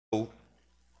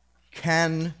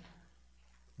can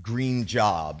green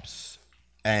jobs,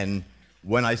 and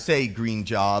when I say green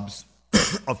jobs,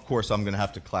 of course I'm going to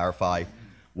have to clarify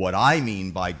what I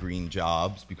mean by green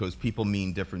jobs, because people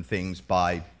mean different things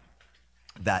by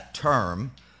that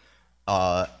term.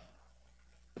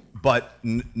 But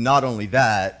not only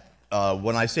that,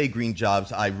 when I say green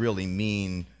jobs, I really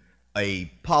mean a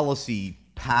policy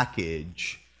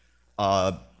package.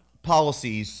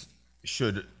 Policies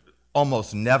should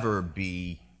almost never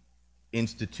be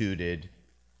instituted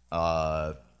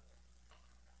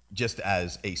just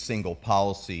as a single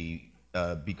policy,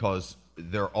 because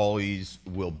there always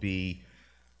will be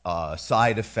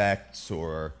side effects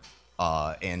or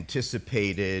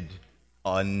anticipated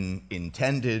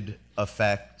unintended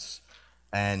effects,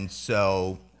 and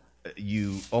so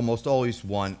you almost always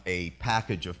want a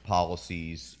package of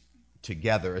policies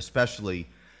together, especially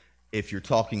if you're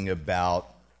talking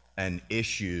about an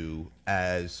issue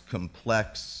as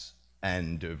complex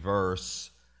and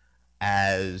diverse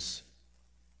as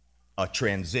a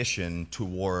transition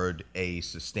toward a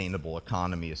sustainable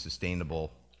economy, a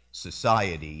sustainable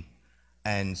society.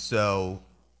 And so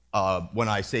when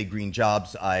I say green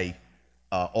jobs, I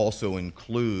also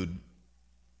include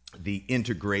the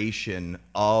integration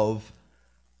of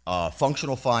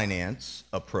functional finance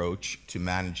approach to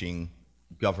managing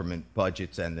government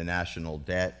budgets and the national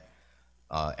debt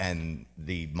and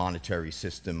the monetary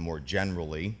system more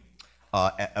generally,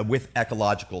 with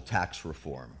ecological tax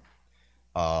reform.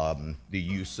 The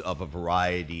use of a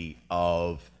variety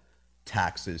of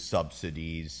taxes,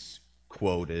 subsidies,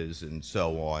 quotas, and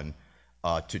so on,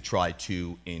 to try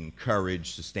to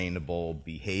encourage sustainable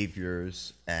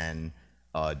behaviors and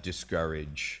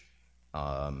discourage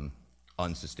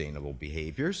unsustainable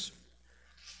behaviors.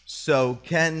 So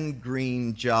can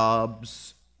green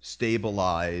jobs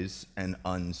stabilize an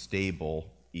unstable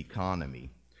economy?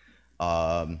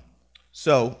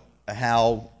 So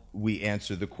how we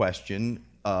answer the question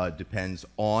depends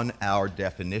on our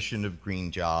definition of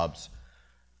green jobs,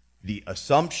 the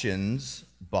assumptions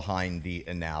behind the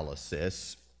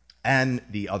analysis, and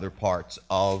the other parts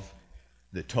of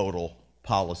the total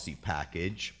policy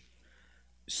package.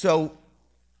 So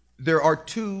there are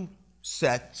two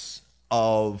sets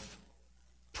of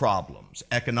problems,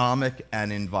 economic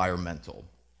and environmental.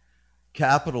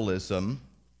 Capitalism,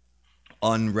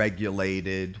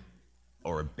 unregulated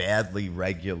or badly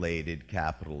regulated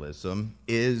capitalism,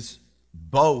 is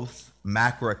both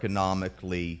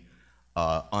macroeconomically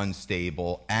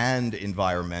unstable and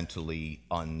environmentally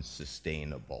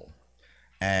unsustainable.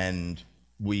 And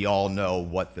we all know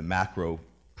what the macro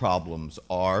problems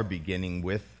are, beginning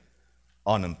with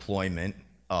unemployment,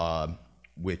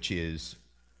 which is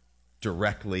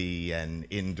directly and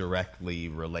indirectly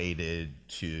related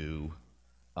to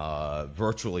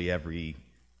virtually every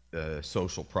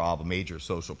social problem, major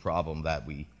social problem that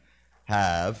we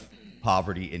have,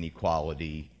 poverty,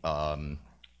 inequality,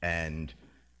 and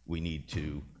we need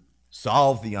to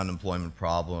solve the unemployment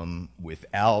problem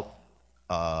without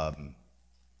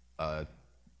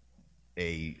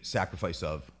a sacrifice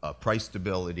of price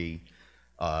stability.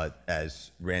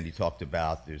 As Randy talked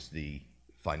about, there's the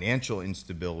financial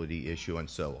instability issue and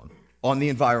so on. On the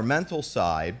environmental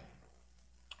side,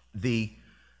 the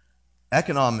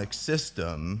economic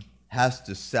system has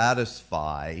to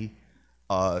satisfy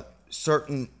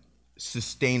certain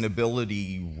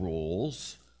sustainability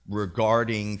rules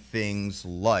regarding things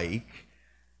like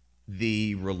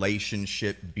the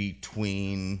relationship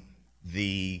between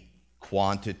the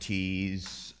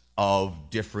quantities of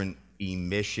different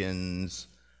emissions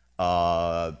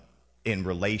in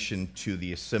relation to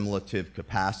the assimilative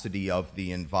capacity of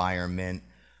the environment,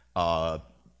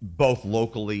 both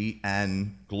locally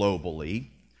and globally.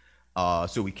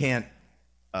 So we can't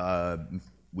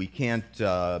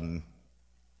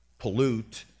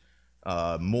pollute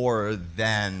more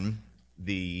than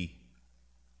the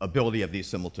ability of the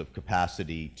assimilative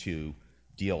capacity to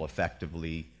deal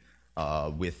effectively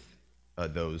with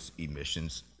those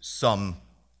emissions. Some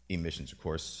emissions, of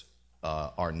course,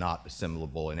 are not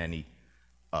assimilable in any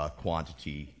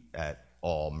quantity at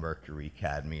all, mercury,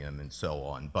 cadmium, and so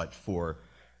on. But for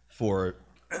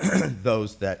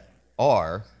those that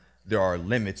are, there are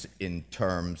limits in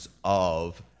terms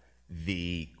of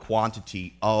the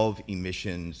quantity of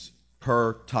emissions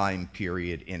per time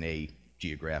period in a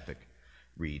geographic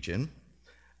region,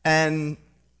 and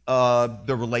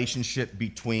the relationship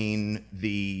between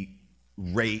the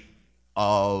rate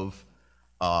of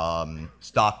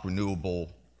stock renewable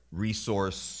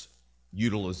resource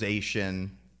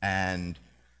utilization and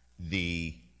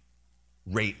the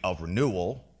rate of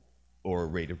renewal or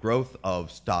rate of growth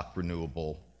of stock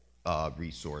renewable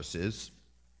resources.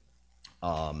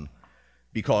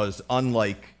 because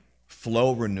unlike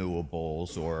flow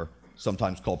renewables, or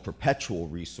sometimes called perpetual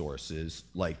resources,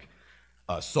 like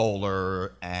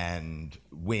solar and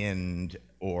wind,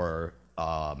 or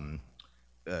I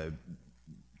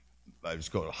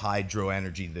just go to hydro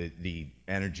energy, the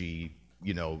energy,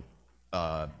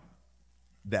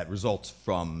 that results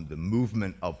from the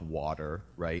movement of water,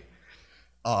 right?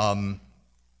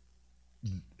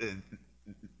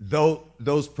 Though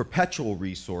those perpetual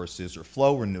resources or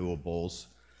flow renewables,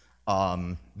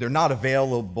 they're not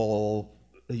available,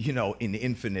 in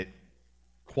infinite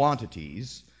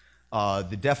quantities.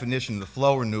 The definition of the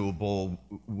flow renewable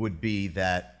would be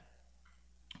that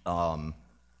no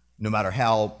matter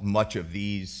how much of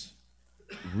these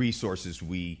resources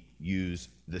we use,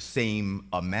 the same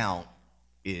amount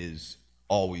is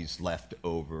always left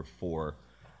over for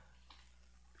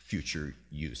future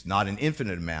use. Not an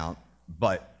infinite amount,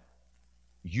 but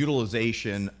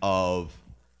utilization of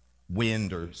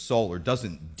wind or solar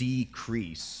doesn't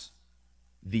decrease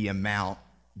the amount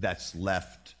that's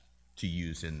left to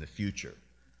use in the future.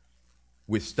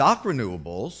 With stock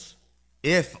renewables,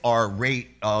 if our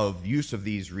rate of use of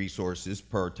these resources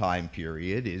per time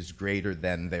period is greater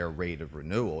than their rate of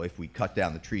renewal, if we cut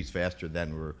down the trees faster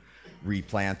than we're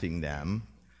replanting them,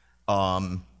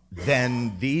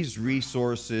 then these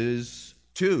resources,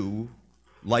 too,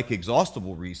 like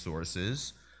exhaustible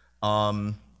resources,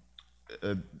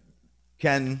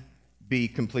 can be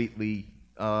completely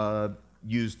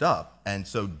used up. And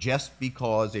so just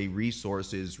because a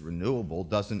resource is renewable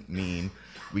doesn't mean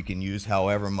we can use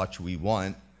however much we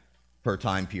want per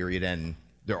time period and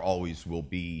there always will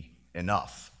be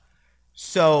enough.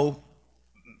 So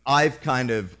I've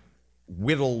kind of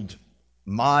whittled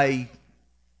my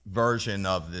version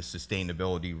of the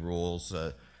sustainability rules,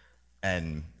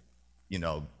 and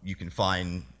you can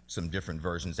find some different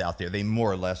versions out there. They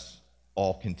more or less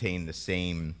all contain the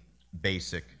same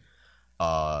basic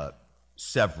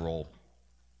several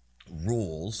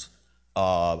rules.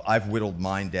 I've whittled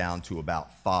mine down to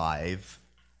about 5,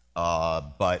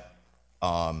 but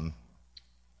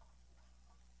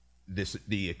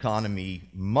the economy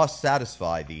must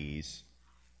satisfy these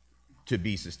to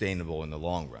be sustainable in the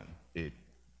long run.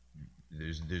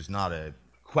 There's not a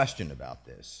question about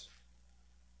this.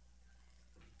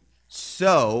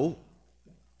 So,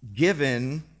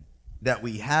 given that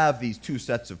we have these two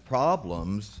sets of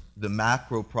problems, the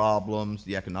macro problems,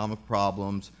 the economic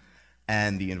problems,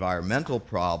 and the environmental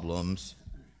problems,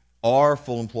 are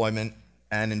full employment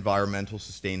and environmental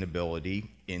sustainability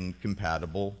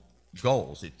incompatible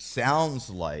goals? It sounds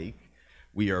like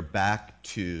we are back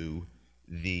to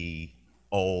the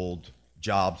old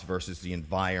jobs versus the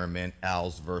environment,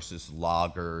 owls versus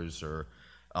loggers, or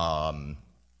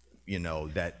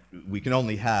that we can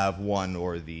only have one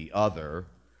or the other,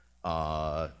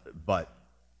 but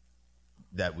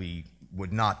that we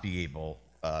would not be able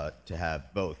to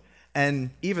have both. And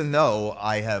even though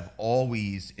I have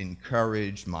always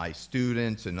encouraged my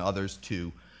students and others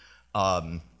to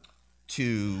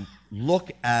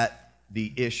look at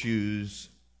the issues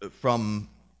from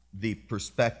the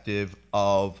perspective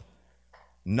of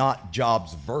not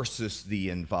jobs versus the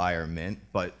environment,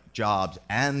 but jobs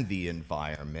and the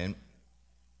environment,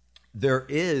 there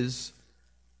is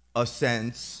a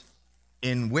sense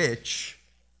in which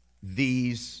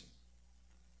these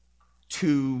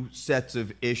two sets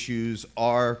of issues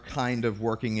are kind of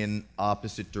working in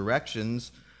opposite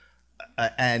directions,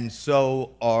 and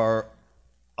so are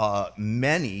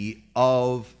many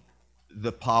of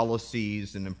the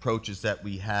policies and approaches that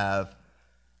we have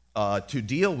to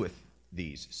deal with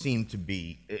these seem to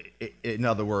be. In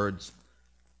other words,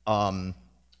 I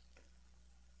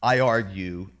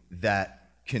argue that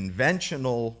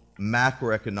conventional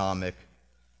macroeconomic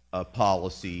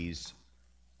policies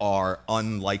are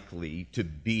unlikely to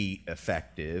be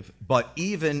effective, but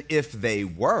even if they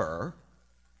were,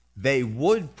 they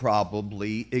would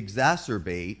probably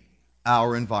exacerbate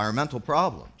our environmental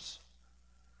problems.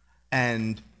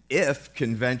 And if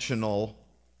conventional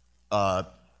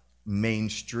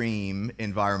mainstream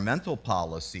environmental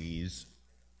policies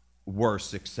were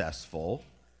successful,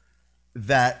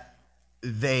 that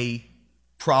they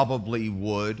probably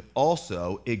would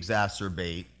also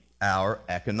exacerbate our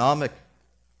economic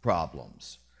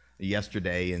problems.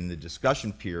 Yesterday in the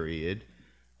discussion period,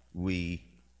 we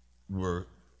were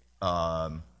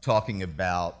talking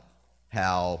about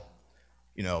how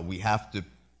we have to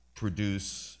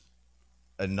produce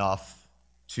enough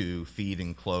to feed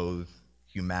and clothe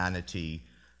humanity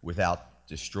without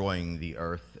destroying the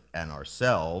earth and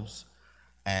ourselves.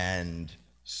 And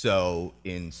so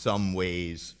in some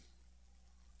ways,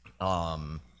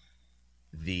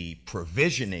 the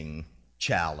provisioning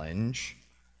challenge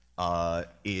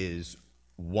is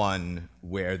one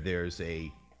where there's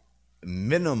a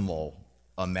minimal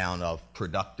amount of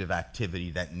productive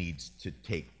activity that needs to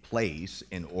take place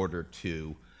in order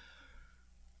to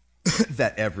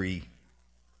that every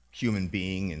human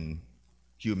being and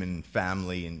human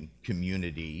family and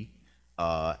community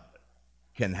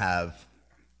can have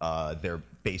their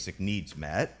basic needs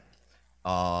met.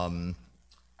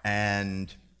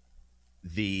 And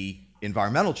the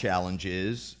environmental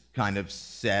challenges kind of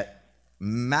set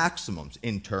maximums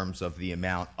in terms of the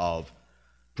amount of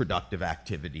productive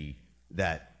activity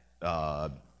that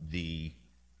the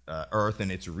Earth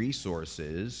and its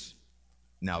resources.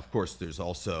 Now, of course, there's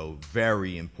also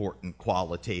very important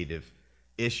qualitative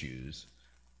issues,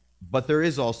 but there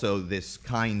is also this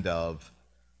kind of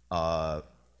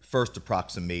first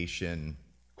approximation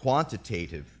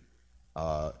quantitative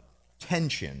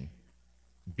tension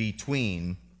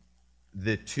between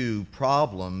the two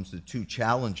problems, the two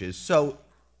challenges. So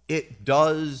it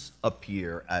does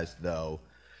appear as though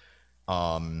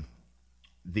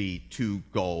the two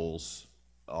goals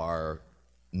are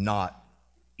not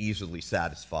easily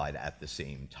satisfied at the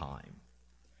same time.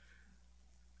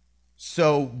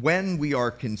 So when we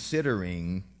are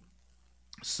considering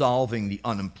solving the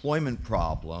unemployment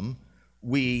problem,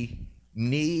 we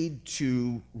need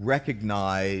to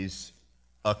recognize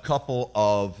a couple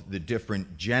of the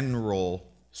different general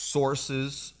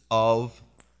sources of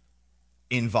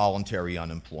involuntary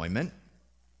unemployment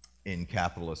in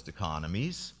capitalist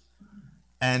economies,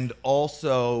 and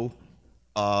also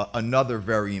another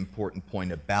very important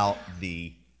point about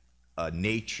the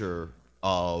nature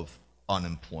of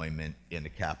unemployment in a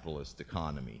capitalist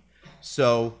economy.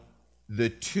 So the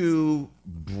two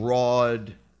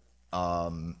broad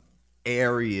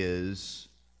areas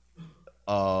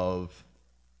of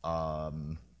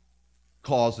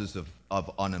causes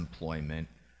of unemployment,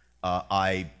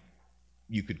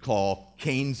 you could call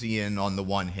Keynesian on the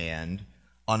one hand,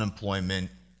 unemployment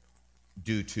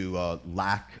due to a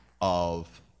lack of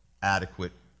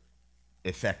adequate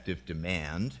effective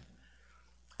demand,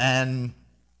 and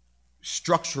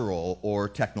structural or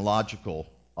technological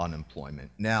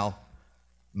unemployment. Now,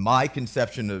 my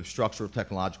conception of structural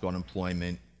technological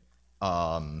unemployment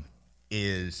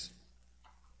is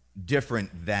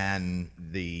different than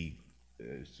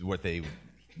what they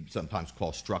sometimes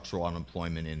call structural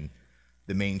unemployment in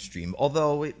the mainstream,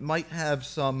 although it might have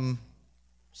some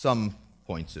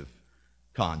points of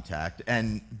contact.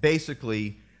 And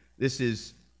basically, this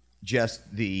is just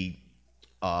the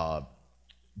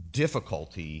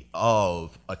difficulty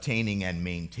of attaining and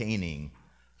maintaining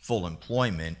full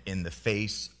employment in the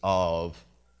face of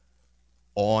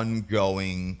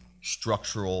ongoing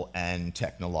structural and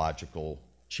technological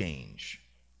change.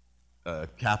 A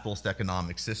capitalist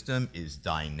economic system is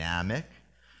dynamic,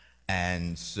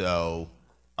 and so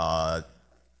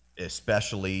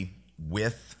especially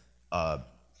with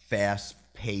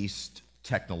fast-paced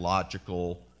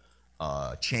technological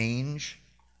change,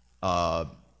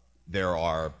 there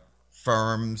are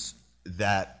firms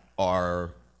that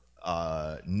are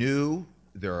new.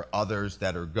 There are others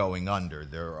that are going under.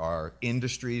 There are new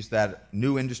industries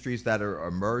that are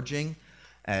emerging,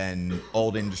 and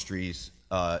old industries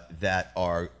that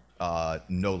are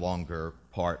no longer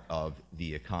part of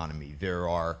the economy. There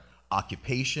are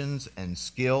occupations and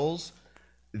skills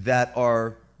that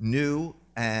are new,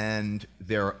 and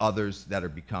there are others that are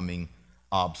becoming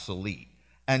obsolete.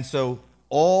 And so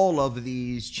all of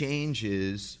these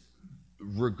changes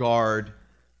regard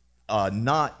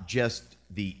not just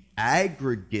the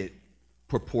aggregate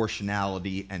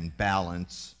proportionality and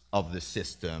balance of the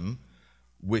system,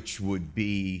 which would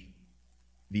be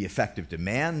the effective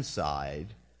demand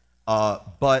side,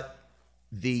 but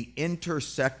the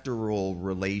intersectoral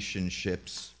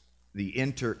relationships, the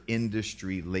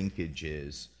inter-industry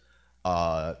linkages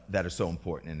that are so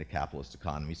important in the capitalist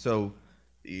economy. So,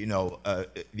 the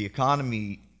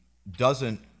economy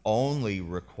doesn't only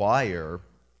require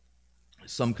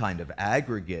some kind of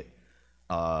aggregate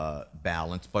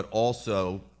balance, but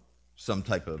also some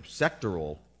type of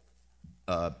sectoral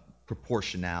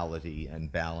proportionality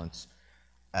and balance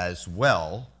as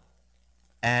well.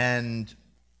 And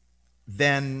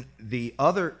then the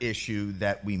other issue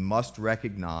that we must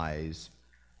recognize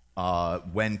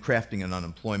when crafting an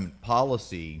unemployment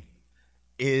policy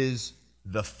is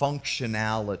the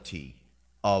functionality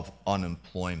of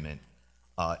unemployment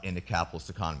in a capitalist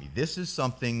economy. This is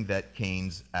something that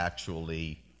Keynes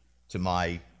actually, to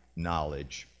my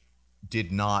knowledge,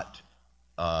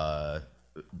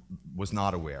 was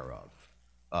not aware of,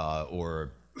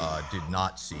 or did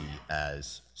not see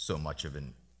as so much of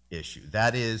an issue.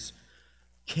 That is,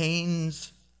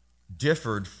 Keynes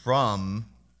differed from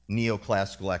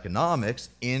neoclassical economics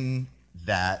in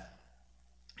that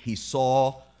he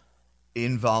saw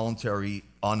involuntary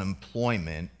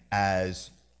unemployment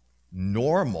as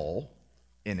normal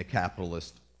in a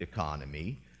capitalist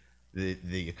economy.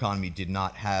 The economy did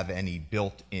not have any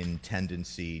built-in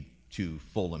tendency to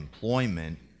full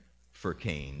employment for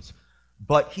Keynes,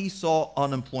 but he saw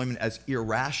unemployment as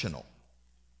irrational.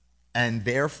 And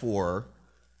therefore,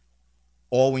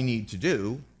 all we need to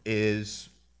do is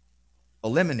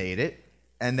eliminate it,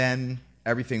 and then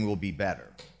everything will be better.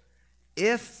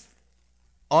 If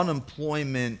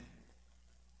unemployment,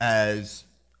 as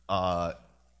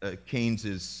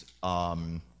Keynes's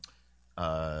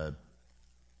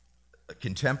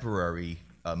contemporary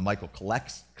Michael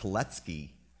Kalecki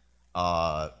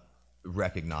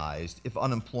recognized, if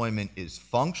unemployment is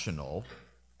functional,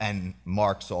 and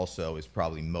Marx also is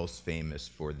probably most famous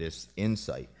for this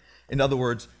insight. In other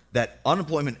words, that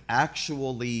unemployment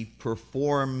actually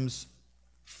performs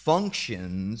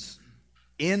functions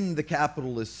in the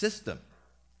capitalist system.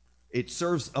 It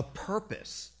serves a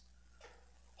purpose,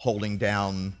 holding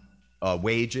down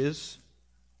wages,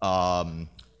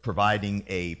 providing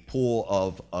a pool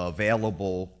of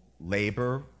available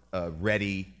labor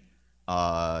ready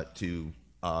to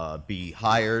be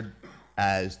hired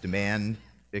as demand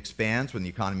expands, when the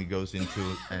economy goes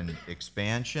into an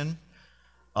expansion,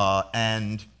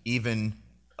 and even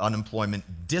unemployment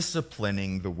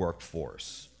disciplining the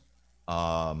workforce,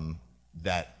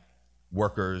 that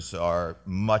workers are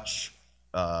much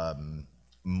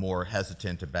more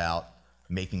hesitant about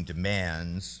making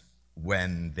demands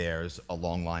when there's a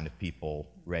long line of people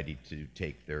ready to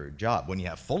take their job. When you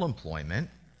have full employment,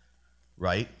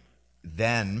 right,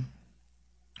 then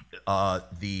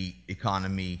the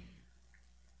economy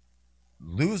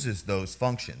loses those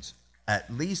functions.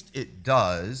 At least it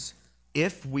does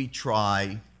if we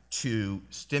try to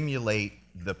stimulate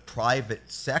the private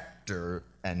sector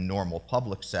and normal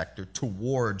public sector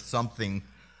toward something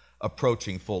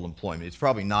approaching full employment. It's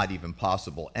probably not even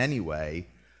possible anyway,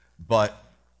 but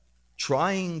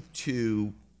trying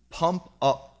to pump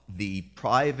up the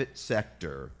private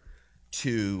sector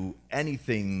to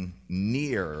anything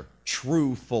near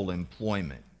true full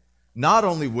employment not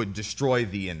only would destroy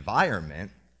the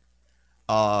environment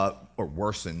or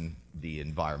worsen the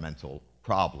environmental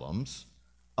problems,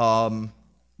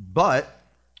 but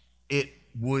it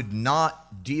would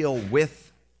not deal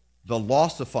with the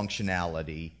loss of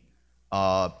functionality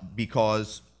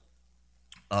because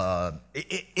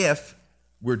if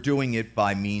we're doing it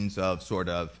by means of sort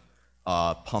of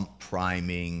pump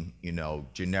priming, you know,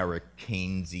 generic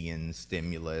Keynesian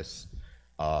stimulus,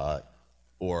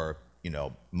 or, you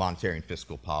know, monetary and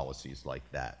fiscal policies like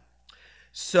that.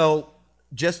 So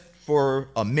just for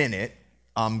a minute,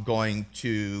 I'm going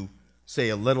to say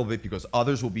a little bit, because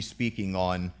others will be speaking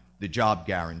on the job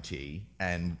guarantee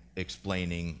and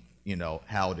explaining, you know,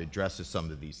 how it addresses some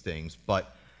of these things.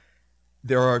 But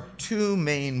there are two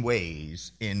main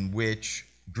ways in which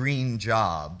green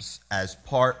jobs, as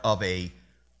part of a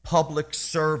public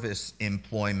service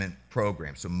employment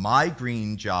program, so my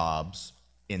green jobs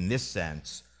in this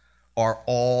sense are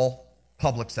all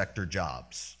public sector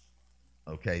jobs.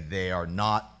 Okay, they are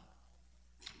not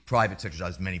private sector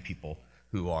jobs. Many people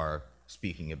who are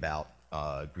speaking about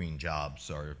green jobs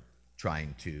are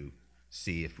trying to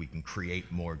see if we can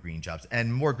create more green jobs,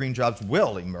 and more green jobs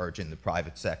will emerge in the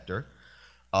private sector.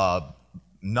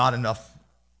 Not enough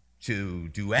to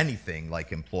do anything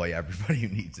like employ everybody who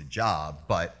needs a job,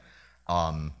 but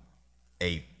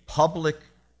a public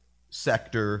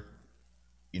sector,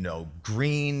 you know,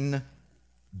 green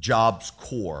jobs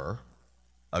corps,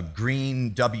 a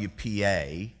green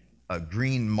WPA, a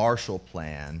green Marshall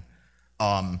Plan,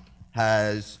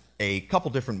 has a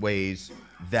couple different ways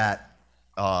that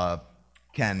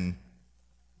can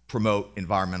promote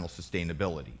environmental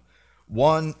sustainability.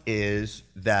 One is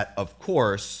that, of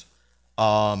course,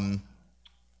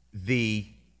 the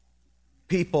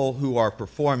people who are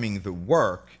performing the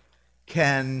work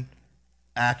can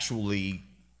actually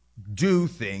do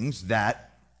things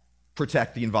that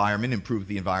protect the environment, improve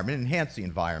the environment, enhance the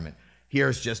environment.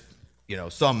 Here's just, you know,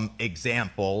 some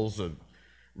examples of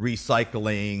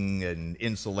recycling and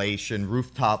insulation,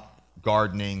 rooftop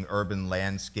gardening, urban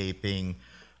landscaping.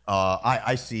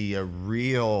 I see a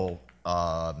real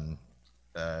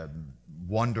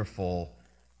wonderful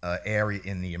area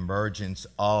in the emergence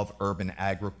of urban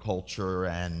agriculture,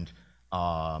 and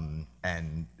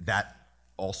that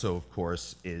also, of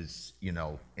course, is, you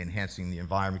know, enhancing the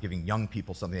environment, giving young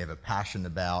people something they have a passion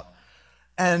about.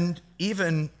 And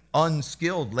even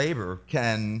unskilled labor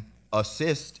can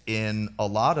assist in a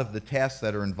lot of the tasks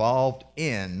that are involved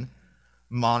in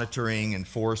monitoring,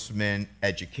 enforcement,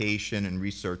 education, and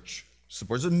research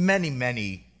support. There's many,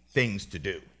 many things to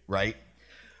do, right?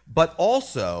 But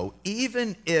also,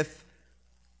 even if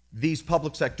these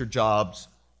public sector jobs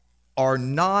are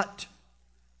not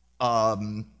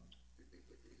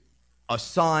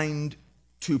assigned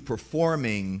to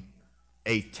performing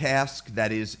a task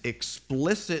that is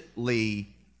explicitly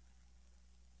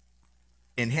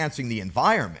enhancing the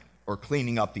environment or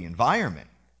cleaning up the environment,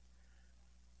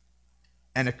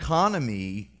 an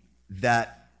economy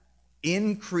that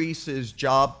increases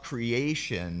job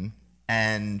creation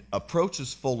and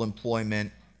approaches full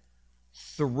employment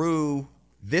through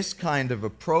this kind of a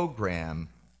program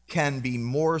can be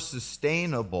more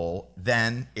sustainable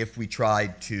than if we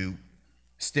tried to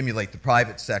stimulate the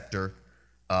private sector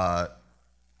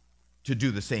to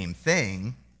do the same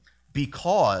thing,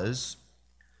 because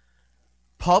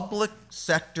public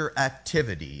sector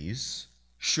activities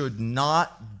should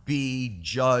not be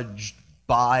judged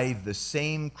by the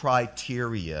same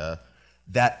criteria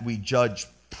that we judge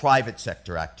private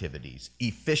sector activities,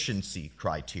 efficiency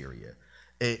criteria.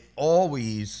 It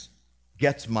always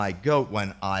gets my goat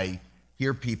when I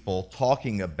hear people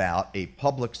talking about a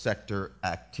public sector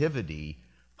activity.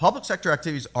 Public sector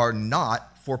activities are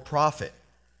not for profit,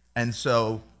 and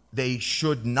so they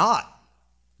should not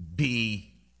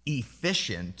be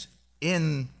efficient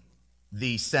in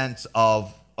the sense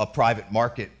of a private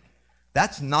market.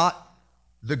 That's not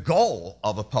the goal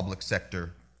of a public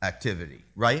sector activity,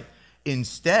 right?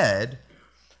 Instead,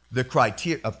 the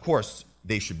criteria, of course,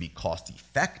 they should be cost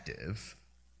effective,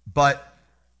 but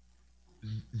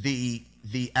the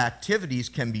activities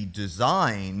can be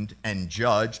designed and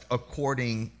judged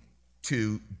according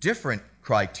to different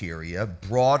criteria,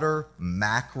 broader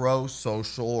macro,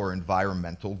 social, or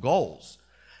environmental goals.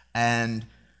 And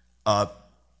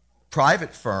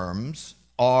private firms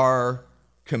are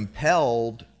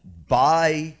compelled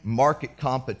by market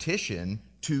competition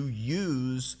to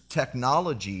use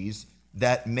technologies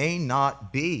that may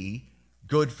not be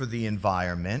good for the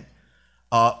environment,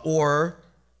 or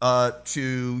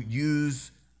to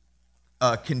use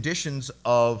conditions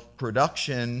of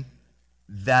production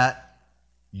that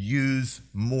use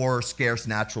more scarce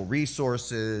natural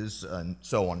resources, and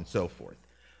so on and so forth.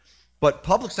 But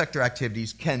public sector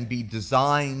activities can be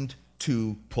designed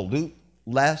to pollute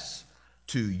less,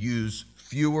 to use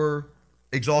fewer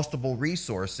exhaustible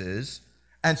resources.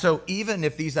 And so even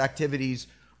if these activities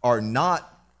are not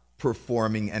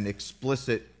performing an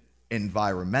explicit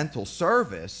environmental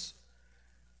service,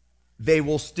 they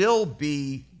will still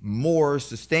be more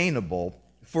sustainable.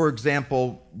 For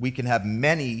example, we can have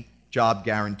many job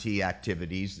guarantee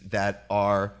activities that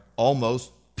are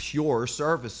almost pure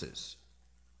services,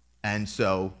 and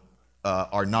so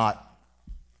are not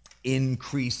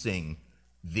increasing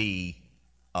the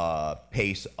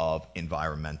pace of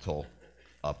environmental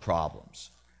problems.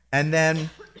 And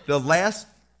then the last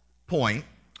point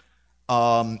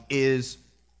is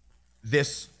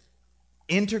this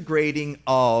integrating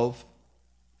of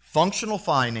functional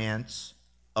finance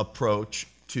approach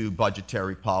to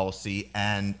budgetary policy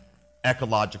and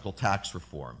ecological tax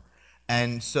reform.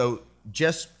 And so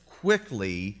just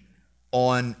quickly,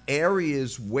 on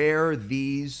areas where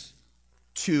these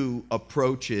two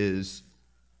approaches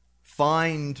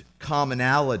find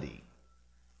commonality,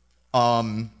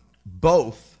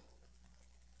 both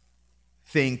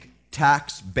think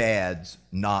tax bads,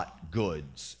 not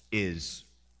goods, is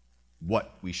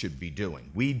what we should be doing.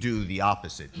 We do the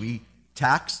opposite. We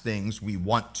tax things we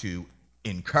want to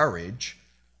encourage: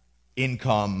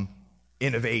 income,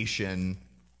 innovation,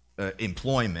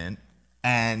 employment,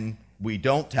 and we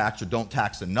don't tax, or don't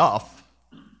tax enough,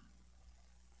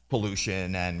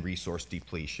 pollution and resource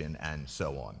depletion and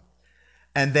so on.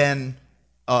 And then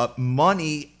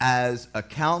money as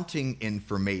accounting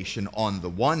information on the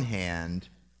one hand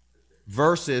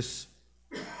versus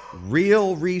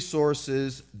real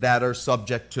resources that are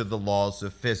subject to the laws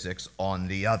of physics on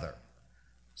the other.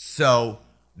 So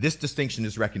this distinction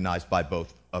is recognized by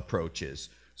both approaches.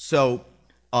 So,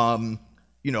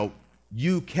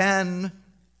 you can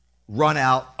run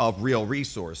out of real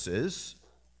resources,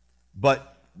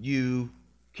 but you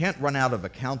can't run out of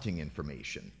accounting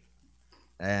information.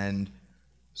 And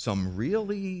some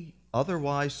really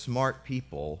otherwise smart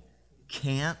people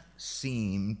can't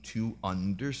seem to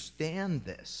understand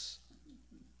this,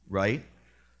 right?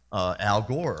 Al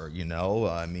Gore, he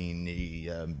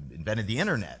invented the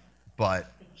internet,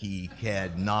 but he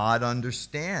could not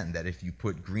understand that if you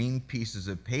put green pieces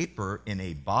of paper in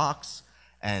a box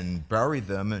and bury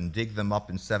them and dig them up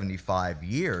in 75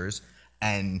 years,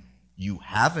 and you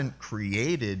haven't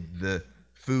created the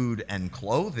food and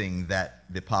clothing that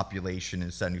the population in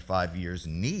 75 years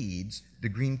needs, the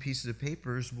green pieces of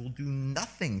papers will do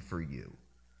nothing for you.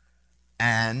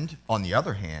 And on the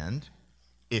other hand,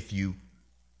 if you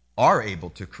are able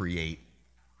to create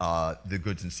the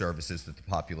goods and services that the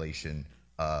population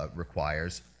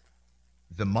requires,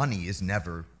 the money is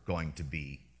never going to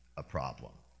be a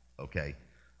problem, okay?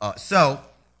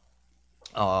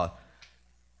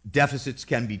 Deficits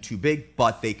can be too big,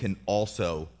 but they can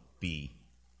also be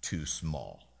too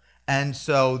small. And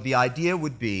so the idea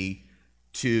would be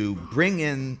to bring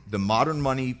in the modern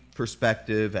money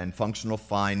perspective and functional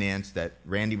finance that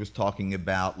Randy was talking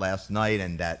about last night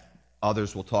and that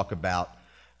others will talk about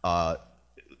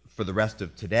for the rest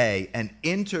of today, and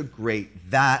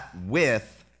integrate that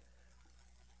with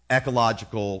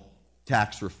ecological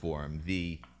tax reform,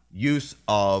 the use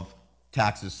of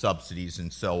taxes, subsidies,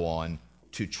 and so on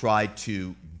to try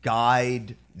to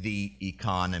guide the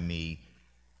economy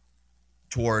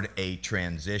toward a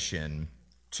transition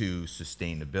to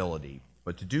sustainability,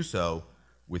 but to do so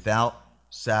without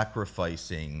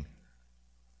sacrificing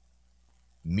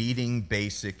meeting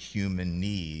basic human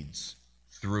needs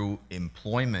through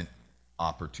employment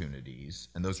opportunities.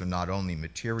 And those are not only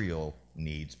material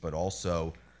needs, but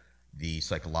also the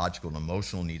psychological and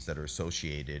emotional needs that are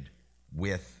associated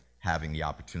with having the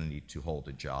opportunity to hold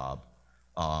a job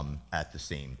at the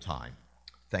same time.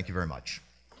 Thank you very much.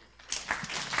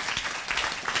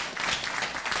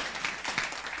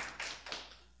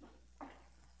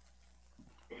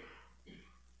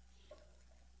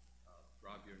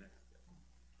 Rob, you're next.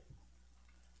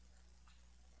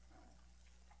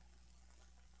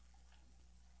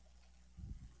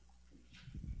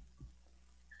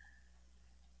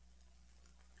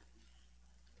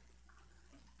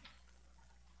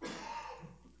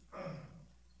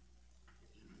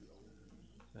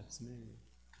 That's me.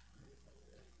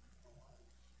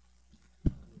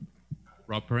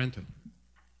 Rob Parenton.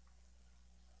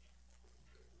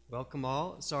 Welcome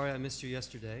all. Sorry I missed you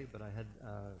yesterday, but I had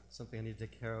something I needed to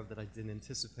take care of that I didn't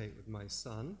anticipate with my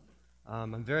son.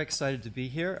 I'm very excited to be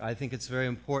here. I think it's very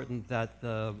important that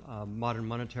the modern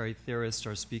monetary theorists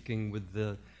are speaking with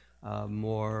the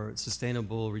more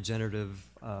sustainable, regenerative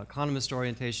economist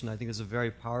orientation. I think it's a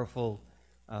very powerful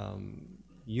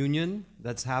union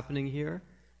that's happening here.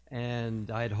 And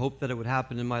I had hoped that it would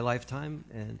happen in my lifetime,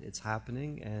 and it's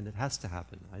happening, and it has to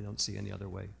happen. I don't see any other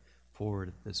way forward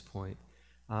at this point.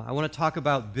 I want to talk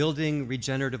about building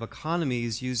regenerative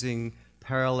economies using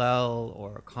parallel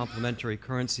or complementary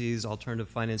currencies, alternative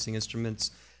financing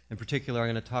instruments. In particular, I'm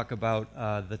going to talk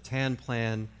about the TAN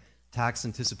plan, tax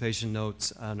anticipation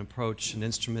notes, an approach, an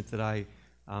instrument that I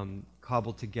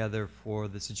cobbled together for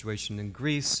the situation in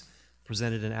Greece,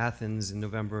 presented in Athens in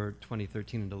November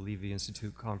 2013 at the Levy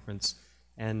Institute conference.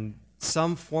 And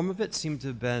some form of it seemed to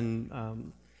have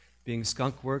been being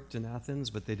skunk-worked in Athens,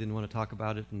 but they didn't want to talk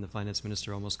about it, and the finance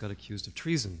minister almost got accused of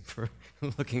treason for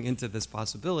looking into this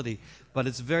possibility. But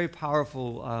it's a very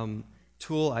powerful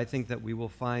tool, I think, that we will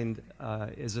find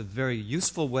is a very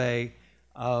useful way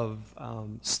of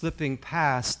slipping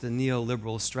past the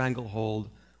neoliberal stranglehold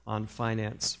on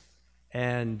finance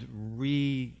and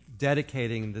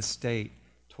rededicating the state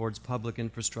towards public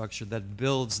infrastructure that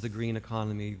builds the green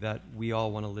economy that we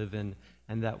all want to live in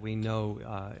and that we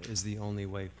know is the only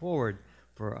way forward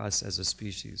for us as a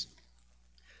species.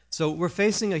 So we're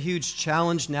facing a huge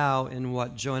challenge now in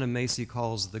what Joanna Macy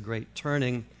calls the Great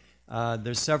Turning.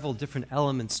 There's several different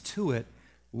elements to it.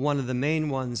 One of the main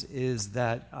ones is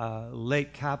that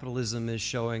late capitalism is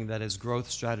showing that its growth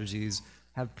strategies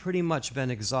have pretty much been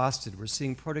exhausted. We're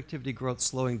seeing productivity growth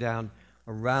slowing down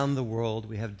around the world.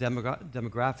 We have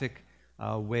demographic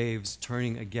waves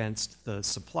turning against the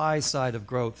supply side of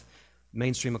growth.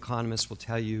 Mainstream economists will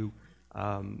tell you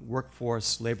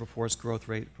workforce, labor force growth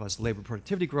rate plus labor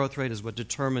productivity growth rate is what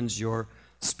determines your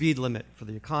speed limit for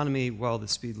the economy. Well, the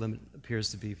speed limit appears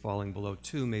to be falling below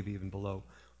 2, maybe even below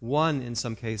 1 in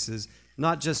some cases,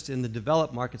 not just in the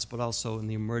developed markets, but also in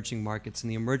the emerging markets. In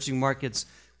the emerging markets,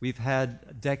 we've had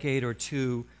a decade or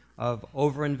two of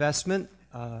overinvestment,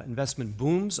 investment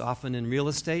booms, often in real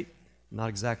estate, not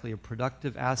exactly a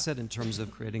productive asset in terms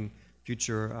of creating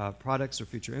future products or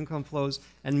future income flows,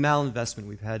 and malinvestment.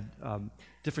 We've had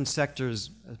different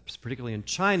sectors, particularly in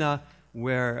China,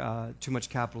 where too much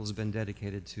capital has been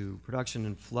dedicated to production,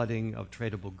 and flooding of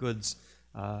tradable goods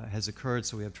has occurred,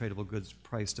 so we have tradable goods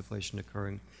price deflation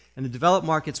occurring. In the developed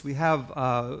markets, we have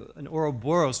an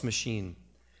Ouroboros machine,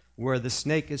 where the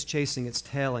snake is chasing its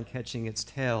tail and catching its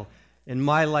tail. In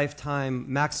my lifetime,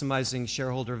 maximizing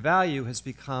shareholder value has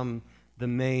become the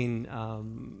main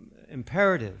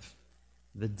imperative.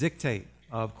 the dictate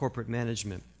of corporate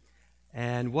management.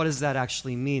 And what does that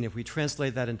actually mean? If we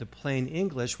translate that into plain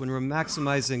English, when we're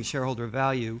maximizing shareholder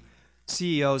value,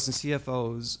 CEOs and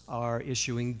CFOs are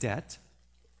issuing debt.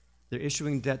 They're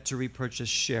issuing debt to repurchase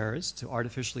shares, to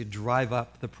artificially drive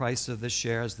up the price of the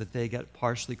shares that they get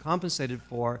partially compensated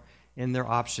for in their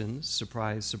options.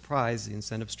 Surprise, surprise, the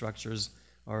incentive structures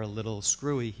are a little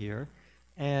screwy here.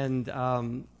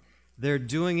 And they're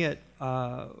doing it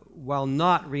while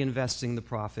not reinvesting the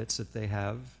profits that they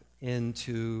have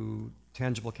into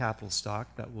tangible capital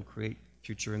stock that will create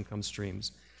future income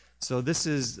streams. So this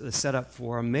is a setup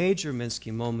for a major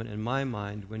Minsky moment in my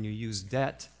mind when you use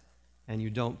debt and you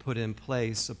don't put in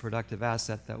place a productive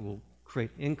asset that will create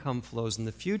income flows in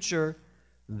the future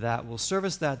that will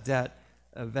service that debt.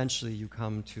 Eventually you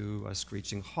come to a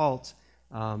screeching halt.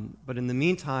 But in the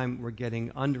meantime, we're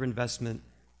getting underinvestment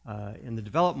in the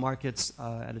developed markets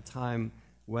at a time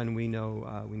when we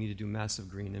know we need to do massive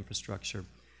green infrastructure.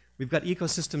 We've got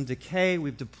ecosystem decay.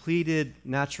 We've depleted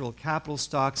natural capital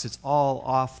stocks. It's all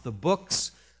off the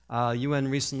books. UN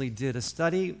recently did a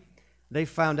study. They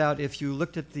found out if you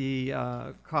looked at the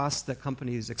costs that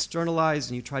companies externalize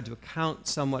and you tried to account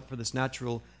somewhat for this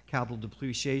natural capital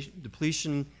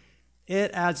depletion,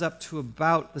 it adds up to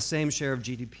about the same share of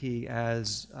GDP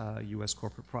as US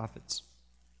corporate profits,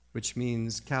 which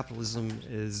means capitalism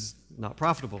is not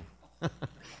profitable.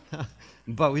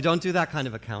 But we don't do that kind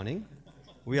of accounting.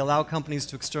 We allow companies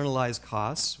to externalize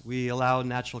costs. We allow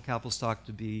natural capital stock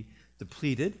to be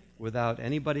depleted without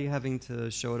anybody having to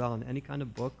show it on any kind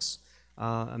of books.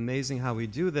 Amazing how we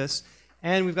do this.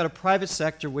 And we've got a private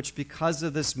sector which, because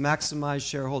of this maximized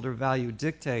shareholder value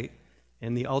dictate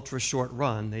in the ultra short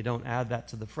run, they don't add that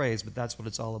to the phrase, but that's what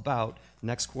it's all about,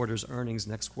 next quarter's earnings,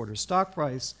 next quarter's stock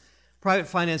price. Private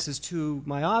finance is too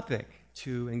myopic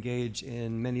to engage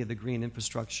in many of the green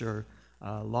infrastructure,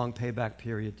 long payback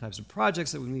period types of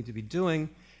projects that we need to be doing.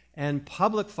 And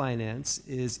public finance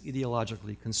is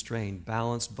ideologically constrained.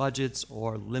 Balanced budgets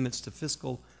or limits to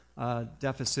fiscal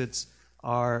deficits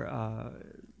are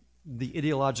the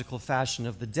ideological fashion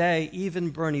of the day. Even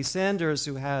Bernie Sanders,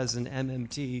 who has an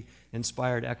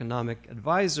MMT-inspired economic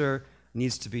advisor,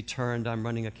 needs to be turned. I'm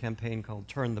running a campaign called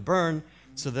Turn the Burn,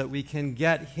 so that we can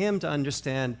get him to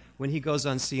understand when he goes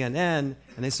on CNN and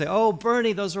they say, oh,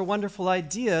 Bernie, those are wonderful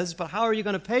ideas, but how are you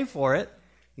going to pay for it?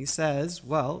 He says,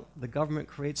 well, the government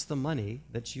creates the money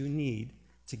that you need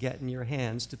to get in your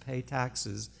hands to pay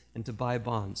taxes and to buy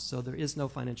bonds. So there is no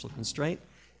financial constraint.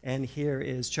 And here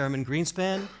is Chairman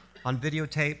Greenspan on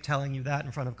videotape telling you that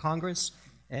in front of Congress.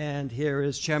 And here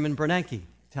is Chairman Bernanke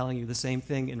telling you the same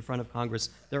thing in front of Congress.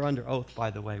 They're under oath,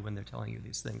 by the way, when they're telling you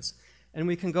these things. And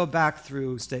we can go back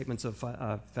through statements of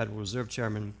Federal Reserve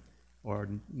Chairman, or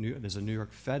there's a New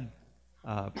York Fed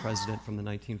president from the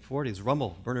 1940s,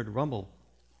 Bernard Rummel,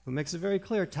 who makes it very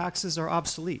clear taxes are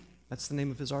obsolete. That's the name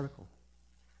of his article.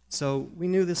 So we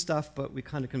knew this stuff, but we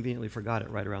kind of conveniently forgot it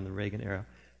right around the Reagan era.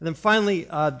 And then finally,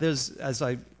 there's, as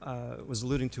I was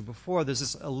alluding to before, there's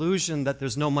this illusion that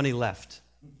there's no money left.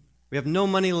 We have no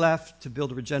money left to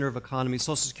build a regenerative economy.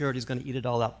 Social Security is going to eat it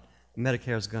all up.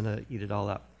 Medicare is going to eat it all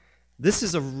up. This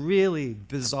is a really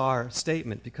bizarre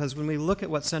statement because when we look at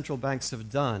what central banks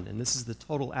have done, and this is the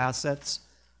total assets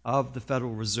of the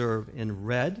Federal Reserve in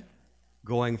red,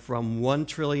 going from $1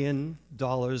 trillion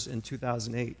in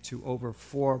 2008 to over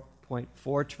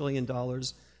 $4.4 trillion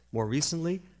more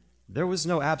recently, there was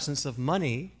no absence of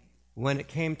money when it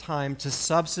came time to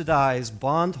subsidize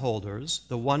bondholders,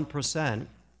 the 1%,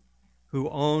 who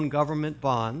own government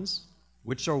bonds,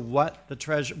 which are what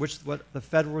the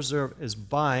Federal Reserve is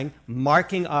buying,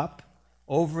 marking up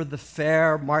over the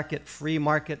fair market, free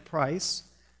market price,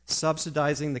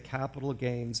 subsidizing the capital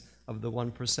gains of the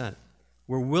 1%.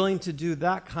 We're willing to do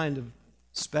that kind of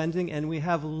spending, and we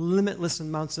have limitless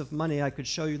amounts of money. I could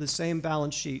show you the same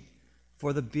balance sheet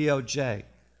for the BOJ,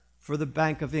 for the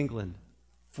Bank of England,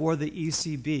 for the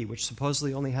ECB, which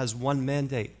supposedly only has one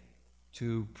mandate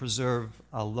to preserve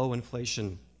a low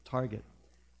inflation target.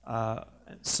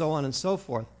 So on and so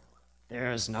forth.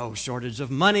 There's no shortage of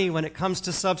money when it comes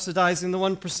to subsidizing the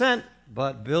 1%,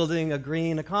 but building a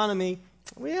green economy,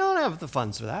 we don't have the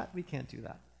funds for that. We can't do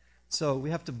that. So we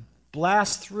have to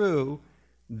blast through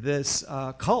this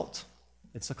cult.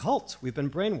 It's a cult. We've been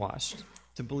brainwashed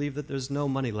to believe that there's no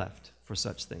money left for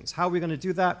such things. How are we going to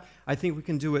do that? I think we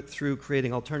can do it through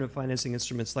creating alternative financing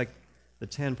instruments like the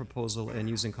TAN proposal and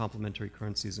using complementary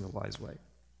currencies in a wise way.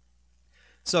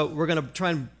 So we're going to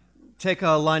try and take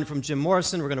a line from Jim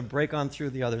Morrison. We're going to break on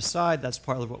through the other side. That's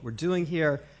part of what we're doing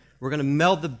here. We're going to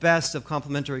meld the best of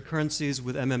complementary currencies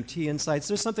with MMT insights.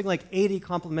 There's something like 80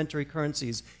 complementary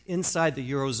currencies inside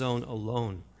the Eurozone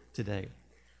alone today.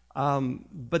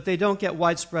 But they don't get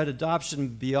widespread adoption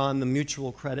beyond the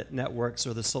mutual credit networks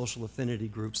or the social affinity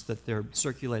groups that they're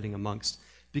circulating amongst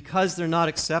because they're not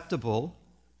acceptable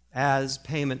as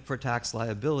payment for tax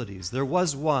liabilities. There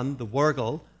was one, the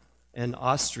Wurgel, in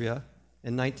Austria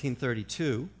in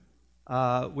 1932,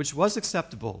 which was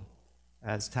acceptable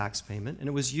as tax payment, and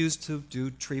it was used to do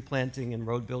tree planting and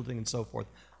road building and so forth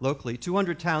locally.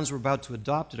 200 towns were about to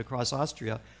adopt it across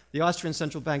Austria. The Austrian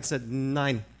central bank said,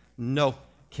 no,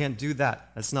 can't do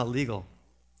that. That's not legal.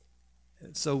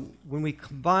 So when we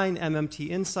combine MMT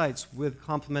insights with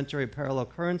complementary parallel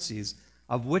currencies,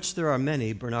 of which there are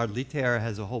many, Bernard Lietaer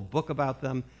has a whole book about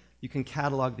them. You can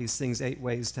catalog these things 8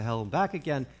 ways to hell and back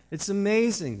again. It's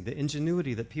amazing the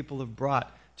ingenuity that people have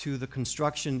brought to the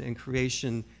construction and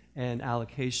creation and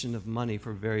allocation of money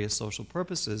for various social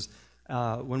purposes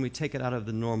when we take it out of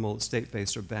the normal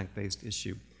state-based or bank-based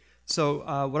issue. So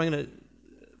what I'm going to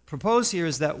propose here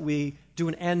is that we do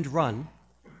an end run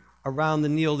around the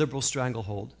neoliberal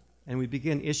stranglehold, and we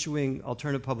begin issuing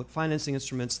alternative public financing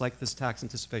instruments like this tax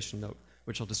anticipation note,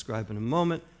 which I'll describe in a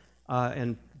moment,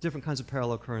 and different kinds of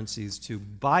parallel currencies to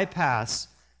bypass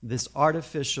this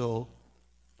artificial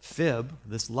fib,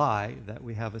 this lie that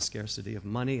we have a scarcity of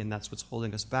money and that's what's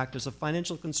holding us back. There's a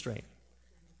financial constraint.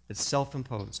 It's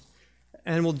self-imposed.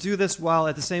 And we'll do this while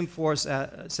at the same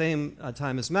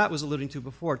time as Matt was alluding to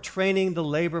before, training the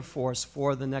labor force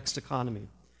for the next economy.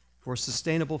 For a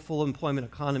sustainable full employment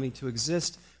economy to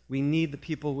exist, we need the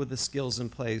people with the skills in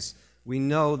place. We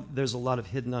know there's a lot of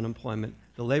hidden unemployment.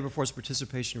 The labor force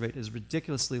participation rate is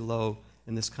ridiculously low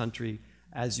in this country.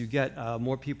 As you get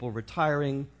more people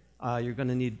retiring, you're going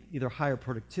to need either higher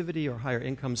productivity or higher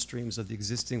income streams of the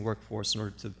existing workforce in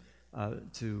order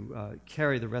to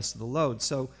carry the rest of the load.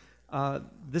 So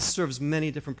this serves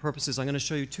many different purposes. I'm going to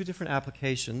show you 2 different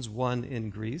applications, one in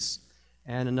Greece,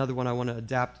 and another one I want to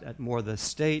adapt at more the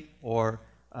state or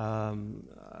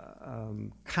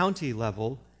county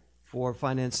level for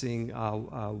financing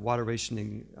water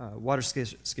rationing, water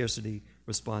scarcity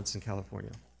response in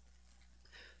California.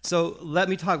 So let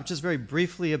me talk just very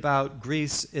briefly about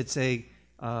Greece. It's a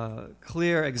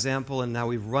clear example, and now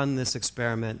we've run this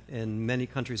experiment in many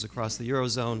countries across the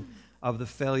Eurozone, of the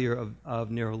failure of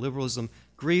neoliberalism.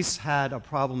 Greece had a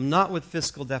problem not with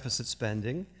fiscal deficit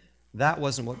spending. That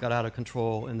wasn't what got out of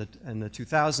control in the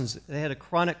 2000s. They had a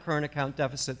chronic current account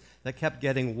deficit that kept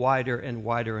getting wider and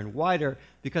wider and wider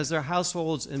because their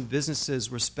households and businesses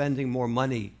were spending more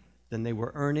money than they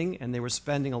were earning, and they were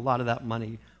spending a lot of that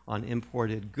money on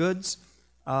imported goods.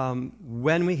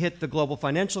 When we hit the global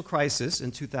financial crisis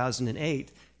in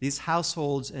 2008, these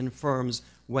households and firms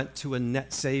went to a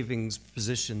net savings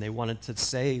position. They wanted to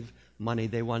save money.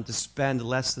 They wanted to spend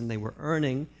less than they were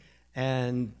earning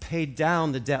and pay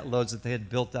down the debt loads that they had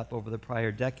built up over the prior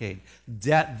decade.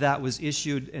 Debt that was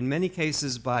issued in many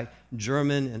cases by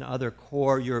German and other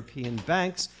core European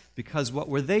banks, because what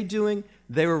were they doing?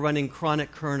 They were running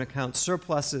chronic current account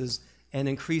surpluses and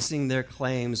increasing their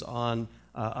claims on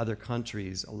other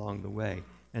countries along the way.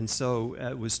 And so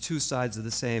it was 2 sides of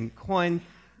the same coin.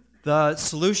 The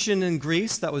solution in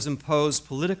Greece that was imposed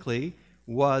politically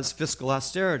was fiscal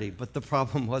austerity, but the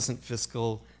problem wasn't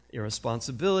fiscal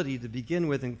irresponsibility to begin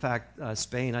with. In fact,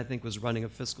 Spain, I think, was running a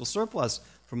fiscal surplus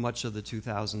for much of the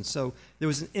 2000s. So there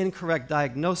was an incorrect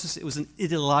diagnosis. It was an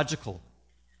ideological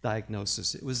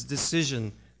diagnosis. It was a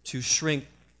decision to shrink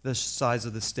the size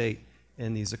of the state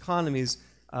in these economies.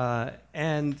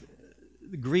 And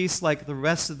Greece, like the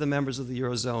rest of the members of the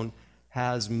Eurozone,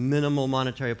 has minimal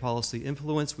monetary policy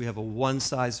influence. We have a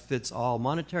one-size-fits-all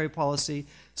monetary policy.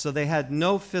 So they had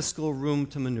no fiscal room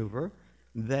to maneuver.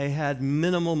 They had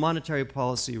minimal monetary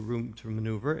policy room to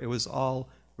maneuver. It was all,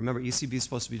 remember, ECB is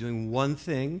supposed to be doing one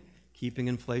thing, keeping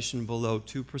inflation below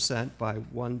 2% by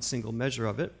one single measure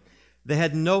of it. They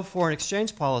had no foreign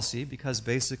exchange policy because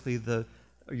basically the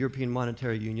European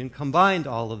Monetary Union combined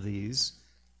all of these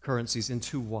currencies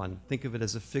into one. Think of it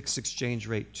as a fixed exchange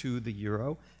rate to the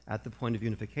euro at the point of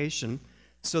unification.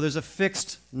 So there's a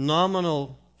fixed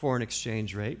nominal foreign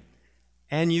exchange rate,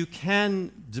 and you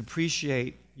can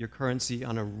depreciate your currency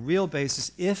on a real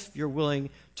basis if you're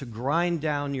willing to grind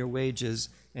down your wages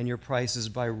and your prices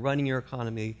by running your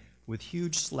economy with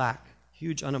huge slack,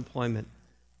 huge unemployment,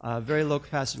 very low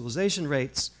capacity utilization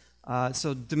rates.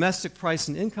 So domestic price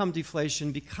and income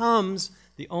deflation becomes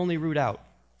the only route out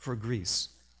for Greece.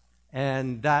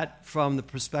 And that, from the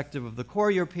perspective of the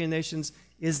core European nations,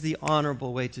 is the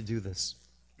honorable way to do this.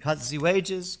 Cut the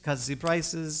wages, cut the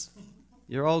prices,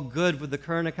 you're all good with the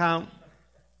current account,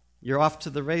 you're off to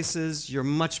the races, you're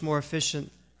much more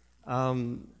efficient.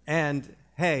 And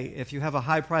hey, if you have a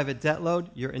high private debt load,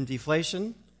 you're in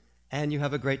deflation, and you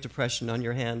have a Great Depression on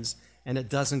your hands, and it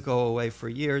doesn't go away for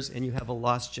years, and you have a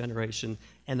lost generation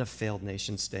and a failed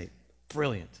nation state.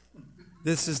 Brilliant.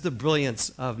 This is the brilliance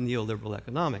of neoliberal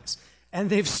economics. And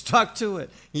they've stuck to it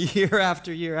year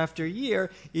after year after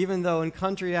year, even though in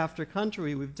country after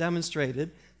country we've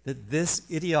demonstrated that this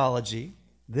ideology,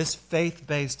 this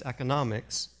faith-based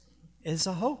economics, is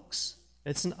a hoax.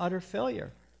 It's an utter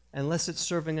failure, unless it's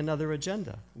serving another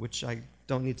agenda, which I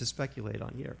don't need to speculate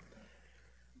on here.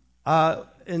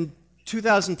 In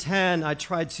 2010, I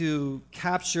tried to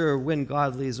capture Wynne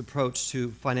Godley's approach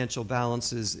to financial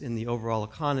balances in the overall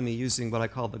economy using what I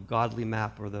call the Godley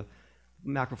map, or the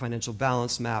macro-financial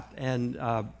balance map. And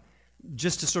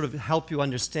just to sort of help you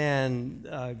understand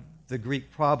the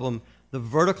Greek problem, the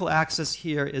vertical axis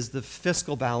here is the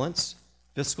fiscal balance,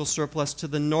 fiscal surplus to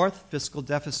the north, fiscal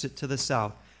deficit to the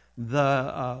south.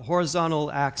 The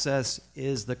horizontal axis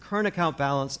is the current account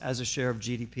balance as a share of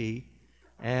GDP.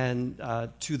 And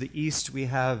to the east, we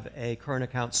have a current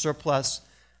account surplus,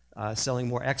 selling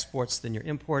more exports than you're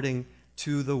importing.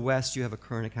 To the west, you have a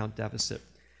current account deficit.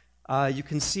 You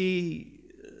can see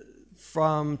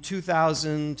from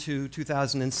 2000 to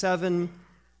 2007,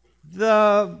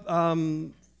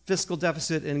 the fiscal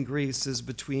deficit in Greece is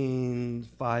between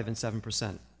 5 and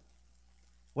 7%.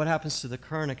 What happens to the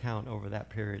current account over that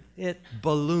period? It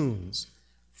balloons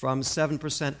from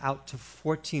 7% out to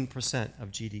 14% of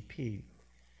GDP.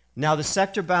 Now, the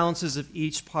sector balances of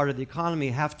each part of the economy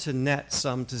have to net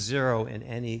sum to zero in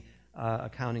any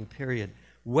accounting period.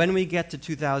 When we get to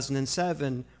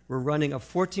 2007, we're running a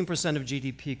 14% of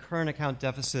GDP current account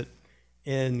deficit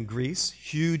in Greece,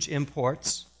 huge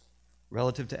imports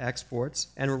relative to exports,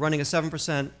 and we're running a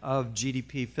 7% of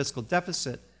GDP fiscal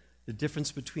deficit. The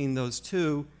difference between those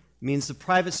two means the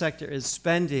private sector is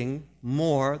spending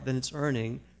more than it's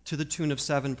earning, to the tune of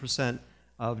 7%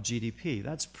 of GDP.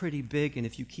 That's pretty big, and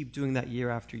if you keep doing that year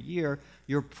after year,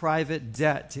 your private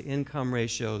debt to income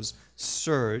ratios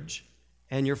surge,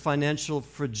 and your financial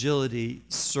fragility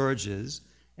surges,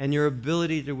 and your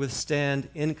ability to withstand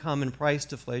income and price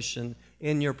deflation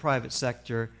in your private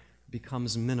sector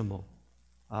becomes minimal.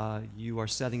 You are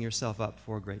setting yourself up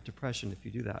for a Great Depression if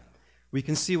you do that. We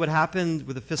can see what happened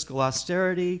with the fiscal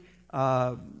austerity,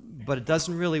 but it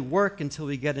doesn't really work until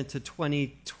we get into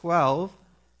 2012,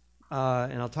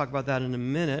 and I'll talk about that in a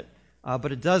minute,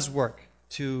 but it does work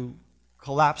to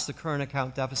collapse the current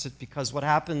account deficit, because what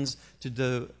happens to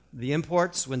the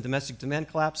imports when domestic demand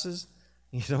collapses?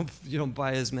 You don't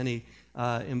buy as many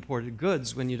imported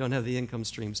goods when you don't have the income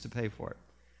streams to pay for it.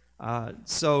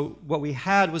 So what we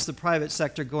had was the private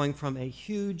sector going from a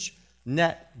huge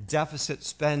net deficit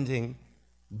spending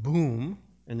boom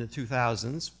in the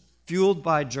 2000s, fueled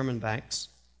by German banks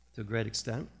to a great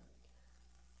extent.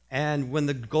 And when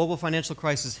the global financial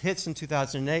crisis hits in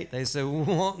 2008, they say,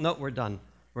 well, no, we're done.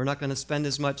 We're not going to spend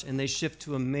as much, and they shift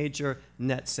to a major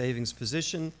net savings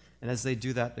position. And as they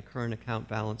do that, the current account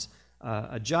balance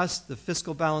adjusts. The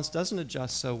fiscal balance doesn't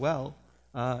adjust so well,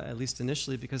 at least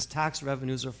initially, because tax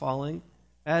revenues are falling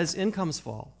as incomes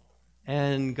fall,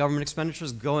 and government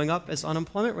expenditures going up as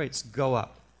unemployment rates go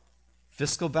up.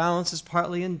 Fiscal balance is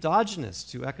partly endogenous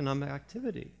to economic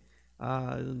activity.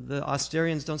 The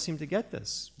Austerians don't seem to get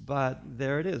this, but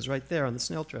there it is, right there on the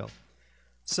snail trail.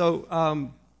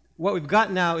 So what we've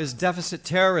got now is deficit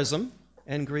terrorism,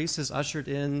 and Greece has ushered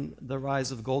in the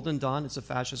rise of Golden Dawn. It's a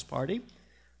fascist party.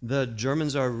 The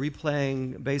Germans are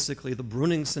replaying basically the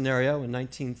Brüning scenario in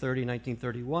 1930,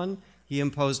 1931. He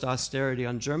imposed austerity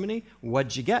on Germany.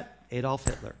 What'd you get? Adolf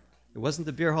Hitler. It wasn't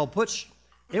the beer hall putsch.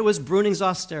 It was Brüning's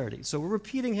austerity. So we're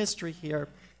repeating history here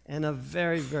in a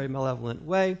very, very malevolent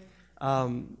way.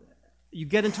 You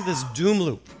get into this doom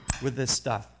loop with this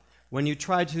stuff. When you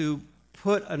try to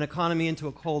put an economy into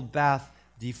a cold bath,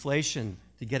 deflation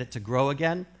to get it to grow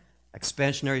again,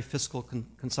 expansionary fiscal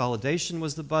consolidation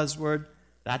was the buzzword.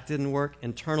 That didn't work.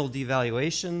 Internal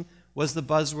devaluation was the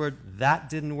buzzword. That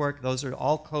didn't work. Those are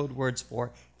all code words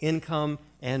for income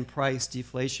and price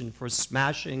deflation, for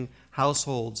smashing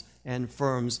households and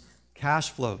firms'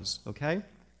 cash flows, okay?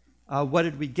 What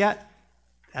did we get?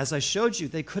 As I showed you,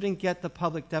 they couldn't get the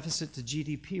public deficit to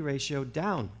GDP ratio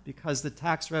down because the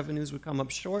tax revenues would come up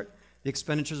short, the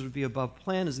expenditures would be above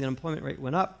plan as the unemployment rate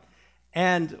went up,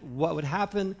 and what would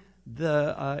happen?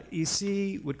 The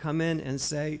EC would come in and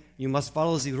say, you must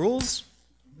follow the rules.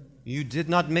 You did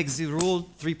not make the rule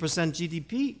 3%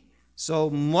 GDP, so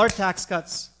more tax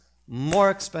cuts, more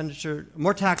expenditure,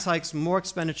 more tax hikes, more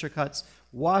expenditure cuts.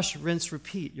 Wash, rinse,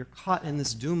 repeat. You're caught in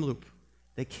this doom loop.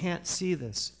 They can't see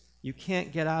this. You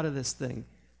can't get out of this thing.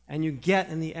 And you get,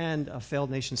 in the end, a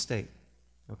failed nation state.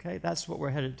 Okay, that's what we're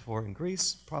headed for in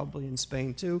Greece, probably in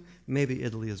Spain too, maybe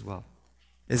Italy as well.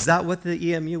 Is that what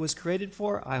the EMU was created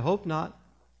for? I hope not.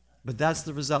 But that's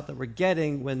the result that we're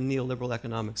getting when neoliberal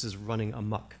economics is running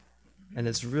amok. And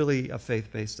it's really a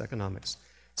faith-based economics.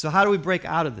 So how do we break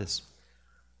out of this?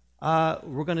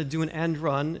 We're going to do an end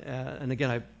run. And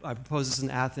again, I proposed this in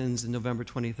Athens in November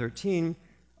 2013.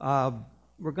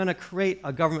 We're going to create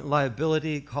a government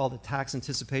liability called a tax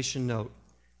anticipation note.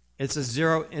 It's a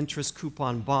zero-interest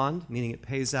coupon bond, meaning it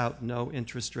pays out no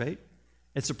interest rate.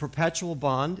 It's a perpetual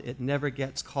bond. It never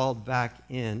gets called back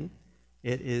in.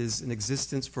 It is in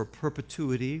existence for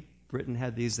perpetuity. Britain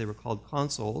had these. They were called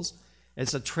consols.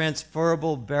 It's a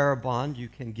transferable bearer bond. You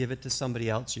can give it to somebody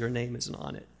else. Your name isn't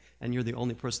on it, and you're the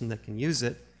only person that can use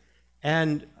it.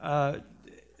 And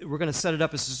we're going to set it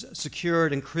up as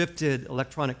secured, encrypted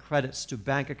electronic credits to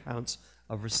bank accounts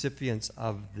of recipients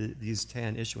of these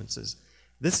TAN issuances.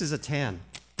 This is a TAN.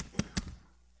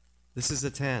 This is a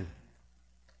TAN.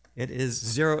 It is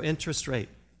zero interest rate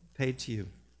paid to you.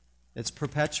 It's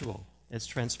perpetual. It's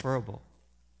transferable.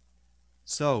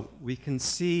 So we can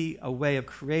see a way of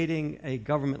creating a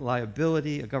government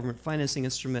liability, a government financing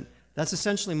instrument that's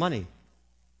essentially money.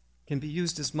 Can be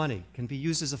used as money, can be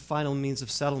used as a final means of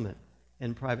settlement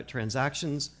in private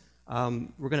transactions.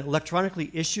 We're going to electronically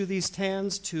issue these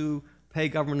TANs to pay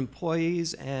government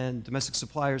employees and domestic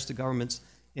suppliers to governments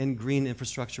in green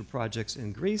infrastructure projects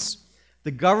in Greece.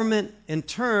 The government, in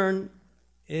turn,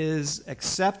 is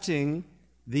accepting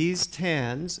these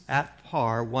TANs at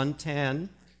par, 1 TAN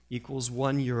equals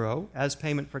 €1, as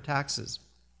payment for taxes.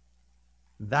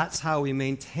 That's how we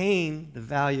maintain the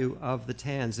value of the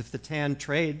TANs. If the TAN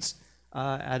trades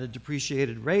at a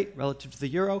depreciated rate relative to the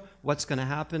euro, what's going to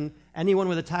happen? Anyone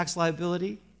with a tax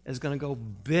liability is going to go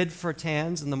bid for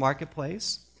TANs in the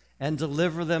marketplace and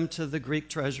deliver them to the Greek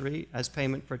treasury as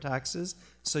payment for taxes.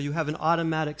 So you have an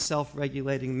automatic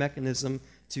self-regulating mechanism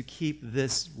to keep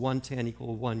this 1 TAN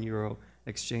equal €1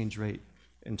 exchange rate,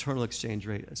 internal exchange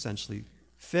rate, essentially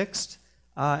fixed.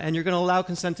 And you're going to allow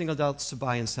consenting adults to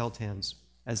buy and sell TANs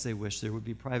as they wish. There would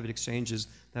be private exchanges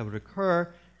that would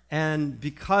occur. And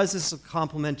because it's a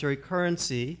complementary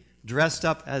currency dressed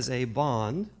up as a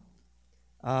bond,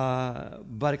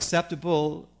 but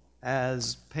acceptable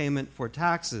as payment for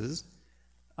taxes,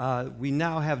 we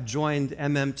now have joined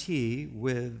MMT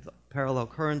with parallel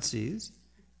currencies,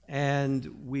 and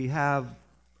we have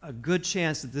a good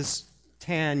chance that this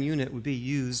TAN unit would be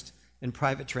used in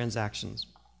private transactions.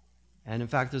 And in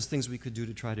fact, there's things we could do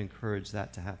to try to encourage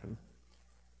that to happen.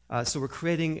 So we're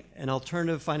creating an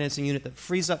alternative financing unit that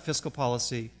frees up fiscal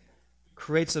policy,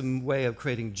 creates a way of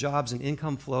creating jobs and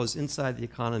income flows inside the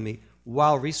economy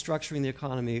while restructuring the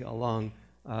economy along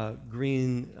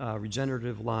green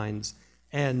regenerative lines,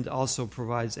 and also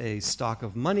provides a stock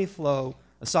of money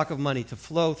to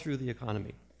flow through the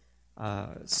economy.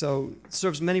 So it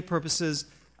serves many purposes.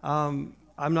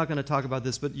 I'm not going to talk about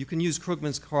this, but you can use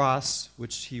Krugman's cross,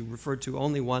 which he referred to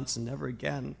only once and never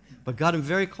again, but got him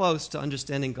very close to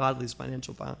understanding Godley's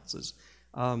financial balances.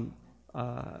 I'm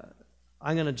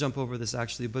going to jump over this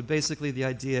actually, but basically the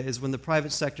idea is when the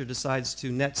private sector decides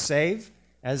to net save,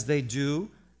 as they do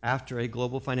after a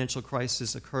global financial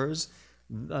crisis occurs,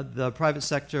 the private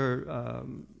sector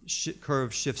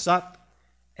curve shifts up,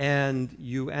 and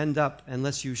you end up,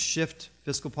 unless you shift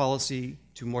fiscal policy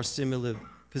to more stimulative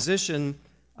position,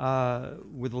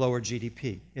 with lower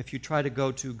GDP. If you try to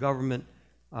go to government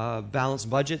balanced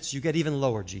budgets, you get even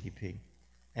lower GDP.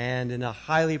 And in a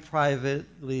highly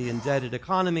privately indebted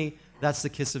economy, that's the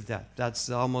kiss of death. That's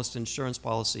almost insurance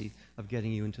policy of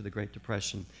getting you into the Great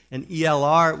Depression. An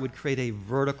ELR would create a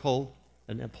vertical,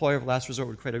 an employer of last resort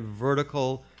would create a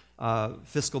vertical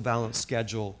fiscal balance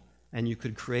schedule, and you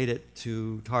could create it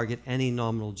to target any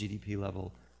nominal GDP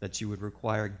level that you would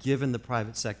require given the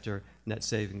private sector net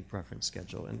saving preference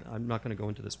schedule. And I'm not going to go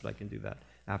into this, but I can do that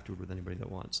afterward with anybody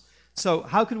that wants. So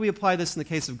how could we apply this in the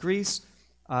case of Greece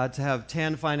to have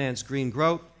TAN finance green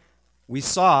growth? We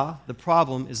saw the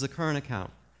problem is the current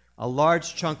account. A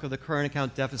large chunk of the current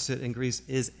account deficit in Greece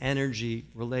is energy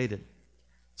related.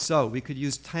 So we could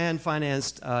use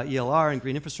TAN-financed ELR and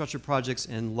green infrastructure projects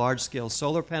in large-scale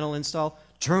solar panel install.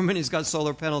 Germany's got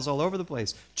solar panels all over the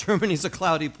place. Germany's a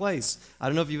cloudy place. I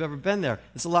don't know if you've ever been there.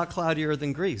 It's a lot cloudier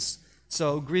than Greece.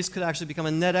 So Greece could actually become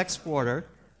a net exporter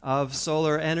of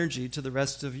solar energy to the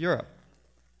rest of Europe.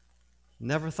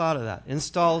 Never thought of that.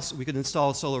 We could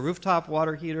install solar rooftop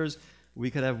water heaters. We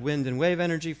could have wind and wave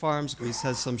energy farms. Greece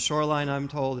has some shoreline, I'm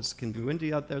told. It can be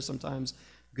windy out there sometimes.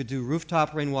 We could do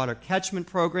rooftop rainwater catchment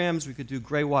programs. We could do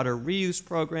gray water reuse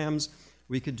programs.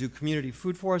 We could do community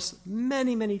food forests.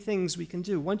 Many, many things we can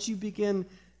do. Once you begin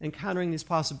encountering these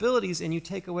possibilities and you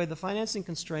take away the financing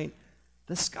constraint,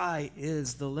 the sky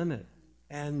is the limit.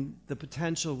 And the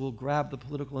potential will grab the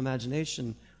political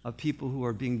imagination of people who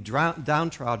are being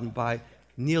downtrodden by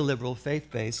neoliberal,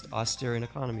 faith-based, austere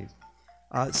economies.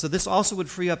 So this also would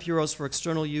free up euros for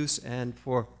external use and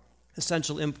for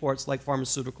essential imports like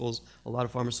pharmaceuticals. A lot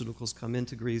of pharmaceuticals come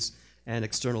into Greece, and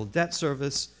external debt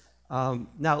service.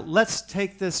 Now, let's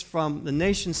take this from the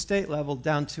nation-state level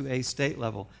down to a state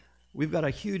level. We've got a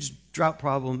huge drought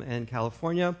problem in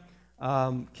California.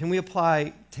 Can we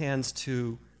apply TANs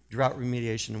to drought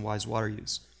remediation and wise water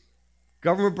use?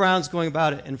 Governor Brown's going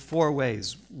about it in 4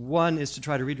 ways. One is to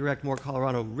try to redirect more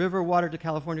Colorado River water to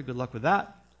California. Good luck with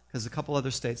that, because a couple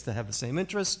other states that have the same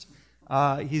interest.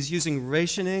 He's using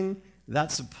rationing.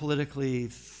 That's a politically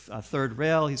third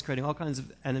rail. He's creating all kinds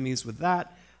of enemies with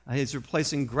that. He's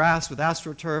replacing grass with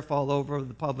AstroTurf all over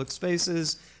the public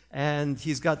spaces. And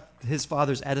he's got his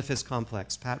father's edifice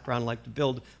complex. Pat Brown liked to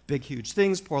build big, huge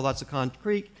things, pour lots of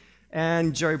concrete.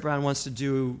 And Jerry Brown wants to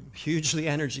do hugely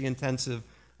energy-intensive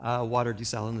water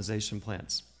desalinization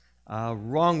plants.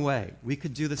 Wrong way. We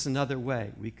could do this another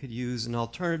way. We could use an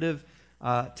alternative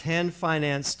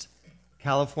TAN-financed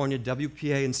California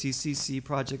WPA and CCC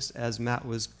projects, as Matt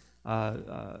was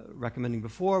recommending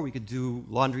before. We could do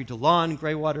laundry to lawn,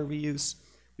 gray water reuse.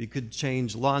 We could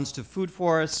change lawns to food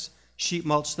forests, sheet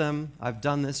mulch them. I've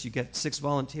done this. You get 6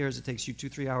 volunteers. It takes you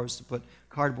 2-3 hours to put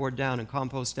cardboard down and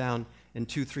compost down. In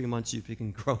 2-3 months, you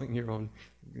begin growing your own.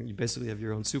 You basically have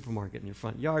your own supermarket in your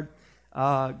front yard.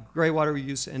 Gray water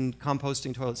reuse and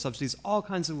composting, toilet subsidies, all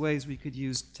kinds of ways we could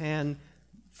use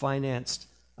TAN-financed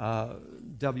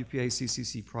WPA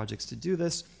CCC projects to do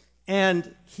this.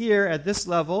 And here at this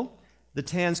level, the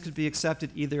TANs could be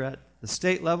accepted either at the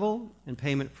state level in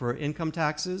payment for income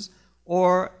taxes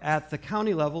or at the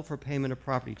county level for payment of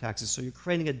property taxes. So you're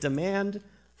creating a demand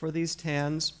for these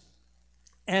TANs.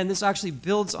 And this actually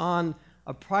builds on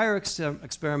a prior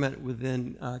experiment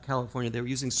within California. They were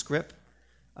using SCRIP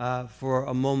for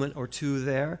a moment or two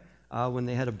there when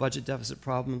they had a budget deficit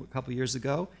problem a couple years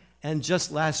ago. And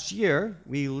just last year,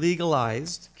 we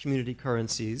legalized community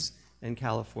currencies in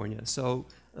California. So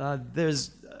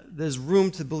there's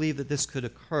room to believe that this could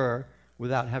occur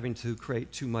without having to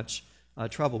create too much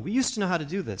trouble. We used to know how to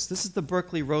do this. This is the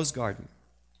Berkeley Rose Garden.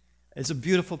 It's a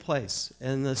beautiful place.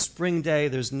 In the spring day,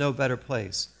 there's no better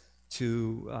place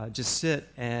to just sit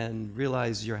and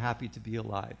realize you're happy to be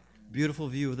alive. Beautiful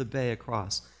view of the bay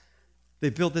across. They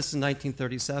built this in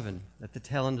 1937 at the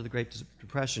tail end of the Great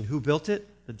Depression. Who built it?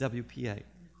 The WPA.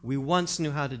 We once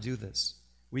knew how to do this.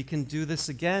 We can do this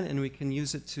again, and we can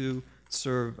use it to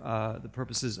serve the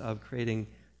purposes of creating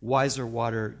wiser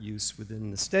water use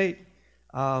within the state.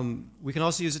 We can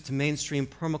also use it to mainstream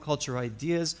permaculture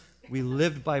ideas. We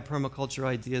lived by permaculture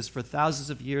ideas for thousands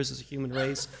of years as a human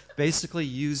race, basically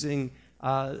using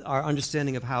our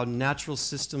understanding of how natural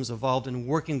systems evolved and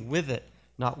working with it,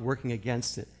 not working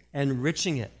against it,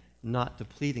 enriching it, not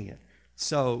depleting it.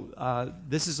 So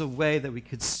this is a way that we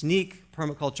could sneak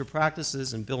permaculture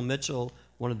practices, and Bill Mitchell,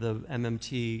 one of the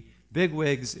MMT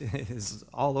bigwigs, is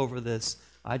all over this.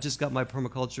 I just got my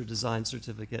permaculture design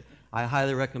certificate. I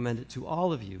highly recommend it to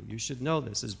all of you. You should know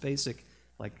this as basic,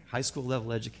 like high school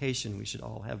level education. We should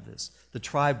all have this. The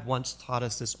tribe once taught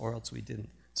us this, or else we didn't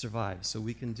survive. So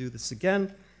we can do this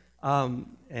again.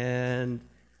 And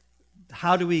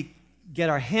how do we get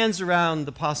our hands around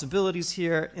the possibilities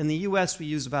here? In the US, we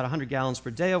use about 100 gallons per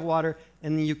day of water.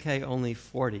 In the UK, only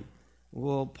 40.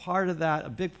 Well, part of that, a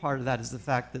big part of that, is the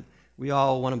fact that we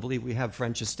all want to believe we have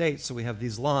French estates, so we have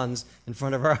these lawns in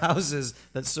front of our houses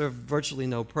that serve virtually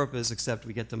no purpose except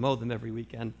we get to mow them every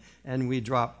weekend, and we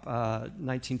drop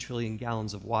 19 trillion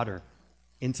gallons of water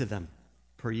into them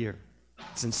per year.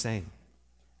 It's insane.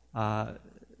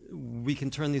 We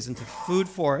can turn these into food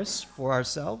forests for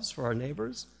ourselves, for our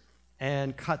neighbors,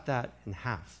 and cut that in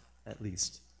half, at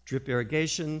least. Drip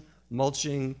irrigation,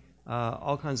 mulching,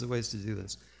 all kinds of ways to do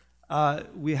this.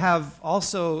 We have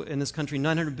also in this country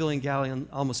 900 billion gallons,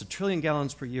 almost 1 trillion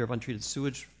gallons per year of untreated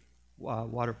sewage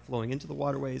water flowing into the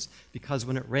waterways, because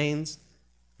when it rains,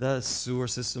 the sewer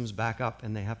systems back up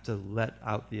and they have to let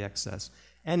out the excess.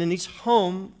 And in each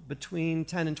home, between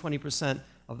 10 and 20%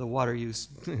 of the water use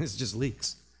is just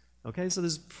leaks. Okay, so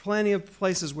there's plenty of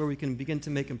places where we can begin to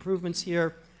make improvements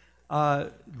here.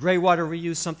 Gray water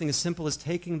reuse, something as simple as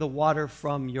taking the water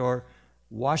from your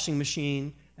washing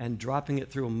machine and dropping it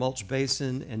through a mulch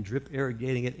basin and drip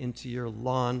irrigating it into your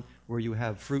lawn where you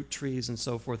have fruit trees and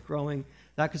so forth growing.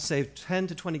 That could save 10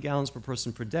 to 20 gallons per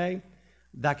person per day.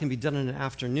 That can be done in an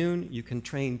afternoon. You can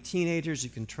train teenagers, you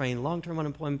can train long-term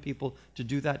unemployment people to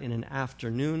do that in an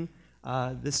afternoon.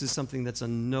 This is something that's a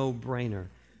no-brainer.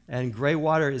 And gray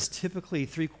water is typically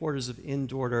 3/4 of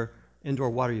indoor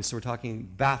water use. So we're talking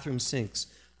bathroom sinks,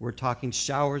 we're talking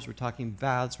showers, we're talking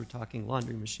baths, we're talking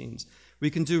laundry machines. We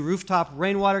can do rooftop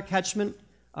rainwater catchment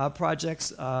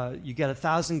projects. You get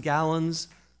 1,000 gallons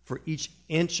for each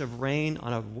inch of rain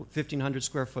on a 1,500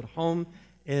 square foot home.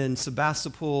 In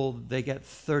Sebastopol, they get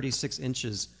 36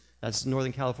 inches. That's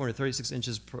Northern California, 36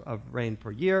 inches of rain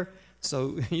per year.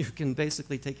 So you can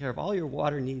basically take care of all your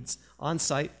water needs on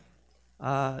site.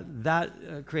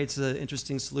 That creates an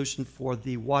interesting solution for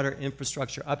the water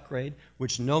infrastructure upgrade,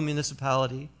 which no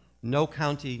municipality, no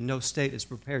county, no state is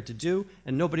prepared to do,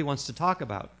 and nobody wants to talk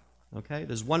about. Okay?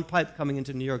 There's one pipe coming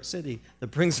into New York City that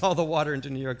brings all the water into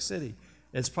New York City.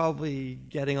 It's probably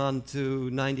getting on to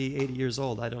 90, 80 years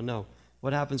old. I don't know.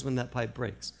 What happens when that pipe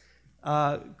breaks?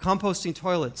 Composting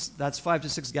toilets, that's 5 to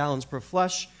 6 gallons per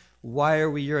flush. Why are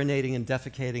we urinating and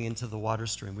defecating into the water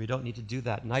stream? We don't need to do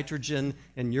that. Nitrogen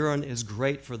in urine is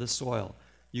great for the soil.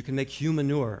 You can make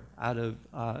humanure out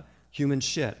of human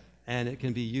shit, and it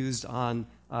can be used on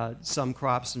some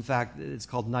crops. In fact, it's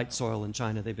called night soil in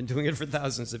China. They've been doing it for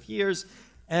thousands of years.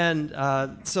 And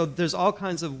so there's all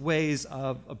kinds of ways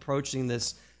of approaching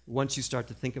this once you start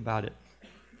to think about it.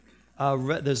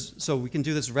 So we can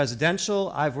do this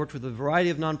residential. I've worked with a variety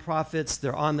of nonprofits.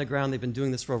 They're on the ground. They've been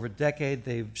doing this for over a decade.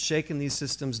 They've shaken these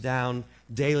systems down.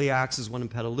 Daily Acts is one in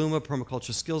Petaluma.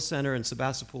 Permaculture Skills Center in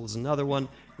Sebastopol is another one.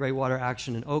 Greywater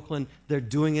Action in Oakland. They're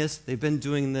doing this. They've been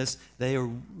doing this. They are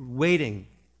waiting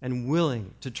and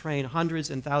willing to train hundreds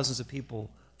and thousands of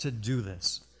people to do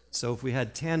this. So if we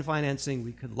had TAN financing,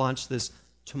 we could launch this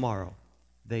tomorrow.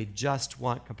 They just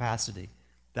want capacity.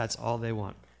 That's all they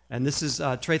want. And this is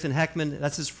Trayton Heckman.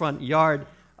 That's his front yard.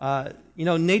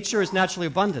 Nature is naturally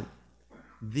abundant.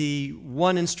 The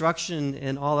one instruction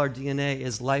in all our DNA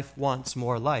is life wants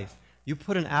more life. You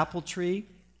put an apple tree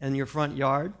in your front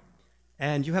yard,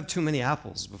 and you have too many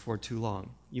apples before too long.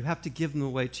 You have to give them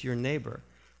away to your neighbor.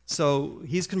 So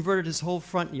he's converted his whole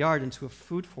front yard into a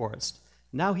food forest.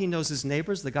 Now he knows his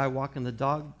neighbors. The guy walking the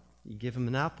dog, you give him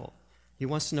an apple. He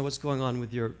wants to know what's going on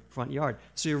with your front yard.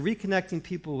 So you're reconnecting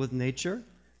people with nature.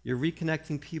 You're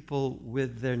reconnecting people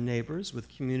with their neighbors, with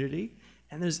community.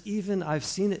 And there's even, I've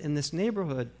seen it in this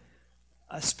neighborhood,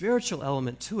 a spiritual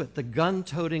element to it. The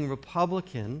gun-toting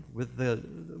Republican with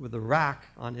the rack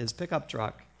on his pickup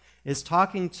truck is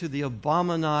talking to the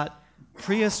Obama-not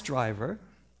Prius driver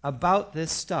about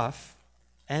this stuff,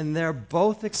 and they're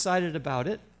both excited about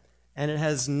it, and it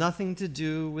has nothing to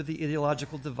do with the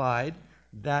ideological divide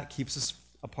that keeps us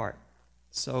apart.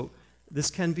 So this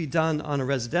can be done on a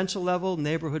residential level,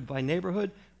 neighborhood by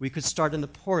neighborhood. We could start in the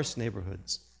poorest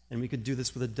neighborhoods, and we could do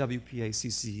this with a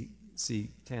WPA-CCC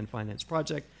TAN Finance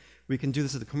project. We can do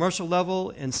this at the commercial level.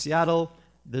 In Seattle,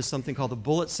 there's something called the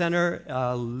Bullitt Center.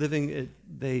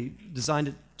 They designed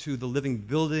it to the Living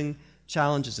Building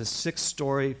Challenge. It's a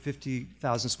 6-story,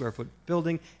 50,000 square foot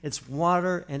building. It's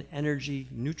water and energy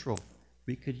neutral.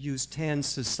 We could use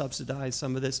TANs to subsidize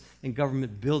some of this in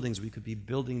government buildings. We could be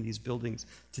building these buildings.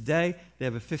 Today, they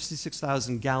have a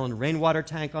 56,000 gallon rainwater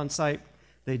tank on site.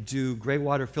 They do gray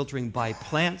water filtering by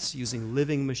plants using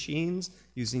living machines,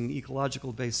 using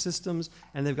ecological based systems,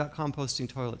 and they've got composting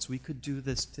toilets. We could do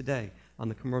this today on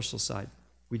the commercial side.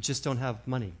 We just don't have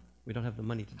money. We don't have the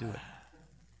money to do it.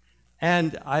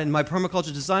 And in my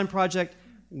permaculture design project,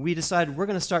 we decided we're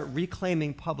going to start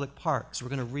reclaiming public parks. We're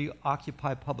going to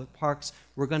reoccupy public parks.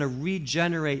 We're going to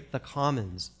regenerate the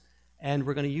commons. And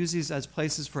we're going to use these as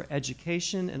places for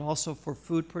education and also for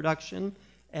food production.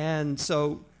 And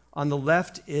so on the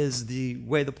left is the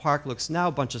way the park looks now,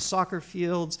 a bunch of soccer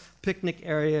fields, picnic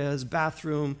areas,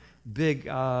 bathroom, big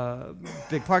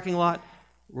parking lot.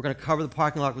 We're going to cover the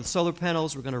parking lot with solar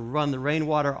panels. We're going to run the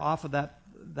rainwater off of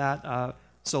that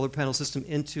solar panel system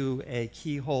into a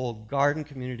keyhole garden,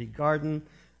 community garden.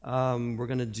 We're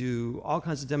going to do all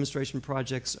kinds of demonstration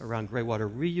projects around gray water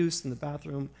reuse in the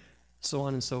bathroom, so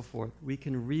on and so forth. We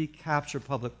can recapture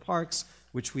public parks,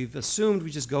 which we've assumed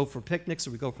we just go for picnics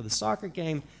or we go for the soccer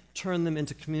game, turn them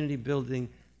into community building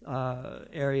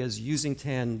areas using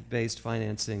TAN-based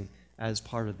financing as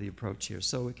part of the approach here.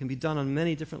 So it can be done on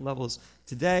many different levels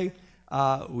today.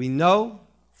 We know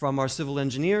from our civil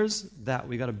engineers that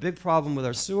we got a big problem with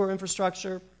our sewer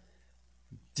infrastructure.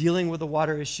 Dealing with the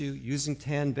water issue using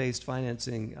TAN-based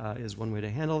financing is one way to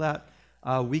handle that.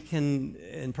 We can,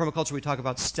 in permaculture, we talk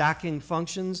about stacking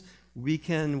functions. We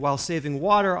can, while saving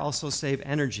water, also save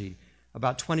energy.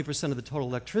 About 20% of the total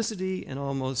electricity and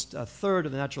almost a third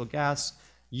of the natural gas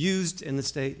used in the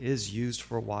state is used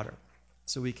for water.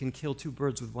 So we can kill 2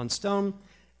 birds with 1 stone.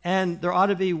 And there ought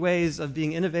to be ways of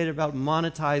being innovative about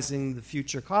monetizing the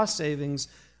future cost savings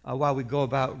while we go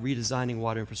about redesigning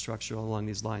water infrastructure along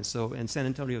these lines. So in San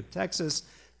Antonio, Texas,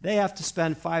 they have to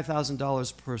spend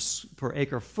 $5,000 per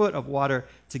acre foot of water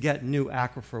to get new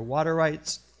aquifer water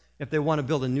rights. If they want to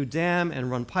build a new dam and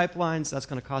run pipelines, that's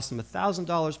going to cost them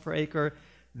 $1,000 per acre.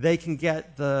 They can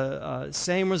get the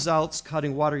same results,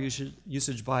 cutting water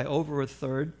usage by over a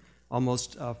third,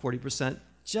 almost 40%,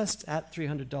 just at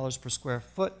 $300 per square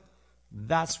foot.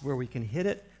 That's where we can hit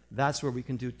it. That's where we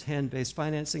can do TAN-based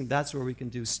financing. That's where we can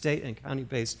do state and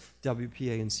county-based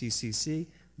WPA and CCC.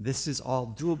 This is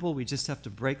all doable. We just have to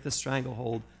break the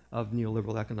stranglehold of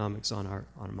neoliberal economics on our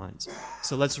minds.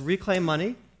 So let's reclaim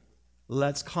money.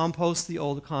 Let's compost the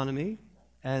old economy.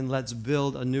 And let's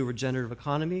build a new regenerative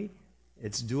economy.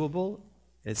 It's doable.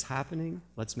 It's happening.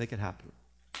 Let's make it happen.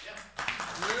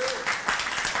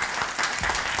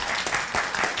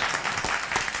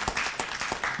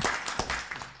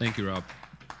 Thank you, Rob.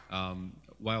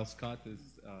 While Scott is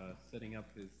setting up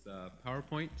his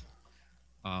PowerPoint,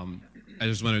 I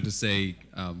just wanted to say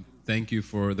thank you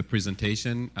for the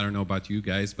presentation. I don't know about you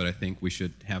guys, but I think we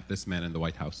should have this man in the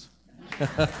White House. So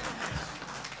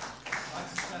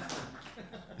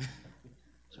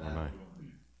am I.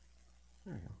 There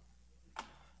we go.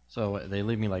 So they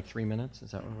leave me like 3 minutes?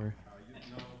 Is that what we're...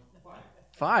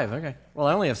 5, okay. Well,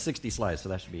 I only have 60 slides, so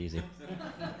that should be easy.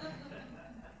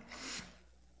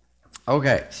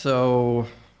 Okay, so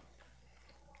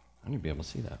I need to be able to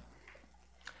see that.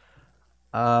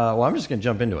 Well, I'm just going to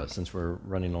jump into it since we're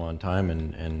running a long time,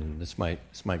 and this might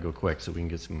go quick, so we can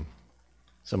get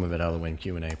some of it out of the way in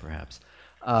Q&A, perhaps.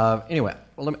 Anyway,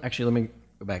 well, let me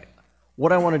go back.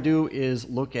 What I want to do is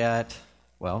look at,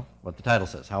 well, what the title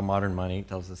says, how modern money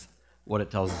tells us what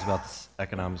it tells us about this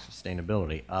economic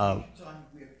sustainability.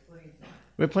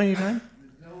 We have plenty of time?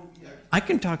 I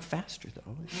can talk faster,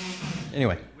 though.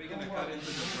 Anyway.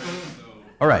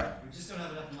 All right. We just don't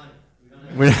have enough money.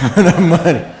 We don't have enough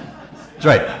money. That's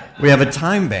right. We have a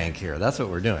time bank here. That's what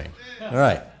we're doing. All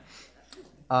right.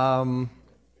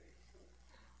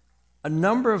 A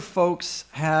number of folks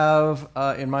have,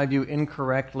 in my view,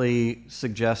 incorrectly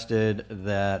suggested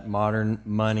that modern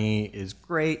money is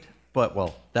great, but,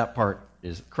 well, that part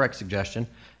is a correct suggestion.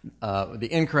 The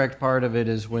incorrect part of it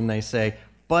is when they say,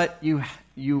 but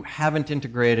you haven't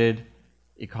integrated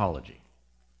ecology.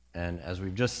 And as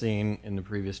we've just seen in the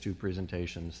previous two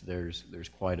presentations, there's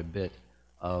quite a bit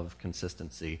of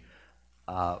consistency.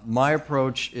 My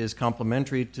approach is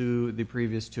complementary to the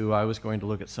previous two. I was going to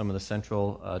look at some of the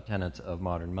central tenets of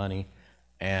modern money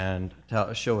and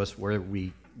show us where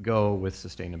we go with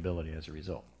sustainability as a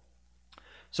result.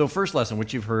 So first lesson,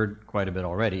 which you've heard quite a bit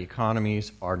already,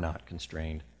 economies are not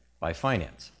constrained by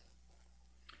finance.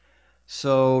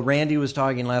 So Randy was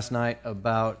talking last night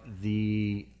about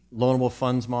the loanable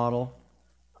funds model.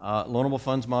 Loanable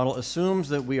funds model assumes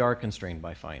that we are constrained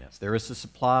by finance. There is a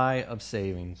supply of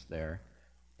savings there,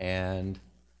 and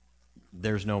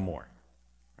there's no more,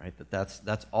 right?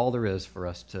 That's all there is for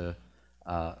us to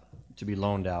be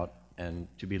loaned out and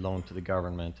to be loaned to the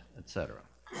government, etc.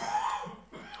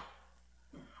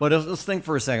 But let's think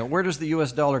for a second. Where does the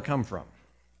U.S. dollar come from,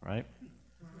 right?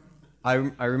 I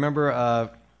remember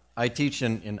I teach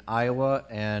in Iowa,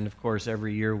 and of course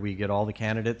every year we get all the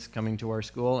candidates coming to our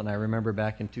school, and I remember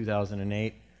back in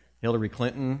 2008, Hillary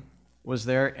Clinton was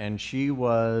there, and she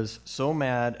was so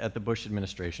mad at the Bush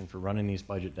administration for running these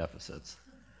budget deficits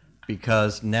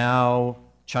because now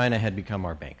China had become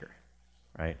our banker,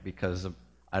 right? Because of,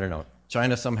 I don't know,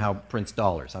 China somehow prints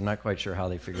dollars. I'm not quite sure how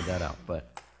they figured that out, but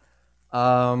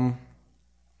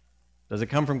does it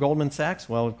come from Goldman Sachs?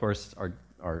 Well, of course, our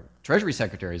Treasury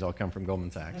secretaries all come from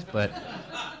Goldman Sachs, but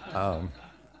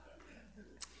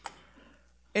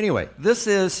anyway, this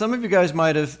is, some of you guys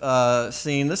might have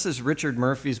seen, this is Richard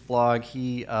Murphy's blog.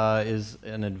 He is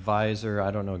an advisor, I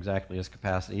don't know exactly his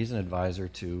capacity, he's an advisor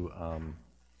to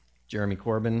Jeremy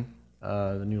Corbyn,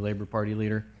 the new Labour Party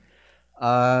leader.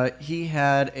 He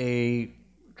had a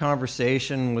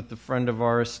conversation with a friend of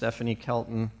ours, Stephanie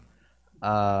Kelton,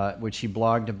 which he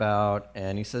blogged about,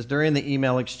 and he says, during the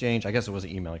email exchange, I guess it was an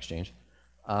email exchange,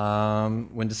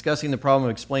 when discussing the problem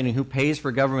of explaining who pays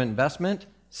for government investment,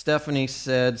 Stephanie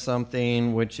said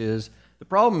something which is, the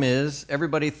problem is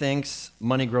everybody thinks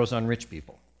money grows on rich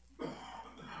people.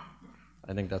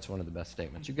 I think that's one of the best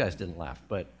statements. You guys didn't laugh,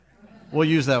 but we'll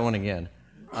use that one again.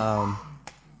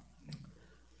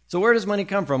 So where does money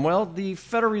come from? Well, the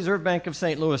Federal Reserve Bank of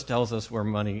St. Louis tells us where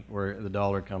the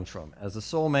dollar comes from. As the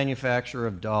sole manufacturer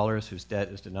of dollars whose debt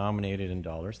is denominated in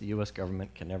dollars, the U.S.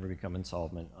 government can never become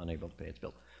insolvent, unable to pay its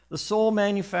bills. The sole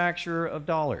manufacturer of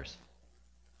dollars.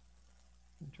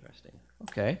 Interesting.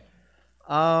 Okay.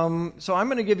 So I'm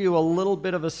going to give you a little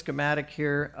bit of a schematic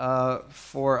here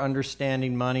for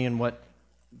understanding money and what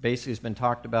basically has been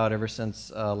talked about ever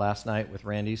since last night with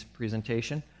Randy's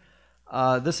presentation.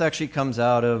 This actually comes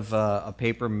out of a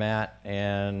paper Matt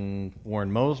and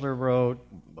Warren Mosler wrote,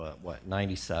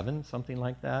 97, something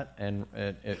like that, and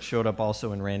it showed up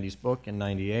also in Randy's book in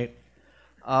 98.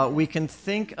 We can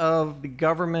think of the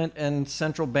government and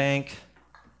central bank.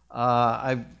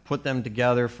 I've put them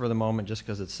together for the moment just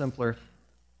because it's simpler.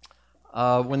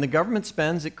 When the government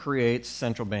spends, it creates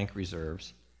central bank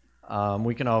reserves.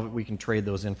 We can trade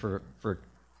those in for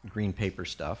green paper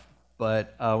stuff.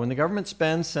 But when the government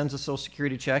spends, sends a Social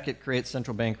Security check, it creates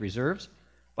central bank reserves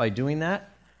by doing that.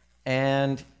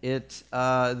 And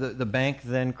the bank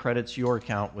then credits your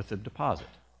account with a deposit.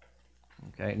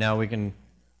 Okay. Now we can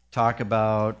talk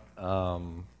about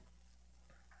bond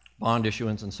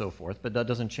issuance and so forth, but that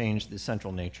doesn't change the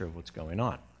central nature of what's going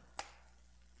on.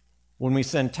 When we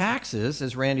send taxes,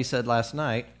 as Randy said last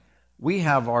night, we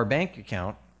have our bank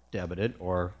account debited,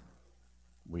 or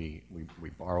we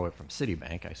borrow it from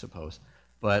Citibank, I suppose,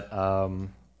 but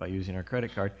by using our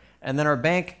credit card. And then our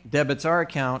bank debits our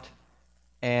account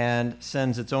and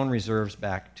sends its own reserves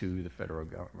back to the federal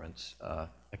government's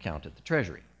account at the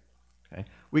Treasury. Okay?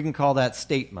 We can call that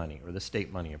state money, or the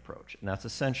state money approach. And that's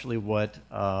essentially what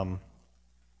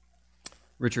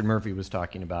Richard Murphy was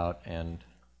talking about and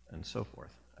so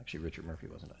forth. Actually, Richard Murphy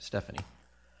wasn't, Stephanie.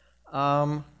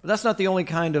 But that's not the only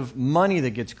kind of money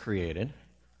that gets created.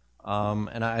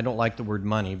 And I don't like the word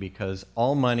money because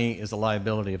all money is a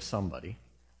liability of somebody.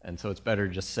 And so it's better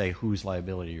to just say whose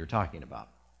liability you're talking about.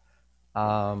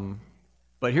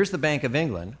 But here's the Bank of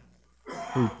England,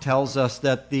 who tells us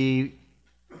that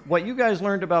what you guys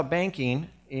learned about banking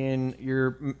in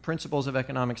your Principles of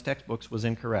Economics textbooks was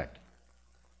incorrect.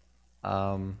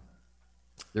 There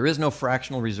is no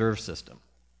fractional reserve system.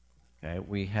 Okay,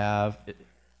 we have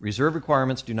reserve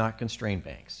requirements do not constrain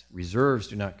banks. Reserves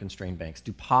do not constrain banks.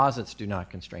 Deposits do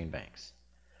not constrain banks.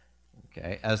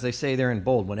 Okay, as they say there in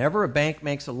bold, whenever a bank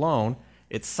makes a loan,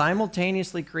 it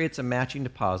simultaneously creates a matching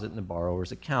deposit in the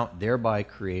borrower's account, thereby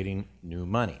creating new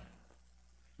money.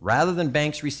 Rather than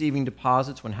banks receiving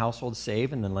deposits when households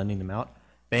save and then lending them out,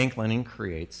 bank lending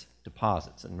creates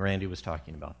deposits. And Randy was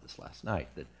talking about this last night,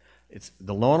 that it's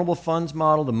the loanable funds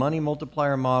model, the money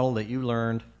multiplier model that you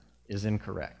learned is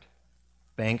incorrect.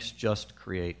 Banks just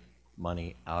create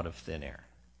money out of thin air.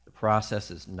 The process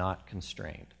is not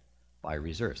constrained by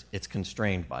reserves. It's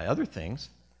constrained by other things,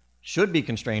 should be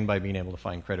constrained by being able to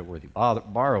find creditworthy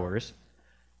borrowers.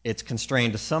 It's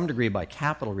constrained to some degree by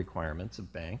capital requirements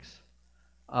of banks.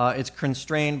 It's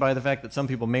constrained by the fact that some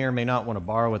people may or may not want to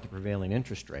borrow at the prevailing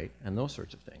interest rate and those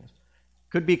sorts of things.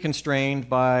 Could be constrained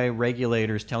by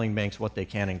regulators telling banks what they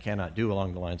can and cannot do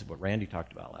along the lines of what Randy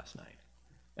talked about last night.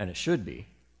 And it should be.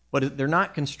 But they're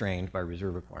not constrained by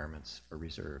reserve requirements or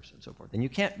reserves and so forth. And you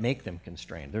can't make them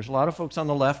constrained. There's a lot of folks on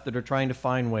the left that are trying to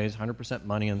find ways, 100%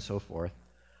 money and so forth,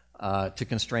 to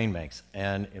constrain banks.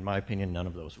 And in my opinion, none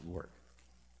of those would work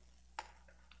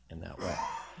in that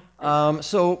way.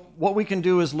 So what we can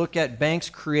do is look at banks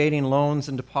creating loans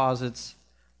and deposits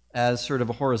as sort of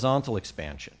a horizontal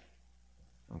expansion.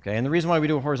 Okay? And the reason why we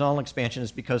do a horizontal expansion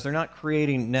is because they're not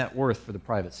creating net worth for the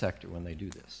private sector when they do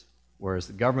this. Whereas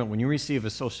the government, when you receive a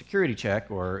Social Security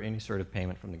check or any sort of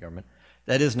payment from the government,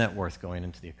 that is net worth going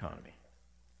into the economy.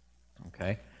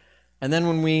 Okay? And then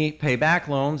when we pay back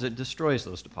loans, it destroys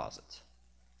those deposits.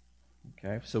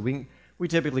 Okay? So we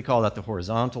typically call that the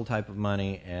horizontal type of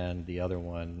money, and the other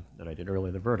one that I did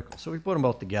earlier, the vertical. So we put them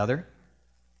both together,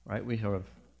 right? We have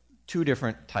two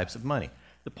different types of money.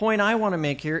 The point I want to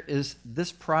make here is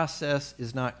this process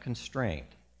is not constrained.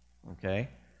 Okay?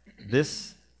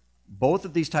 Both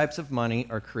of these types of money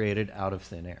are created out of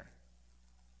thin air.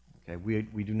 Okay?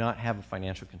 We do not have a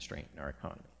financial constraint in our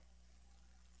economy.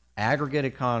 Aggregate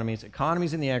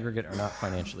economies in the aggregate are not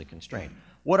financially constrained.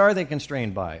 What are they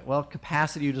constrained by? Well,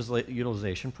 capacity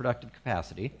utilization, productive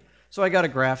capacity. So I got a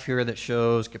graph here that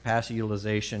shows capacity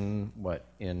utilization,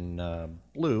 in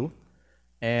blue,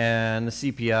 and the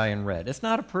CPI in red. It's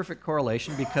not a perfect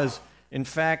correlation because, in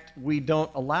fact, we don't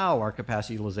allow our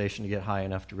capacity utilization to get high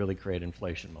enough to really create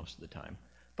inflation most of the time.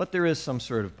 But there is some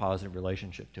sort of positive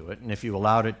relationship to it, and if you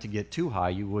allowed it to get too high,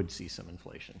 you would see some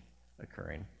inflation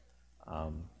occurring.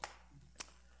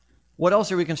 What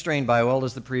else are we constrained by? Well,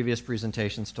 as the previous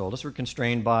presentations told us, we're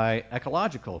constrained by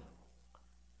ecological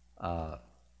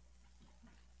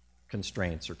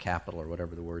constraints or capital or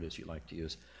whatever the word is you like to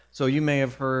use. So you may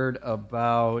have heard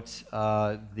about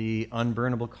the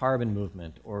unburnable carbon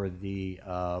movement or the,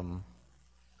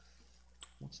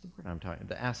 what's the word I'm talking,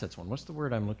 the assets one. What's the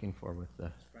word I'm looking for with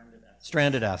the? Stranded assets.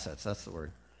 stranded assets, that's the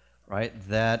word, right?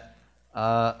 That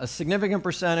a significant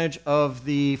percentage of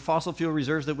the fossil fuel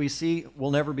reserves that we see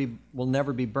will never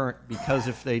be burnt, because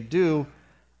if they do,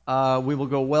 we will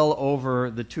go well over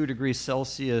the 2 degrees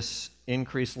Celsius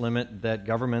increase limit that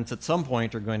governments at some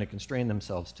point are going to constrain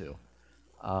themselves to.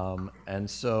 And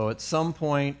so at some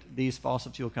point, these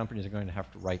fossil fuel companies are going to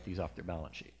have to write these off their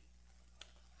balance sheet.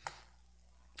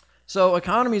 So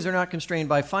economies are not constrained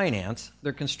by finance,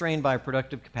 they're constrained by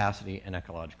productive capacity and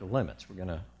ecological limits. We're going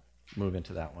to move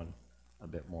into that one a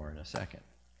bit more in a second.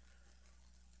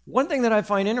 One thing that I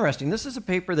find interesting, this is a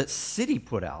paper that Citi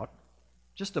put out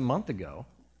just a month ago,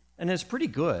 and it's pretty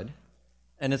good.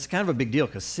 And it's kind of a big deal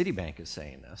because Citibank is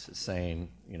saying this. It's saying,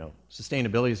 you know,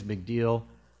 sustainability is a big deal,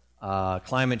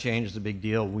 climate change is a big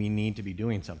deal, we need to be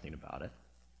doing something about it.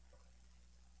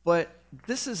 But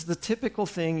this is the typical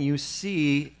thing you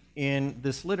see in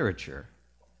this literature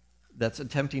that's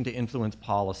attempting to influence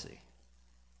policy,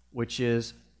 which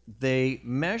is they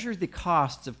measure the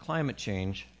costs of climate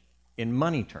change in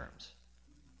money terms.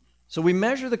 So we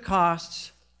measure the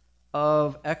costs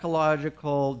of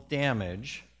ecological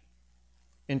damage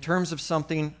in terms of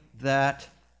something that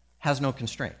has no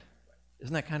constraint.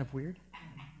 Isn't that kind of weird?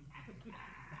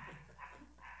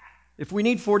 If we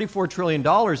need $44 trillion in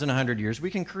 100 years, we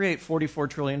can create $44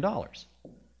 trillion,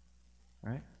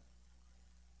 right?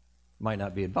 Might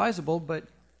not be advisable, but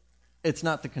it's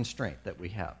not the constraint that we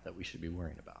have that we should be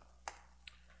worrying about.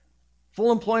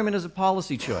 Full employment is a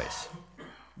policy choice.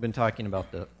 I've been talking about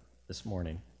this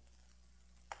morning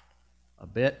a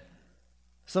bit.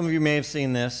 Some of you may have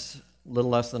seen this a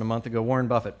little less than a month ago. Warren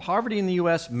Buffett, poverty in the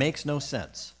U.S. makes no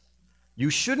sense. You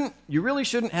really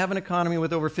shouldn't have an economy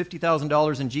with over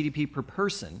 $50,000 in GDP per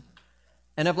person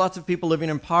and have lots of people living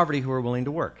in poverty who are willing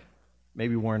to work.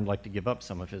 Maybe Warren would like to give up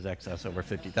some of his excess over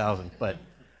 50,000, but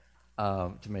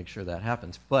to make sure that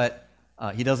happens. But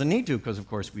he doesn't need to because, of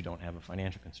course, we don't have a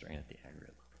financial constraint at the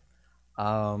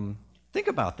aggregate. Think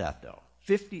about that, though.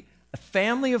 A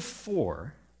family of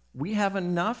 4, we have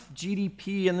enough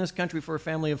GDP in this country for a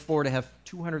family of 4 to have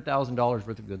 $200,000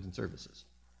 worth of goods and services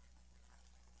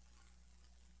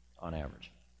on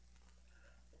average.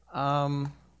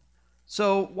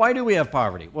 So why do we have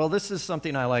poverty? Well, this is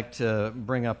something I like to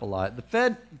bring up a lot. The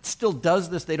Fed still does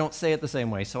this. They don't say it the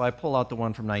same way, so I pull out the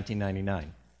one from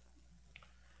 1999.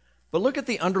 But look at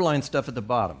the underlying stuff at the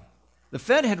bottom. The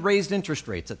Fed had raised interest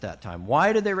rates at that time.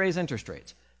 Why did they raise interest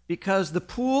rates? Because the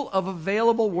pool of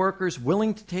available workers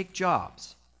willing to take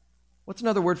jobs. What's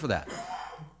another word for that?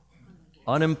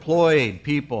 Unemployed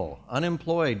people.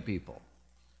 Unemployed people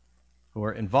who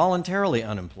are involuntarily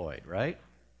unemployed, right?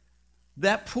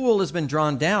 That pool has been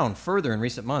drawn down further in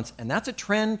recent months, and that's a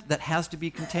trend that has to be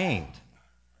contained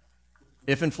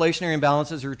if inflationary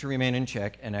imbalances are to remain in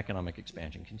check and economic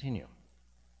expansion continue.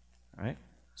 All right?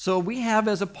 So we have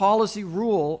as a policy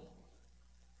rule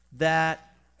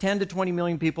that 10 to 20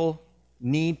 million people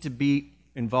need to be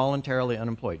involuntarily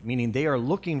unemployed, meaning they are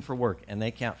looking for work and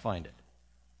they can't find it.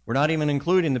 We're not even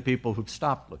including the people who've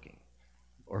stopped looking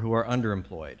or who are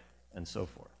underemployed and so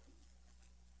forth.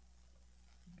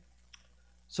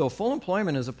 So full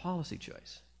employment is a policy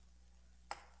choice.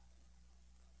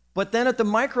 But then at the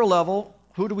micro level,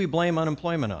 who do we blame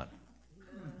unemployment on?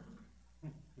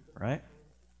 Right?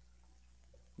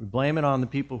 We blame it on the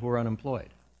people who are unemployed.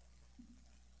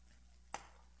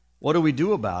 What do we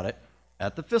do about it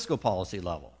at the fiscal policy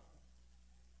level?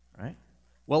 Right?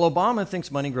 Well, Obama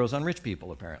thinks money grows on rich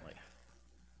people, apparently.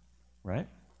 Right?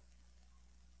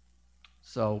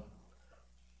 So,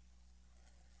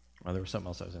 well, there was something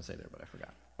else I was going to say there, but I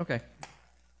forgot. Okay.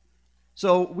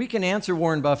 So we can answer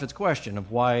Warren Buffett's question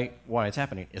of why it's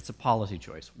happening. It's a policy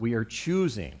choice. We are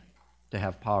choosing to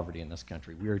have poverty in this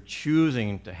country. We are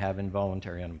choosing to have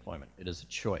involuntary unemployment. It is a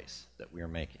choice that we are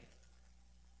making.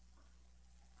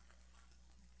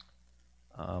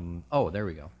 There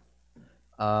we go.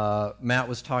 Matt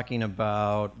was talking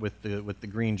about with the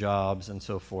green jobs and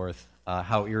so forth,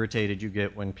 how irritated you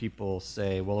get when people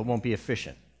say, well, it won't be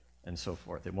efficient and so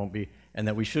forth. It won't be, and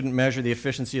that we shouldn't measure the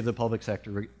efficiency of the public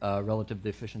sector relative to the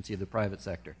efficiency of the private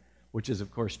sector, which is,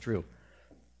 of course, true.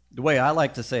 The way I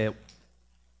like to say it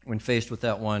when faced with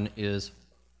that one is,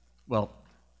 well,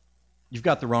 you've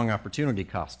got the wrong opportunity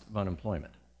cost of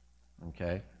unemployment,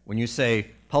 okay? When you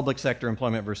say public sector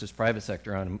employment versus private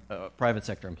sector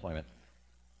employment,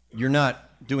 you're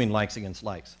not doing likes against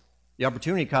likes. The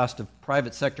opportunity cost of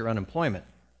private sector unemployment,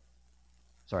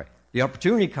 the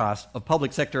opportunity cost of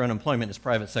public sector unemployment is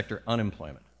private sector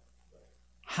unemployment.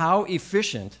 How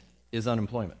efficient is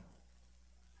unemployment?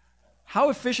 How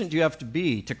efficient do you have to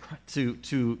be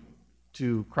to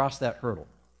cross that hurdle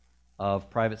of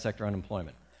private sector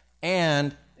unemployment?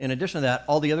 And in addition to that,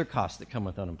 all the other costs that come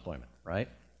with unemployment, right?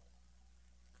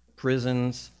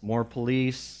 Prisons, more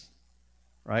police,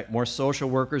 right? More social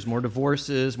workers, more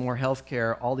divorces, more health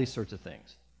care, all these sorts of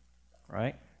things,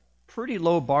 right? Pretty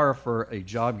low bar for a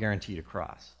job guarantee to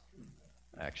cross,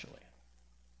 actually.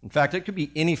 In fact, it could be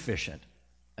inefficient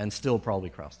and still probably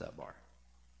cross that bar.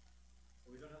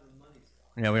 We don't have the money,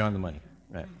 Scott. Yeah, we don't have the money,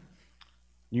 right?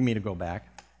 You mean to go back?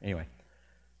 Anyway.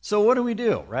 So what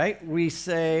do, right? We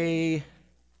say,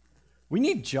 we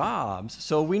need jobs,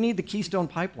 so we need the Keystone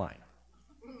Pipeline,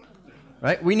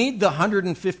 right? We need the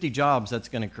 150 jobs that's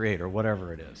going to create, or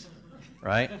whatever it is,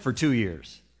 right, for 2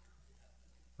 years.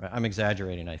 Right? I'm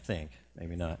exaggerating, I think.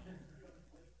 Maybe not.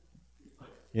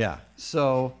 Yeah,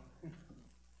 so,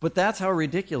 but that's how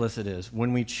ridiculous it is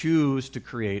when we choose to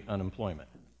create unemployment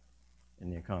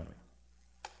in the economy.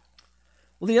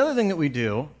 Well, the other thing that we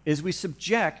do is we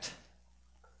subject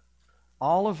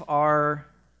all of our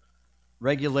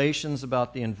regulations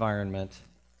about the environment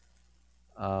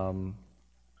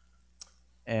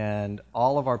and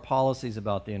all of our policies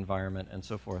about the environment and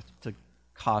so forth to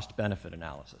cost-benefit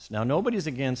analysis. Now, nobody's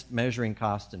against measuring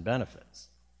costs and benefits,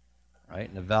 right,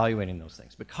 and evaluating those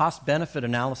things. But cost-benefit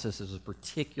analysis is a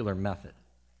particular method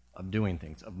of doing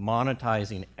things, of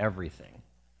monetizing everything.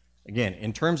 Again,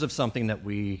 in terms of something that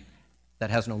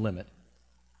has no limit,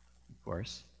 of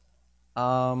course.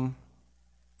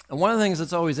 And one of the things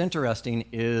that's always interesting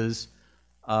is,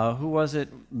 who was it,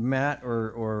 Matt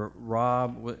or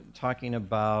Rob, talking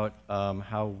about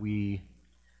how we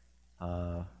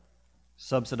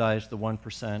subsidized the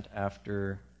 1%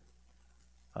 after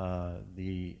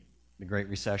the Great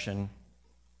Recession,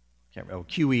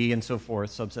 QE and so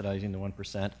forth, subsidizing the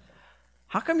 1%.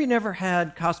 How come you never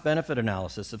had cost-benefit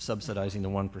analysis of subsidizing the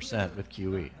 1% with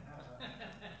QE?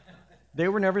 They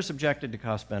were never subjected to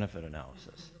cost-benefit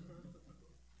analysis.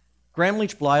 Graham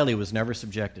Leach Bliley was never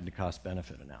subjected to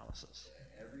cost-benefit analysis.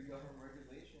 Every government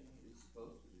regulation is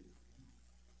supposed to be.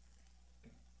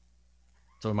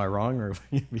 So am I wrong, or what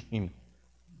do you mean?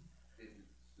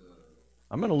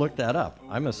 I'm going to look that up.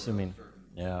 I'm assuming.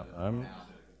 Yeah.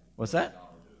 What's that?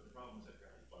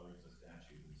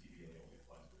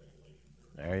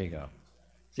 There you go.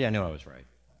 See, I knew I was right.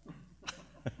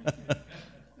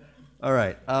 All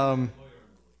right.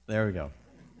 There we go.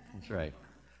 That's right.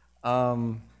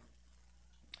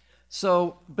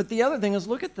 But the other thing is,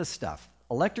 look at this stuff.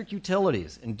 Electric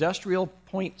utilities, industrial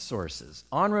point sources,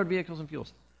 on-road vehicles and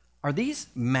fuels. Are these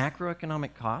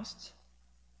macroeconomic costs?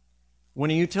 When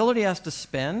a utility has to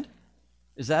spend,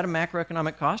 is that a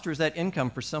macroeconomic cost, or is that income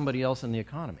for somebody else in the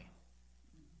economy?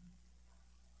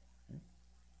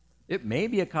 It may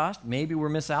be a cost, maybe we're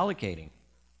misallocating,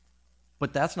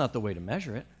 but that's not the way to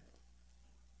measure it,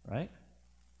 right?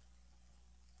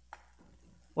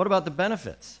 What about the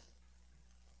benefits?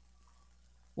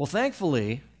 Well,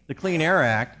 thankfully, the Clean Air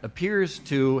Act appears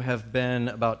to have been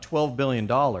about $12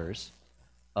 billion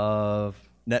of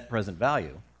net present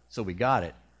value, so we got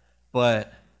it.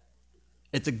 But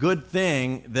it's a good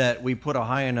thing that we put a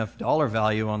high enough dollar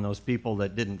value on those people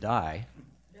that didn't die,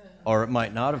 or it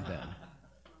might not have been,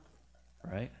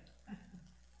 right?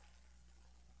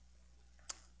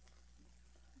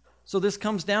 So this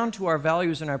comes down to our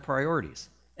values and our priorities.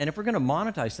 And if we're going to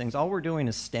monetize things, all we're doing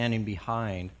is standing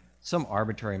behind some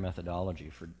arbitrary methodology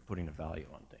for putting a value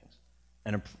on things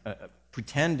and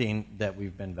pretending that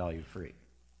we've been value-free.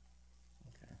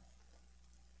 Okay.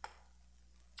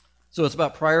 So it's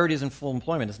about priorities and full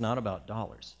employment. It's not about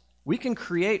dollars. We can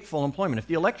create full employment. If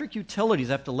the electric utilities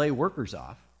have to lay workers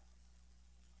off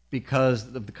because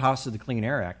of the cost of the Clean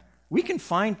Air Act, we can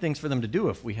find things for them to do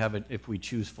if we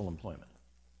choose full employment.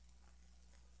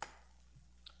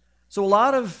 So a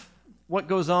lot of what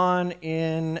goes on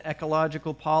in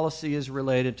ecological policy is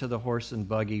related to the horse and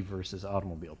buggy versus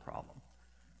automobile problem.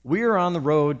 We are on the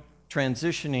road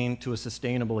transitioning to a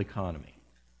sustainable economy.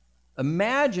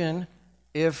 Imagine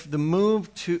if the move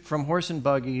from horse and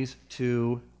buggies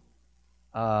to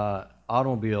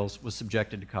automobiles was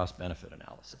subjected to cost-benefit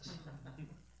analysis.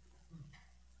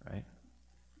 Right?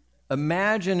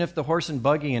 Imagine if the horse and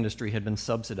buggy industry had been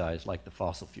subsidized like the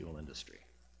fossil fuel industry.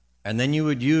 And then you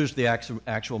would use the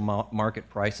actual market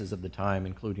prices of the time,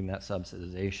 including that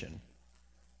subsidization,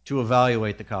 to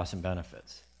evaluate the costs and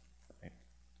benefits. Right?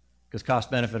 Because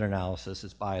cost-benefit analysis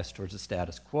is biased towards the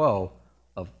status quo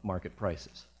of market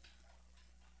prices.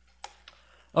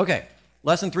 Okay,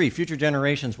 lesson 3, future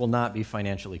generations will not be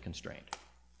financially constrained.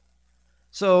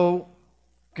 So,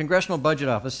 Congressional Budget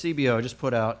Office, CBO, just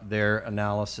put out their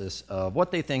analysis of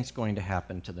what they think is going to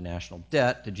happen to the national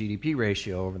debt to GDP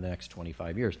ratio over the next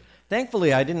 25 years.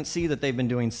 Thankfully, I didn't see that they've been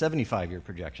doing 75-year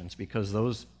projections because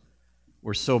those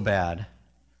were so bad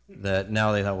that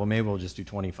now they thought, well, maybe we'll just do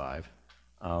 25.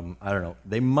 I don't know.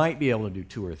 They might be able to do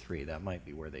 2 or 3. That might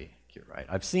be where they cure, right?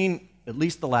 I've seen at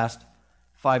least the last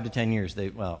 5 to 10 years,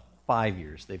 5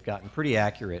 years, they've gotten pretty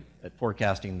accurate at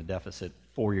forecasting the deficit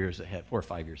 4 or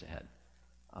 5 years ahead.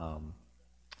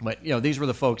 But, you know, these were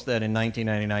the folks that in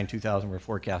 1999, 2000 were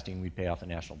forecasting we'd pay off the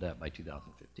national debt by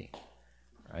 2015,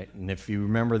 right? And if you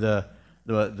remember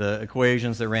the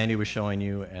equations that Randy was showing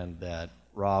you and that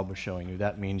Rob was showing you,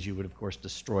 that means you would, of course,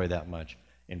 destroy that much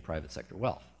in private sector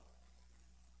wealth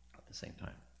at the same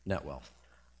time, net wealth.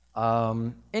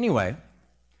 Anyway,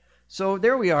 so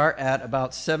there we are at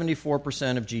about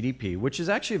 74% of GDP, which is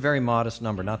actually a very modest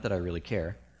number, not that I really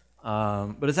care.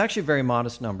 But it's actually a very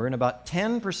modest number, and about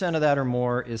 10% of that or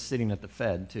more is sitting at the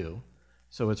Fed, too.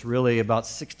 So it's really about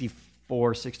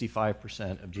 64,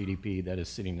 65% of GDP that is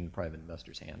sitting in the private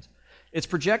investors' hands. It's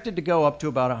projected to go up to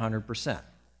about 100%,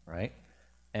 right?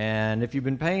 And if you've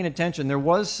been paying attention, there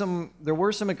were some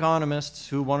economists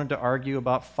who wanted to argue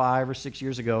about 5 or 6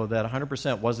 years ago that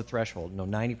 100% was a threshold. No,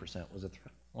 90%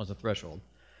 was a threshold.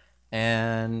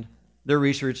 And their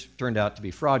research turned out to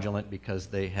be fraudulent because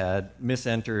they had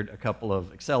misentered a couple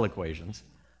of Excel equations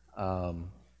doing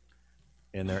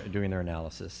their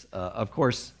analysis. Of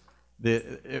course,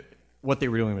 what they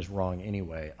were doing was wrong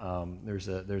anyway. There's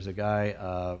a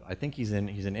guy, I think he's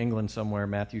in England somewhere,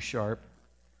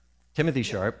 Timothy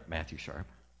Sharp.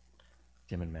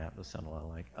 Tim and Matt, those sound a lot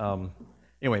alike.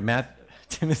 Anyway,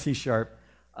 Timothy Sharp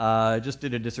just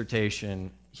did a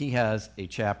dissertation. He has a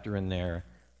chapter in there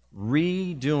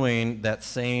redoing that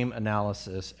same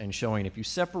analysis and showing if you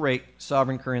separate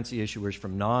sovereign currency issuers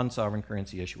from non-sovereign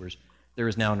currency issuers, there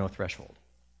is now no threshold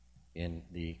in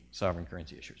the sovereign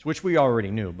currency issuers, which we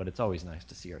already knew, but it's always nice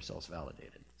to see ourselves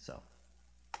validated.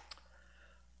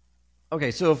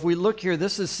 Okay, so if we look here,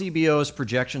 this is CBO's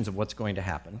projections of what's going to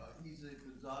happen. He's a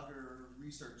Gonzaga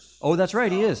research. Oh, that's right,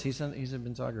 he is. He's a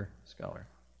Gonzaga scholar.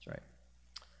 That's right.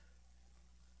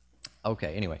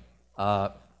 Okay, anyway.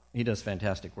 He does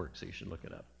fantastic work, so you should look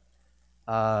it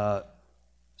up.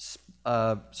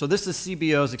 So this is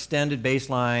CBO's extended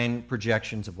baseline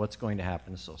projections of what's going to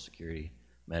happen to Social Security,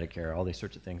 Medicare, all these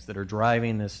sorts of things that are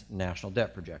driving this national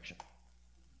debt projection.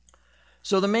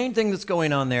 So the main thing that's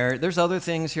going on there's other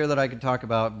things here that I could talk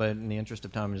about, but in the interest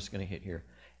of time, I'm just going to hit here,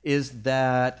 is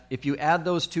that if you add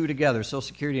those two together, Social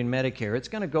Security and Medicare, it's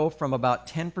going to go from about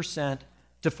 10%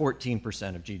 to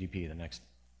 14% of GDP the next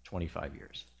 25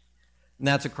 years. And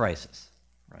that's a crisis,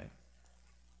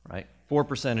 right?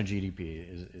 4% of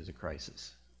GDP is a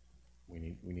crisis.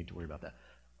 We need to worry about that.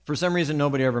 For some reason,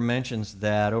 nobody ever mentions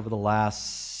that over the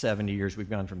last 70 years, we've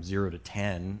gone from 0 to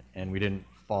 10, and we didn't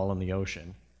fall in the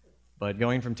ocean. But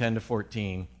going from 10 to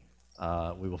 14,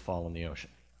 we will fall in the ocean.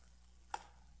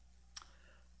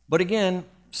 But again,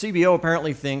 CBO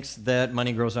apparently thinks that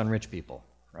money grows on rich people,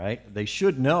 right? They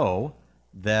should know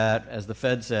that, as the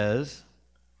Fed says,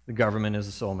 the government is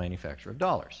the sole manufacturer of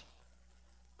dollars.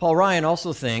 Paul Ryan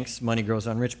also thinks money grows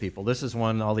on rich people. This is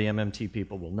one all the MMT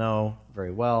people will know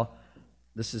very well.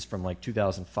 This is from like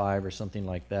 2005 or something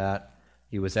like that.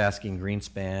 He was asking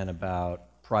Greenspan about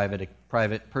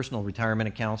private personal retirement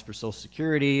accounts for Social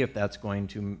Security, if that's going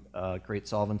to create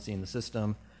solvency in the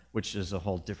system, which is a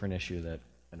whole different issue that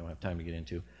I don't have time to get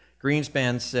into.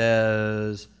 Greenspan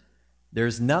says,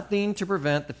 there's nothing to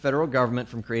prevent the federal government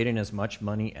from creating as much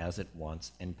money as it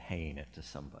wants and paying it to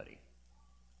somebody.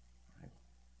 Right?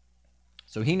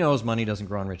 So he knows money doesn't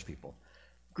grow on rich people.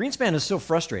 Greenspan is so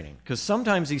frustrating because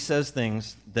sometimes he says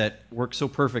things that work so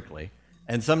perfectly,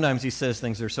 and sometimes he says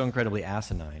things that are so incredibly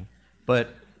asinine.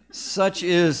 But such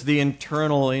is the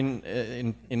internal,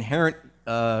 inherent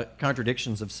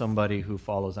contradictions of somebody who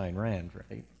follows Ayn Rand,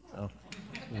 right? So,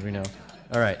 as we know.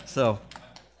 All right, so.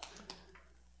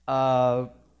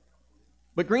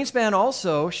 But Greenspan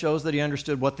also shows that he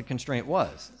understood what the constraint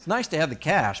was. It's nice to have the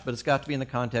cash, but it's got to be in the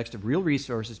context of real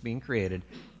resources being created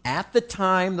at the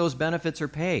time those benefits are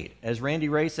paid. As Randy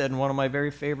Ray said in one of my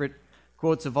very favorite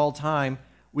quotes of all time,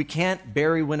 we can't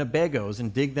bury Winnebagos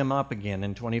and dig them up again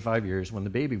in 25 years when the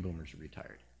baby boomers are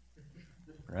retired,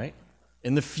 right?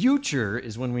 In the future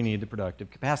is when we need the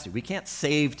productive capacity. We can't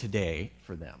save today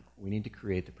for them. We need to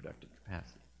create the productive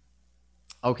capacity.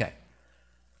 Okay.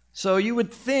 So you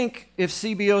would think if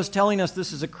CBO is telling us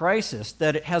this is a crisis,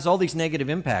 that it has all these negative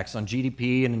impacts on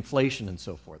GDP and inflation and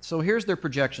so forth. So here's their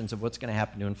projections of what's going to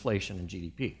happen to inflation and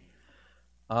GDP.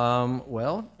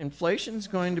 Well, inflation's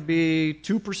going to be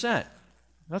 2%.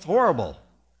 That's horrible.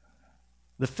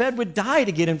 The Fed would die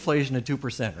to get inflation at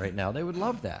 2% right now. They would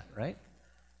love that, right?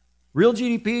 Real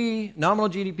GDP, nominal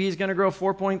GDP is going to grow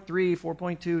 4.3,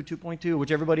 4.2, 2.2,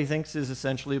 which everybody thinks is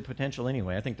essentially a potential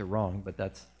anyway. I think they're wrong, but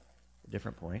that's a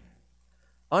different point.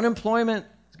 Unemployment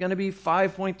is going to be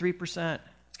 5.3%.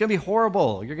 It's going to be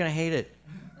horrible. You're going to hate it.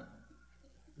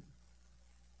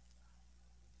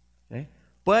 Okay?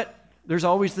 But there's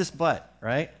always this but,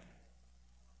 right?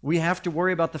 We have to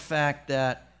worry about the fact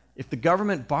that if the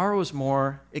government borrows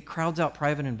more, it crowds out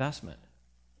private investment,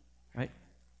 right?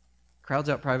 Crowds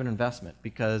out private investment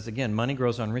because, again, money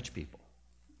grows on rich people,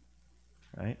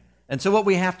 right? And so what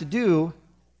we have to do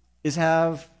is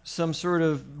have some sort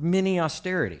of mini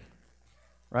austerity,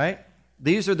 right?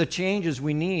 These are the changes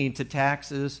we need to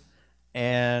taxes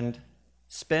and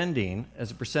spending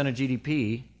as a percent of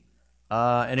GDP.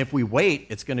 And if we wait,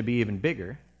 it's going to be even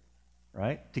bigger,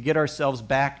 right? To get ourselves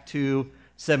back to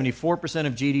 74%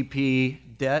 of GDP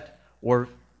debt or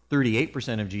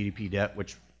 38% of GDP debt,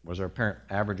 which was our apparent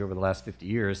average over the last 50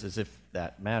 years, as if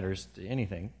that matters to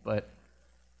anything. But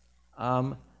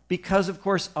because, of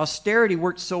course, austerity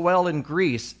worked so well in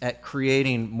Greece at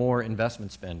creating more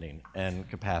investment spending and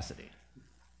capacity.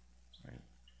 Right.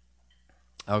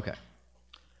 Okay.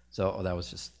 So that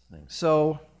was just a thing.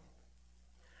 So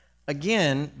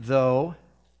again, though,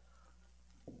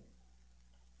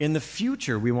 in the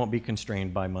future, we won't be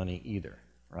constrained by money either,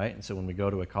 right? And so when we go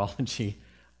to ecology,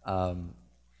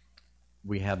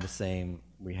 we have the same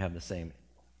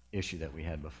issue that we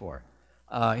had before.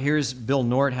 Here's Bill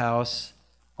Nordhaus,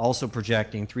 also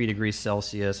projecting 3 degrees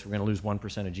Celsius. We're going to lose 1%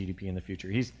 of GDP in the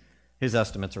future. His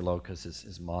estimates are low because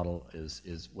his model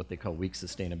is what they call weak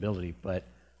sustainability, but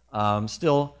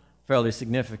still fairly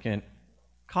significant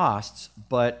costs.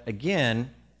 But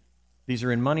again, these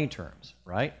are in money terms,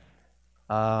 right?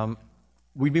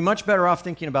 We'd be much better off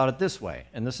thinking about it this way,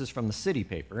 and this is from the City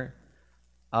paper.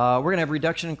 We're going to have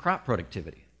reduction in crop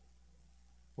productivity.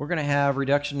 We're going to have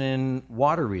reduction in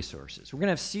water resources. We're going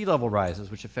to have sea level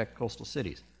rises, which affect coastal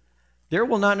cities. There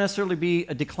will not necessarily be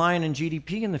a decline in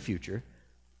GDP in the future,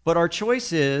 but our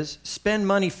choice is spend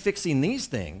money fixing these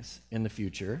things in the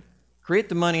future, create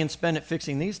the money and spend it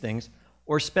fixing these things,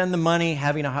 or spend the money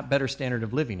having a better standard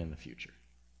of living in the future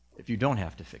if you don't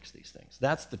have to fix these things.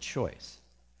 That's the choice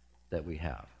that we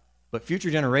have. But future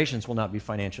generations will not be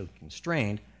financially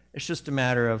constrained. It's just a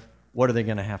matter of what are they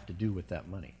going to have to do with that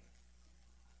money.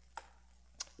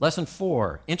 Lesson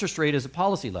 4, interest rate is a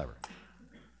policy lever.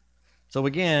 So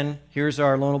again, here's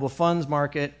our loanable funds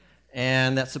market,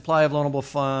 and that supply of loanable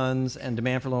funds and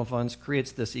demand for loanable funds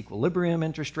creates this equilibrium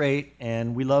interest rate,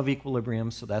 and we love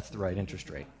equilibrium, so that's the right interest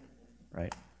rate,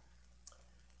 right?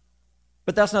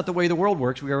 But that's not the way the world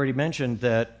works. We already mentioned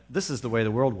that this is the way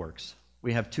the world works.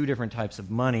 We have 2 different types of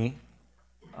money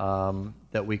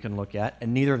that we can look at,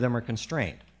 and neither of them are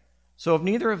constrained. So if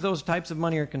neither of those types of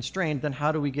money are constrained, then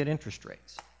how do we get interest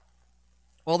rates?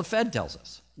 Well, the Fed tells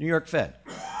us, New York Fed.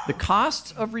 The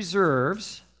costs of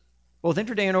reserves, both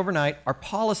intraday and overnight, are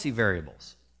policy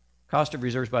variables. Cost of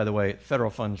reserves, by the way, federal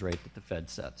funds rate that the Fed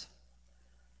sets.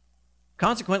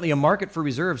 Consequently, a market for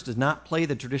reserves does not play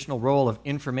the traditional role of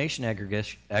information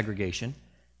aggregation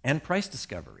and price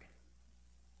discovery.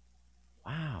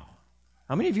 Wow.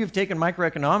 How many of you have taken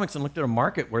microeconomics and looked at a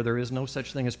market where there is no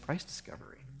such thing as price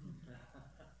discovery?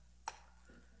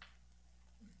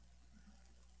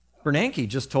 Bernanke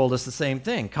just told us the same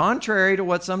thing. Contrary to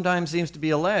what sometimes seems to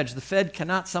be alleged, the Fed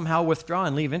cannot somehow withdraw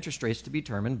and leave interest rates to be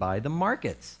determined by the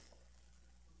markets.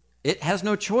 It has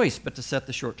no choice but to set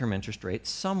the short-term interest rate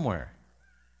somewhere.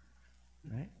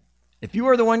 Right? If you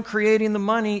are the one creating the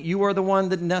money, you are the one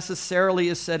that necessarily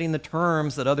is setting the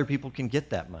terms that other people can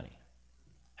get that money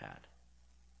at.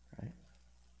 Right?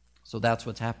 So that's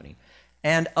what's happening.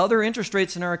 And other interest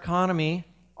rates in our economy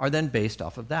are then based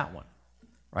off of that one.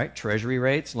 Right? Treasury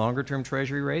rates, longer-term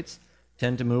treasury rates,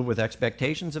 tend to move with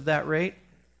expectations of that rate.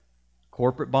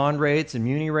 Corporate bond rates and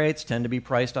muni rates tend to be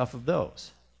priced off of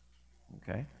those.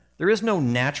 Okay? There is no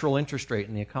natural interest rate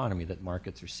in the economy that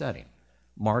markets are setting.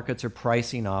 Markets are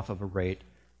pricing off of a rate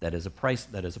that is a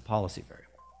policy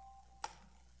variable.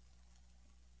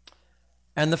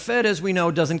 And the Fed, as we know,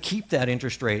 doesn't keep that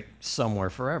interest rate somewhere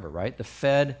forever, right? The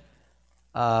Fed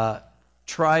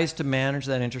tries to manage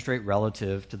that interest rate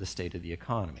relative to the state of the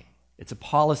economy. It's a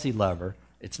policy lever.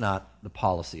 It's not the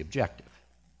policy objective,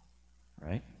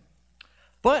 right?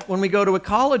 But when we go to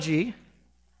ecology,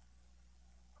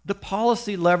 the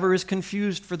policy lever is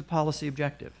confused for the policy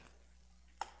objective,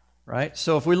 right?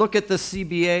 So if we look at the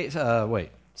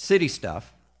city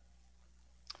stuff,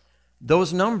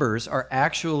 those numbers are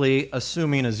actually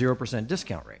assuming a 0%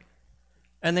 discount rate.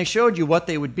 And they showed you what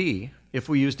they would be if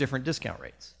we use different discount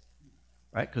rates.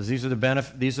 Right? Because these are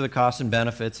the costs and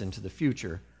benefits into the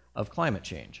future of climate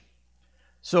change.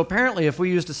 So apparently, if we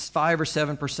used a 5 or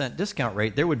 7% discount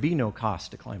rate, there would be no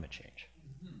cost to climate change.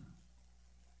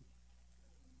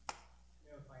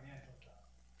 No financial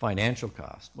cost. Financial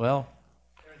cost. Well,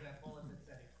 There's that bullet that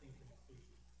said extinction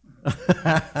of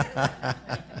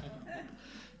species.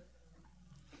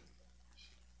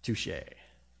 touche.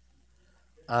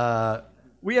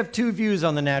 We have two views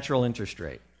on the natural interest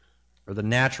rate, or the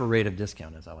natural rate of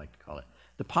discount, as I like to call it.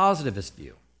 The positivist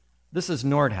view. This is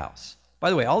Nordhaus.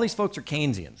 By the way, all these folks are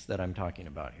Keynesians that I'm talking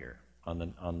about here on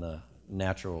the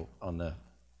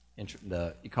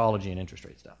ecology and interest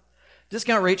rate stuff.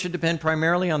 Discount rate should depend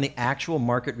primarily on the actual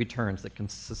market returns that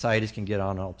societies can get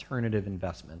on alternative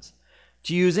investments.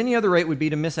 To use any other rate would be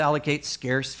to misallocate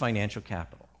scarce financial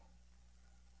capital,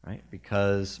 right?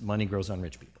 Because money grows on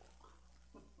rich people.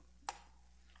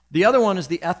 The other one is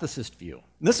the ethicist view.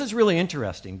 And this is really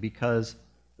interesting because,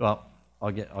 well,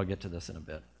 I'll get to this in a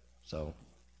bit. So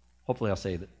hopefully I'll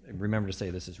say that, remember to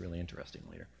say this is really interesting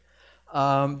later.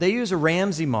 They use a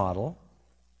Ramsey model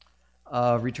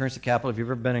of returns to capital. If you've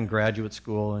ever been in graduate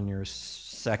school in your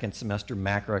second semester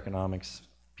macroeconomics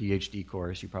PhD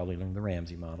course, you probably learned the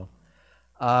Ramsey model,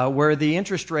 where the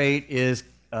interest rate is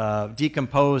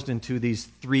decomposed into these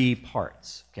three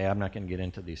parts. Okay, I'm not going to get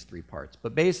into these three parts,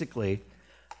 but basically,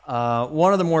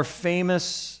 one of the more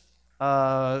famous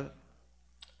books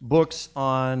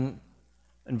on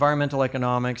environmental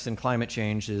economics and climate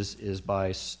change is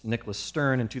by Nicholas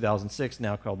Stern in 2006,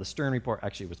 now called the Stern Report.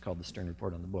 Actually, it was called the Stern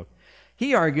Report on the book.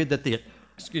 He argued that the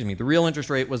real interest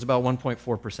rate was about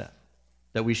 1.4%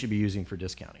 that we should be using for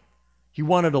discounting. He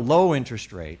wanted a low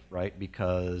interest rate, right,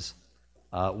 because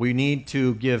we need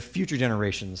to give future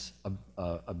generations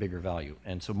a bigger value.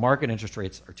 And so market interest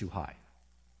rates are too high.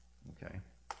 Okay.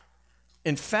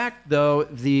 In fact, though,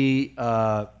 the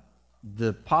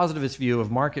positivist view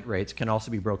of market rates can also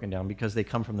be broken down because they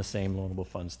come from the same loanable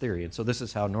funds theory. And so this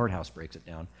is how Nordhaus breaks it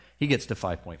down. He gets to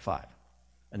 5.5.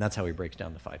 And that's how he breaks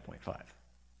down the 5.5.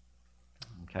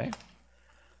 Okay?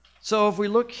 So if we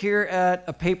look here at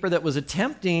a paper that was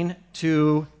attempting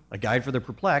to, a guide for the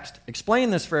perplexed, explain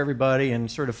this for everybody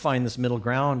and sort of find this middle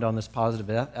ground on this positive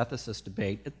ethicist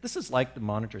debate, this is like the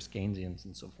monetarist Keynesians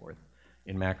and so forth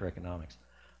in macroeconomics.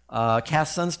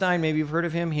 Cass Sunstein, maybe you've heard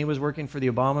of him. He was working for the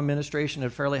Obama administration at a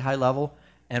fairly high level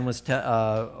and was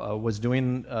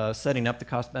doing setting up the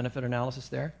cost-benefit analysis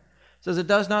there. Says it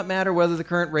does not matter whether the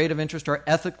current rate of interest are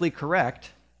ethically correct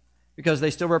because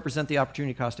they still represent the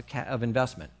opportunity cost of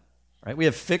investment. Right? We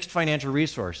have fixed financial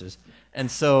resources, and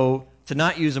so to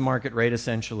not use a market rate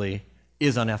essentially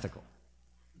is unethical.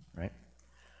 Right?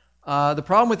 The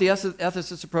problem with the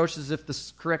ethicist approach is if the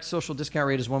correct social discount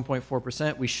rate is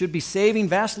 1.4%, we should be saving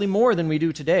vastly more than we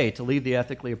do today to leave the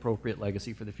ethically appropriate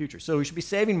legacy for the future. So we should be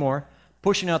saving more,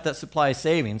 pushing out that supply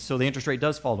savings so the interest rate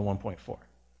does fall to 1.4.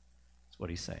 That's what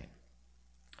he's saying.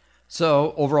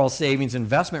 So overall savings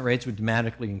investment rates would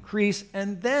dramatically increase,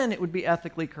 and then it would be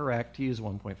ethically correct to use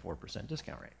 1.4%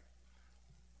 discount rate.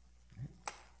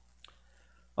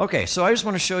 Okay, so I just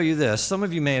want to show you this. Some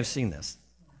of you may have seen this.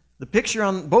 The picture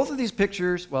on both of these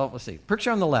pictures, well, let's see. Picture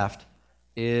on the left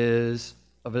is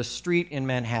of a street in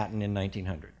Manhattan in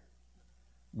 1900.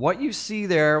 What you see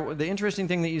there, the interesting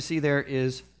thing that you see there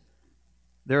is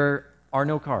there are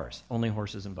no cars, only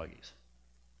horses and buggies.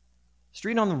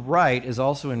 Street on the right is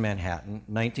also in Manhattan,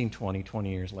 1920,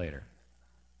 20 years later.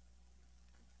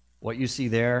 What you see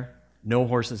there, no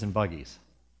horses and buggies,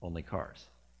 only cars.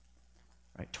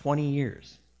 Right? 20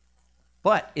 years.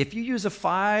 But if you use a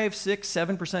 5, 6,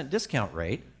 7% discount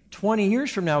rate, 20 years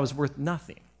from now is worth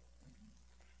nothing.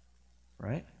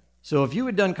 Right? So if you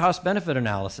had done cost-benefit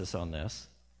analysis on this,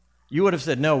 you would have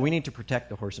said, no, we need to protect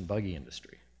the horse and buggy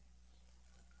industry.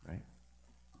 Right?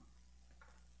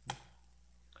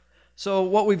 So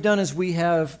what we've done is we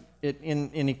have,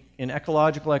 in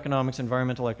ecological economics,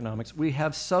 environmental economics,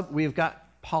 we've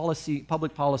got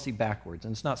public policy backwards.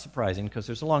 And it's not surprising because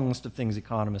there's a long list of things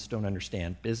economists don't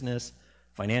understand. Business,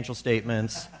 financial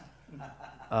statements,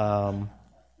 and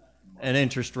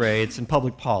interest rates, and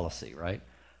public policy, right?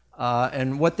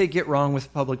 And what they get wrong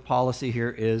with public policy here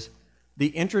is the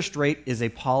interest rate is a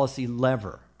policy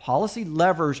lever. Policy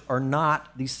levers are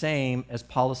not the same as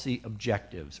policy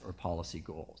objectives or policy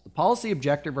goals. The policy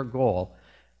objective or goal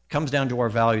comes down to our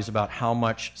values about how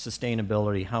much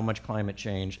sustainability, how much climate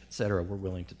change, et cetera, we're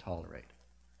willing to tolerate.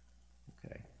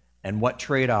 Okay. And what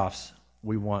trade-offs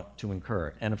we want to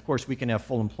incur. And of course, we can have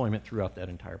full employment throughout that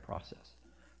entire process.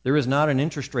 There is not an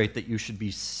interest rate that you should be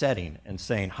setting and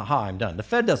saying, haha, I'm done. The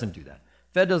Fed doesn't do that.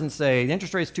 The Fed doesn't say, the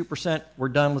interest rate's 2%, we're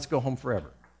done, let's go home forever.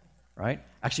 Right?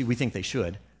 Actually, we think they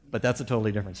should, but that's a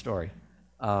totally different story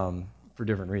for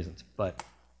different reasons. But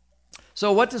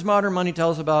So what does modern money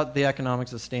tell us about the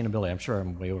economics of sustainability? I'm sure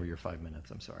I'm way over your 5 minutes.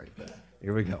 I'm sorry, but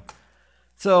here we go.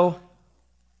 So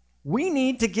we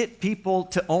need to get people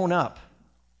to own up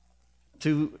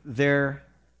to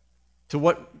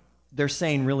what they're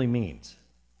saying really means.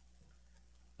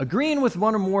 Agreeing with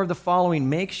one or more of the following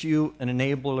makes you an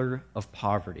enabler of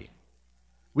poverty.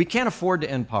 We can't afford to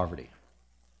end poverty.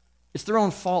 It's their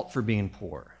own fault for being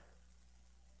poor.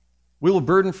 We will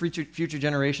burden future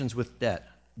generations with debt.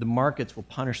 The markets will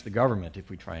punish the government if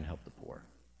we try and help the poor.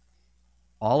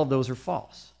 All of those are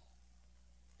false.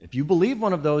 If you believe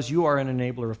one of those, you are an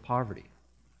enabler of poverty.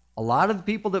 A lot of the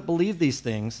people that believe these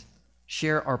things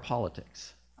share our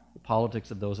politics, the politics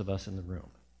of those of us in the room.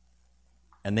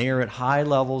 And they are at high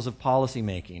levels of policy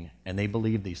making, and they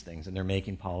believe these things, and they're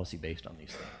making policy based on these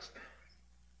things.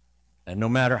 And no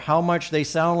matter how much they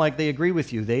sound like they agree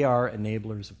with you, they are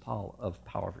enablers of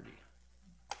poverty.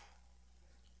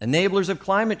 Enablers of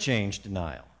climate change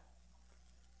denial.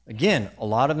 Again, a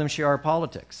lot of them share our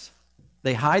politics.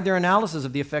 They hide their analysis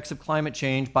of the effects of climate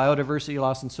change, biodiversity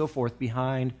loss, and so forth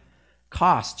behind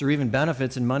costs or even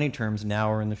benefits in money terms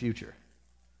now or in the future.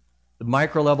 The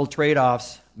micro-level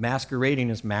trade-offs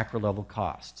masquerading as macro-level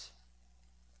costs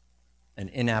and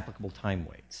inapplicable time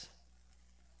weights.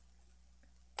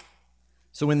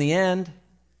 So in the end,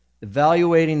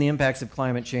 evaluating the impacts of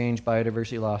climate change,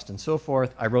 biodiversity loss, and so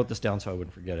forth, I wrote this down so I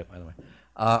wouldn't forget it, by the way,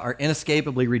 are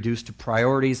inescapably reduced to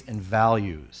priorities and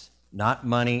values, not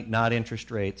money, not interest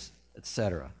rates,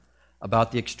 etc.,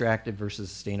 about the extractive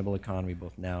versus sustainable economy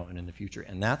both now and in the future.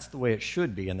 And that's the way it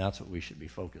should be, and that's what we should be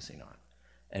focusing on.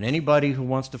 And anybody who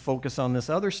wants to focus on this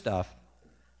other stuff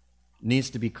needs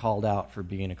to be called out for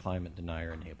being a climate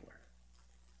denier enabler.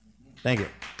 Thank you.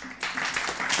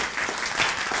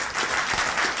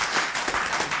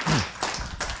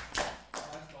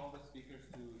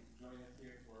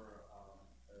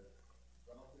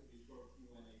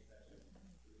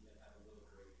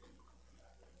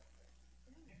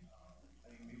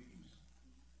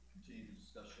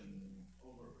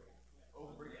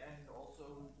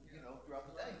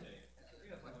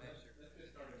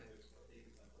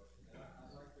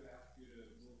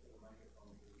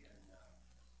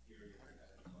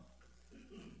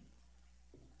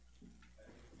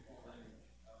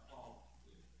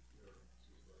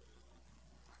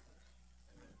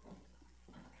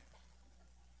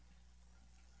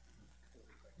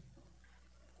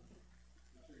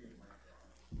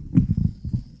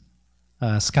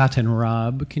 Scott and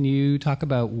Rob, can you talk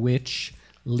about which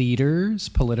leaders,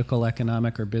 political,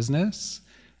 economic, or business,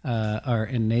 are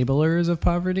enablers of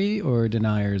poverty or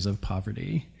deniers of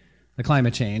poverty? The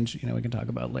climate change, we can talk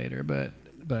about later,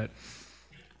 but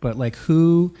like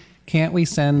who, can't we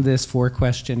send this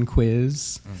 4-question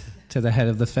quiz to the head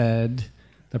of the Fed,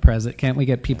 the president? Can't we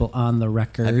get people on the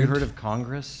record? Have you heard of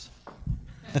Congress?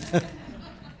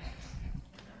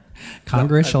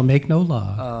 Congress shall make no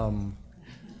law.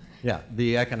 Yeah,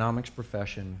 the economics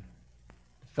profession,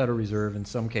 Federal Reserve in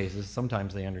some cases,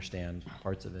 sometimes they understand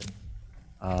parts of it.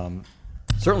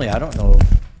 Certainly I don't know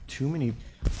too many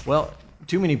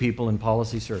people in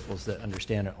policy circles that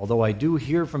understand it, although I do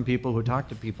hear from people who talk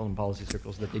to people in policy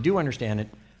circles that they do understand it,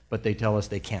 but they tell us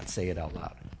they can't say it out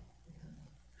loud.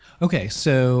 Okay,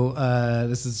 so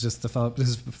this is just the follow-up. This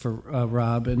is for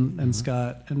Rob and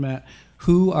Scott and Matt.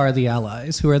 Who are the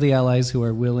allies? Who are the allies who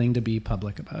are willing to be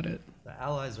public about it? The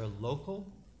allies are local.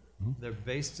 They're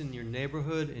based in your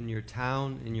neighborhood, in your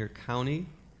town, in your county.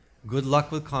 Good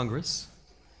luck with Congress.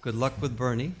 Good luck with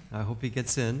Bernie. I hope he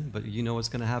gets in, but you know what's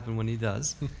going to happen when he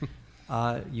does.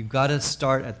 You've got to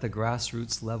start at the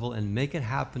grassroots level and make it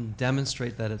happen,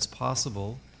 demonstrate that it's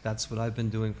possible. That's what I've been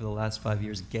doing for the last 5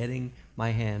 years, getting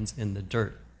my hands in the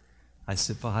dirt. I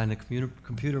sit behind a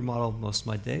computer model most of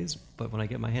my days, but when I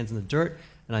get my hands in the dirt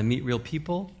and I meet real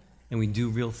people and we do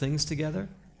real things together,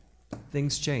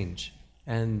 things change.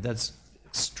 And that's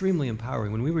extremely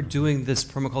empowering. When we were doing this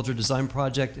permaculture design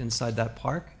project inside that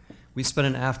park, we spent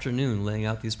an afternoon laying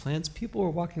out these plans. People were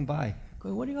walking by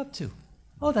going, "What are you up to?"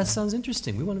 "Oh, that sounds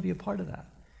interesting. We want to be a part of that."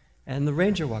 And the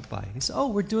ranger walked by. He said, "Oh,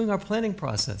 we're doing our planning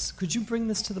process. Could you bring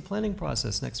this to the planning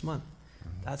process next month?"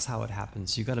 That's how it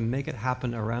happens. You've got to make it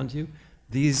happen around you.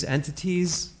 These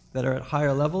entities that are at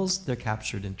higher levels, they're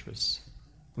captured interests.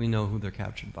 We know who they're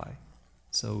captured by.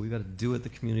 So we've got to do it at the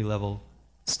community level.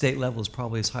 State level is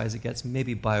probably as high as it gets,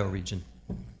 maybe bioregion.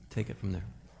 Take it from there.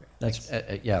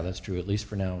 Yeah, that's true. At least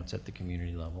for now, it's at the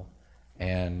community level.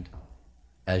 And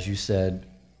as you said,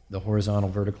 the horizontal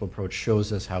vertical approach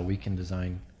shows us how we can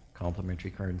design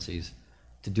complementary currencies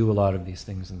to do a lot of these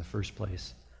things in the first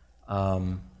place.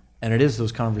 And it is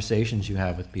those conversations you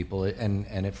have with people,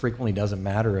 and it frequently doesn't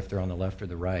matter if they're on the left or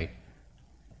the right.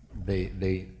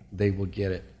 they will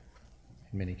get it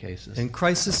in many cases. In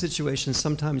crisis situations,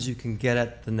 sometimes you can get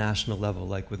at the national level,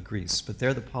 like with Greece, but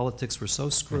there the politics were so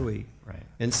screwy Right.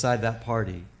 inside that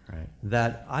party Right.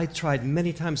 that I tried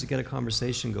many times to get a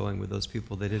conversation going with those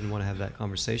people. They didn't want to have that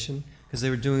conversation because they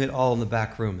were doing it all in the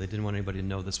back room. They didn't want anybody to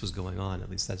know this was going on. At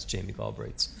least that's Jamie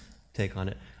Galbraith's take on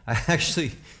it. I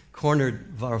actually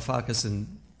cornered Varoufakis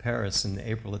in Paris in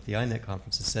April at the INET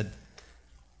conference and said,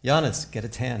 Giannis, get a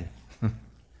tan.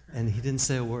 And he didn't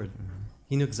say a word.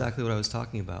 He knew exactly what I was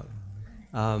talking about.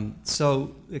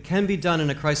 So it can be done in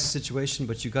a crisis situation,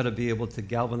 but you've got to be able to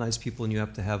galvanize people, and you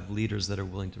have to have leaders that are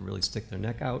willing to really stick their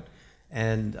neck out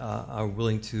and are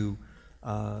willing to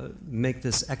make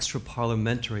this extra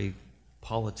parliamentary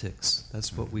politics.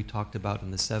 That's what we talked about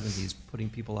in the 70s, putting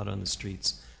people out on the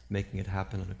streets, making it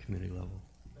happen on a community level.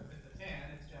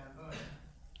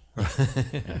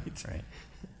 Right.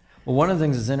 Well, one of the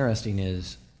things that's interesting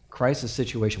is crisis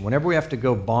situation. Whenever we have to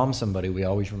go bomb somebody, we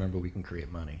always remember we can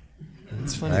create money.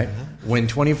 It's funny, Right? huh? When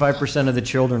 25% of the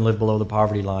children live below the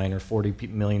poverty line or 40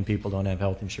 million people don't have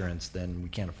health insurance, then we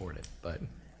can't afford it. But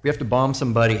we have to bomb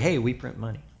somebody, hey, we print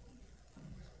money.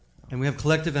 And we have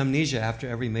collective amnesia after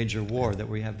every major war that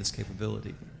we have this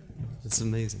capability. It's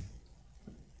amazing.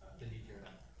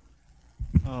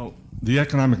 The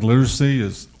economic literacy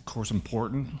is, of course,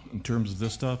 important in terms of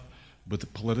this stuff, but the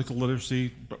political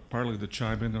literacy, partly to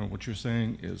chime in on what you're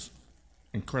saying, is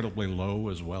incredibly low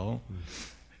as well.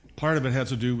 Part of it has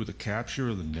to do with the capture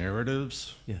of the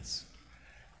narratives, Yes.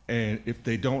 and if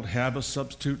they don't have a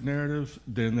substitute narrative,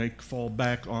 then they fall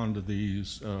back onto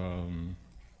these, how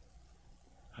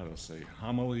to say,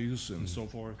 homilies and so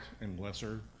forth, and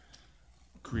lesser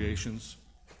creations.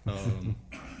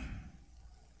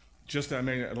 Just, I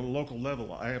mean, at a local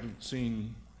level, I haven't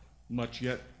seen much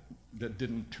yet that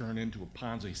didn't turn into a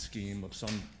Ponzi scheme of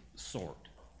some sort.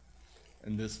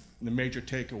 And the major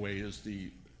takeaway is the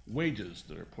wages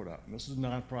that are put up. And this is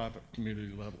nonprofit,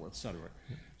 community level, et cetera.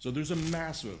 So there's a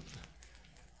massive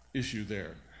issue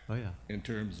there Oh, yeah. in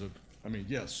terms of, I mean,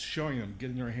 yes, showing them,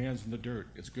 getting their hands in the dirt,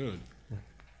 it's good.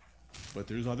 But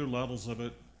there's other levels of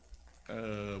it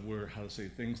where, how to say,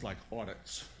 things like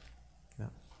audits, Yeah.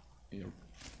 you know,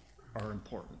 are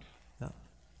important. Yeah.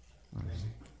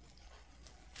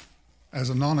 As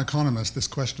a non-economist, this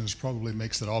question probably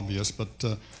makes it obvious, but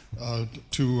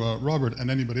to Robert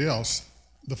and anybody else,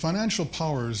 the financial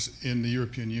powers in the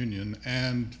European Union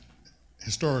and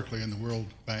historically in the World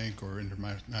Bank or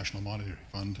International Monetary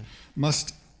Fund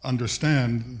must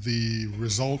understand the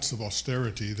results of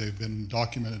austerity. They've been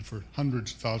documented for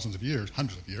hundreds of years.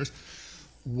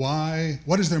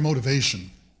 What is their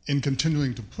motivation in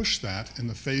continuing to push that in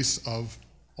the face of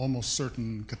almost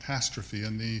certain catastrophe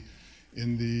in the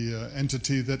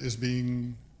entity that is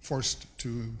being forced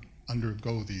to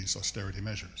undergo these austerity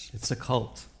measures? It's a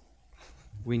cult.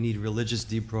 We need religious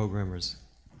deprogrammers.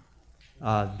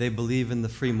 They believe in the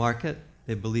free market.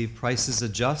 They believe prices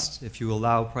adjust. If you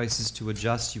allow prices to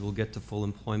adjust, you will get to full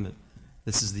employment.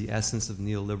 This is the essence of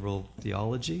neoliberal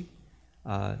theology.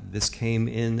 This came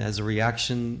in as a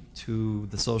reaction to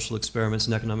the social experiments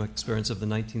and economic experiments of the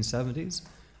 1970s.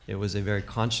 It was a very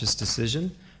conscious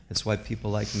decision. That's why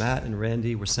people like Matt and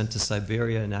Randy were sent to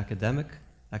Siberia in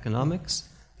economics,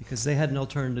 because they had an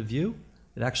alternative view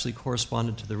that actually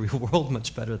corresponded to the real world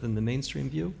much better than the mainstream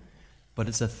view. But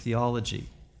it's a theology.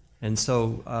 And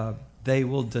so they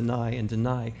will deny and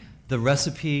deny. The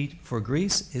recipe for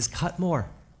Greece is cut more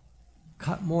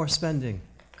spending,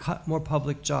 cut more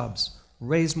public jobs,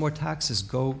 raise more taxes,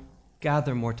 go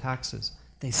gather more taxes.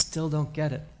 They still don't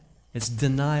get it. It's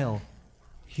denial.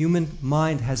 Human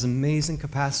mind has amazing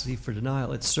capacity for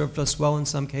denial. It served us well in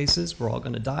some cases. We're all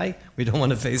going to die. We don't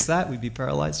want to face that. We'd be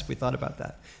paralyzed if we thought about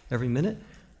that every minute.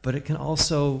 But it can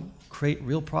also create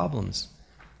real problems.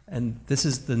 And this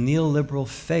is the neoliberal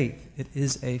faith. It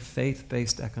is a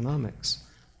faith-based economics.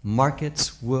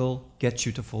 Markets will get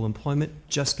you to full employment.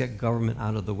 Just get government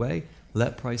out of the way.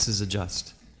 Let prices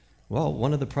adjust. Well,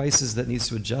 one of the prices that needs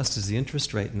to adjust is the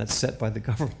interest rate, and that's set by the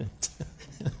government.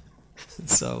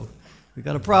 So we've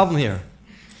got a problem here.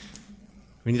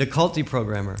 We need a cult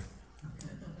deprogrammer.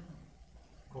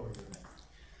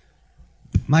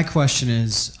 My question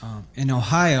is, in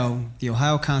Ohio, the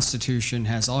Ohio Constitution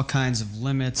has all kinds of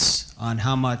limits on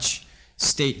how much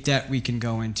state debt we can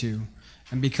go into.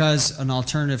 And because an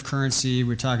alternative currency,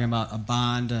 we're talking about a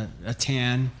bond, a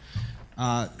TAN,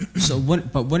 but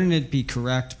wouldn't it be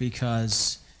correct,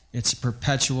 because it's a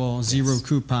perpetual zero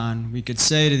coupon, we could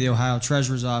say to the Ohio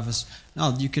Treasurer's Office,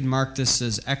 no, you could mark this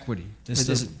as equity.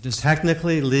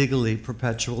 Technically, legally,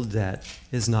 perpetual debt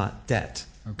is not debt.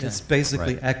 Okay. It's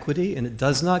basically equity, and it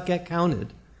does not get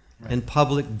counted and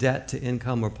public debt to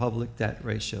income or public debt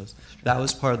ratios. That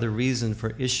was part of the reason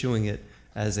for issuing it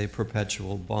as a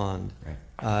perpetual bond.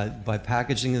 By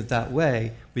packaging it that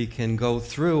way, we can go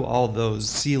through all those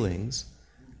ceilings,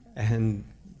 and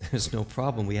there's no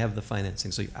problem. We have the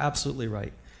financing. So you're absolutely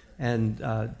right. And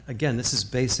again, this is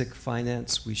basic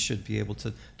finance. We should be able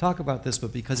to talk about this,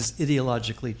 but because it's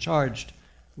ideologically charged,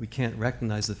 we can't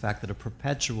recognize the fact that a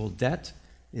perpetual debt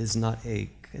is not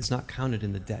counted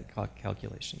in the debt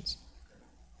calculations.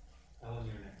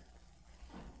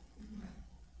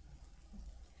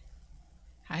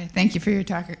 Hi, thank you for your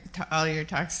talk. All your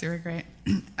talks, they were great.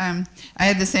 I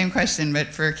had the same question, but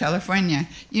for California.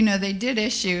 You know, they did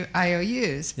issue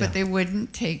IOUs, but they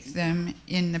wouldn't take them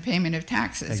in the payment of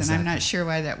taxes, and I'm not sure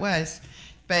why that was.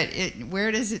 But where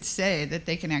does it say that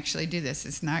they can actually do this?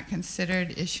 It's not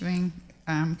considered issuing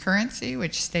currency,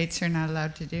 which states are not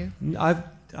allowed to do?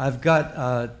 I've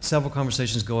got several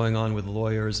conversations going on with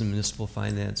lawyers and municipal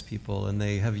finance people, and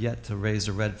they have yet to raise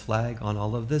a red flag on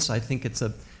all of this. I think it's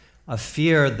a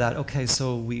fear that, okay,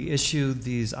 so we issue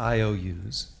these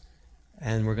IOUs,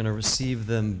 and we're going to receive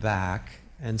them back,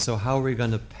 and so how are we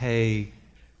going to pay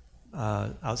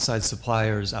outside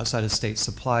suppliers, outside of state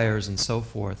suppliers, and so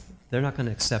forth? They're not going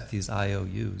to accept these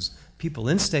IOUs. People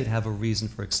in state have a reason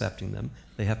for accepting them.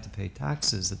 They have to pay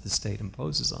taxes that the state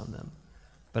imposes on them.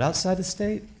 But outside the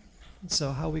state,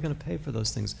 so how are we going to pay for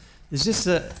those things?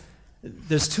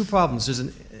 There's two problems.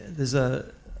 There's a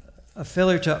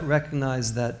failure to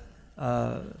recognize that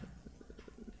the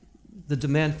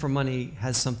demand for money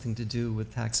has something to do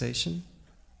with taxation.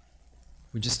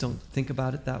 We just don't think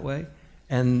about it that way.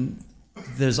 And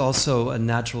there's also a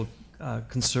natural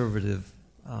conservative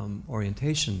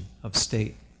orientation of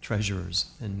state treasurers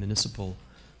and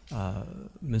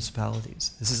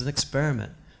municipalities. This is an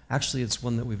experiment. Actually, it's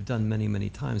one that we've done many, many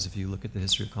times if you look at the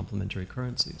history of complementary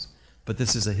currencies. But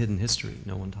this is a hidden history.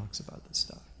 No one talks about this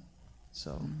stuff.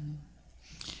 So,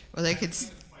 well, they could.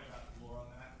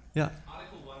 Yeah.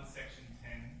 Article 1, Section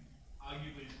 10,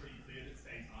 arguably pretty clear that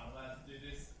states aren't allowed to do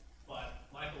this, but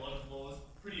like a lot of laws,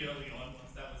 pretty early on,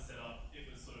 once that was set up, it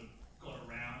was sort of got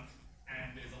around,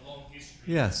 and there's a long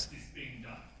history of this being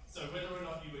done. So whether or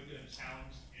not you were going to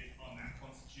challenge it on that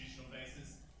constitutional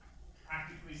basis,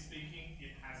 practically speaking,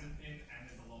 it hasn't been, and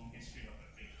there's a long history of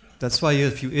it being done. That's why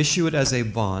if you issue it as a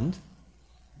bond,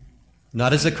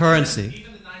 not as a currency.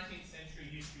 Even the 19th century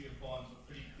history of bonds were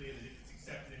pretty clear that if it's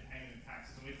accepted in payment of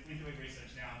taxes, and we're doing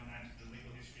research now on the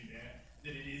legal history there,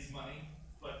 that it is money,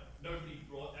 but nobody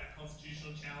brought that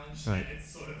constitutional challenge, and it's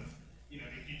sort of, you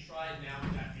know, if you tried now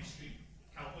with that history,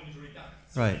 California's already done it.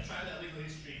 So if you try that legal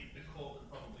history, the court would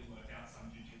probably work out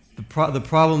some jujitsu. The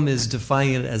problem is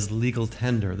defining it as legal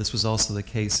tender. This was also the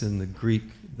case in the Greek,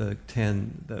 the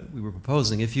 10 that we were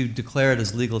proposing. If you declare it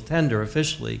as legal tender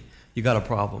officially, you got a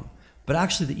problem. But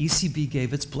actually, the ECB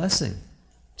gave its blessing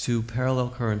to parallel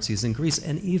currencies in Greece,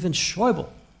 and even Schäuble,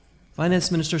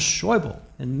 Finance Minister Schäuble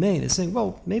in Maine, is saying,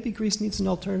 well, maybe Greece needs an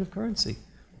alternative currency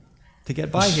to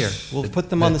get by here. We'll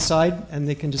put them on the side, and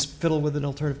they can just fiddle with an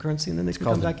alternative currency, and then they can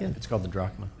come back in. It's called the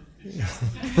drachma. The challenge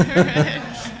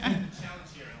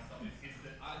here, Alsop, is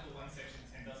that Article 1, Section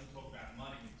 10 doesn't talk about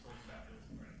money, it talks about bills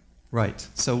and credit. Right.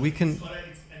 So we can. And that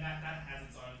has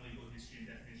its own legal history and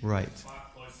definition. Right. It's far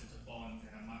closer to bonds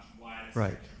and a much wider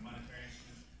Right. spectrum of monetary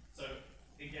instruments. So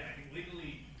again, I think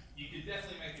legally, you could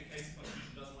definitely make the case the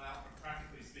Constitution doesn't allow it, but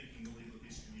practically speaking, the legal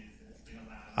history is that it's been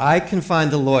allowed. I can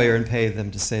find a lawyer and pay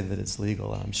them to say that it's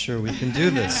legal. I'm sure we can do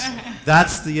this.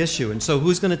 That's the issue. And so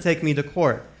who's going to take me to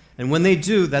court? And when they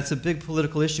do, that's a big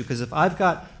political issue, because if I've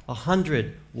got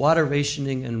 100 water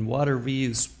rationing and water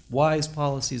reuse wise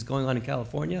policies going on in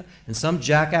California, and some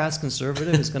jackass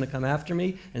conservative is going to come after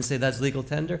me and say that's legal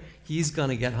tender, he's going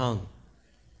to get hung.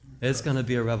 It's going to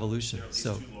be a revolution. There are at least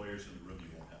So 2 lawyers in the room you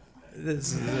won't have to pay.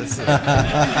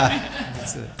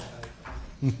 that's it.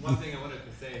 One thing I wanted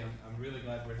to say, I'm really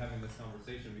glad we're having this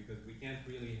conversation, because we can't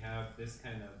really have this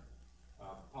kind of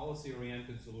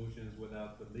policy-oriented solutions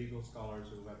without the legal scholars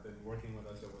who have been working with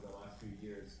us over the last few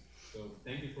years. So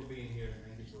thank you for being here, and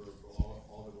thank you for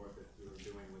all the work that you're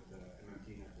doing with the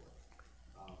MMT network.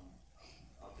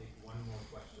 I'll take one more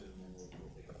question, and then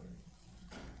we'll take a break.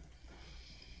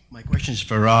 My question is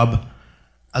for Rob.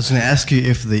 I was going to ask you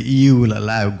if the EU will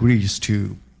allow Greece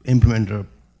to implement a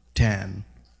TAN,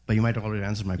 but you might have already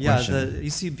answered my question. Yeah, the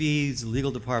ECB's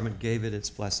legal department gave it its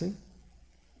blessing.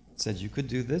 It said you could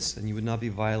do this, and you would not be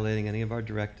violating any of our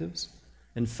directives.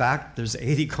 In fact, there's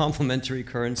 80 complementary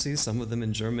currencies, some of them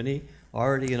in Germany,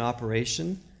 already in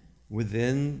operation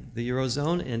within the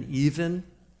Eurozone, and even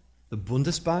the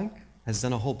Bundesbank has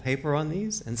done a whole paper on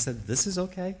these and said this is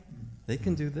okay, they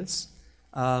can do this.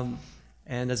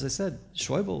 And as I said,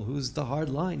 Schäuble, who's the hard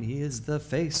line, he is the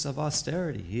face of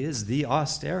austerity. He is the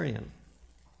Austerian.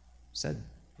 Said,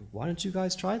 why don't you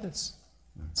guys try this?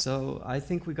 So I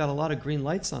think we got a lot of green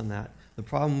lights on that. The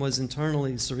problem was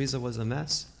internally, Syriza was a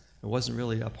mess. It wasn't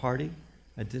really a party.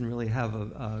 It didn't really have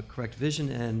a correct vision,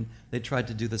 and they tried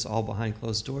to do this all behind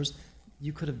closed doors.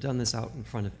 You could have done this out in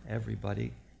front of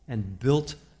everybody and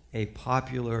built a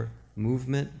popular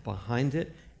movement behind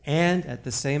it, and at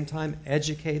the same time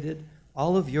educated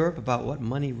all of Europe about what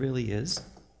money really is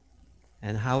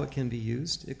and how it can be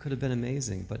used. It could have been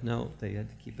amazing, but no, they had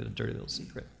to keep it a dirty little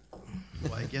secret.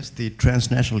 Well, I guess the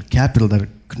transnational capital that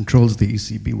controls the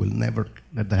ECB will never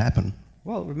let that happen.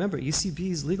 Well, remember,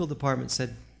 ECB's legal department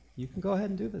said, you can go ahead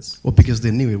and do this. Well, because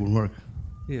they knew it would work.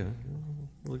 Yeah,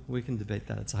 we can debate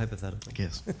that. It's a hypothetical. I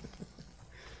guess.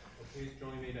 Please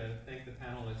join me to thank the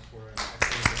panelists for an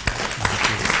excellent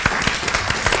discussion.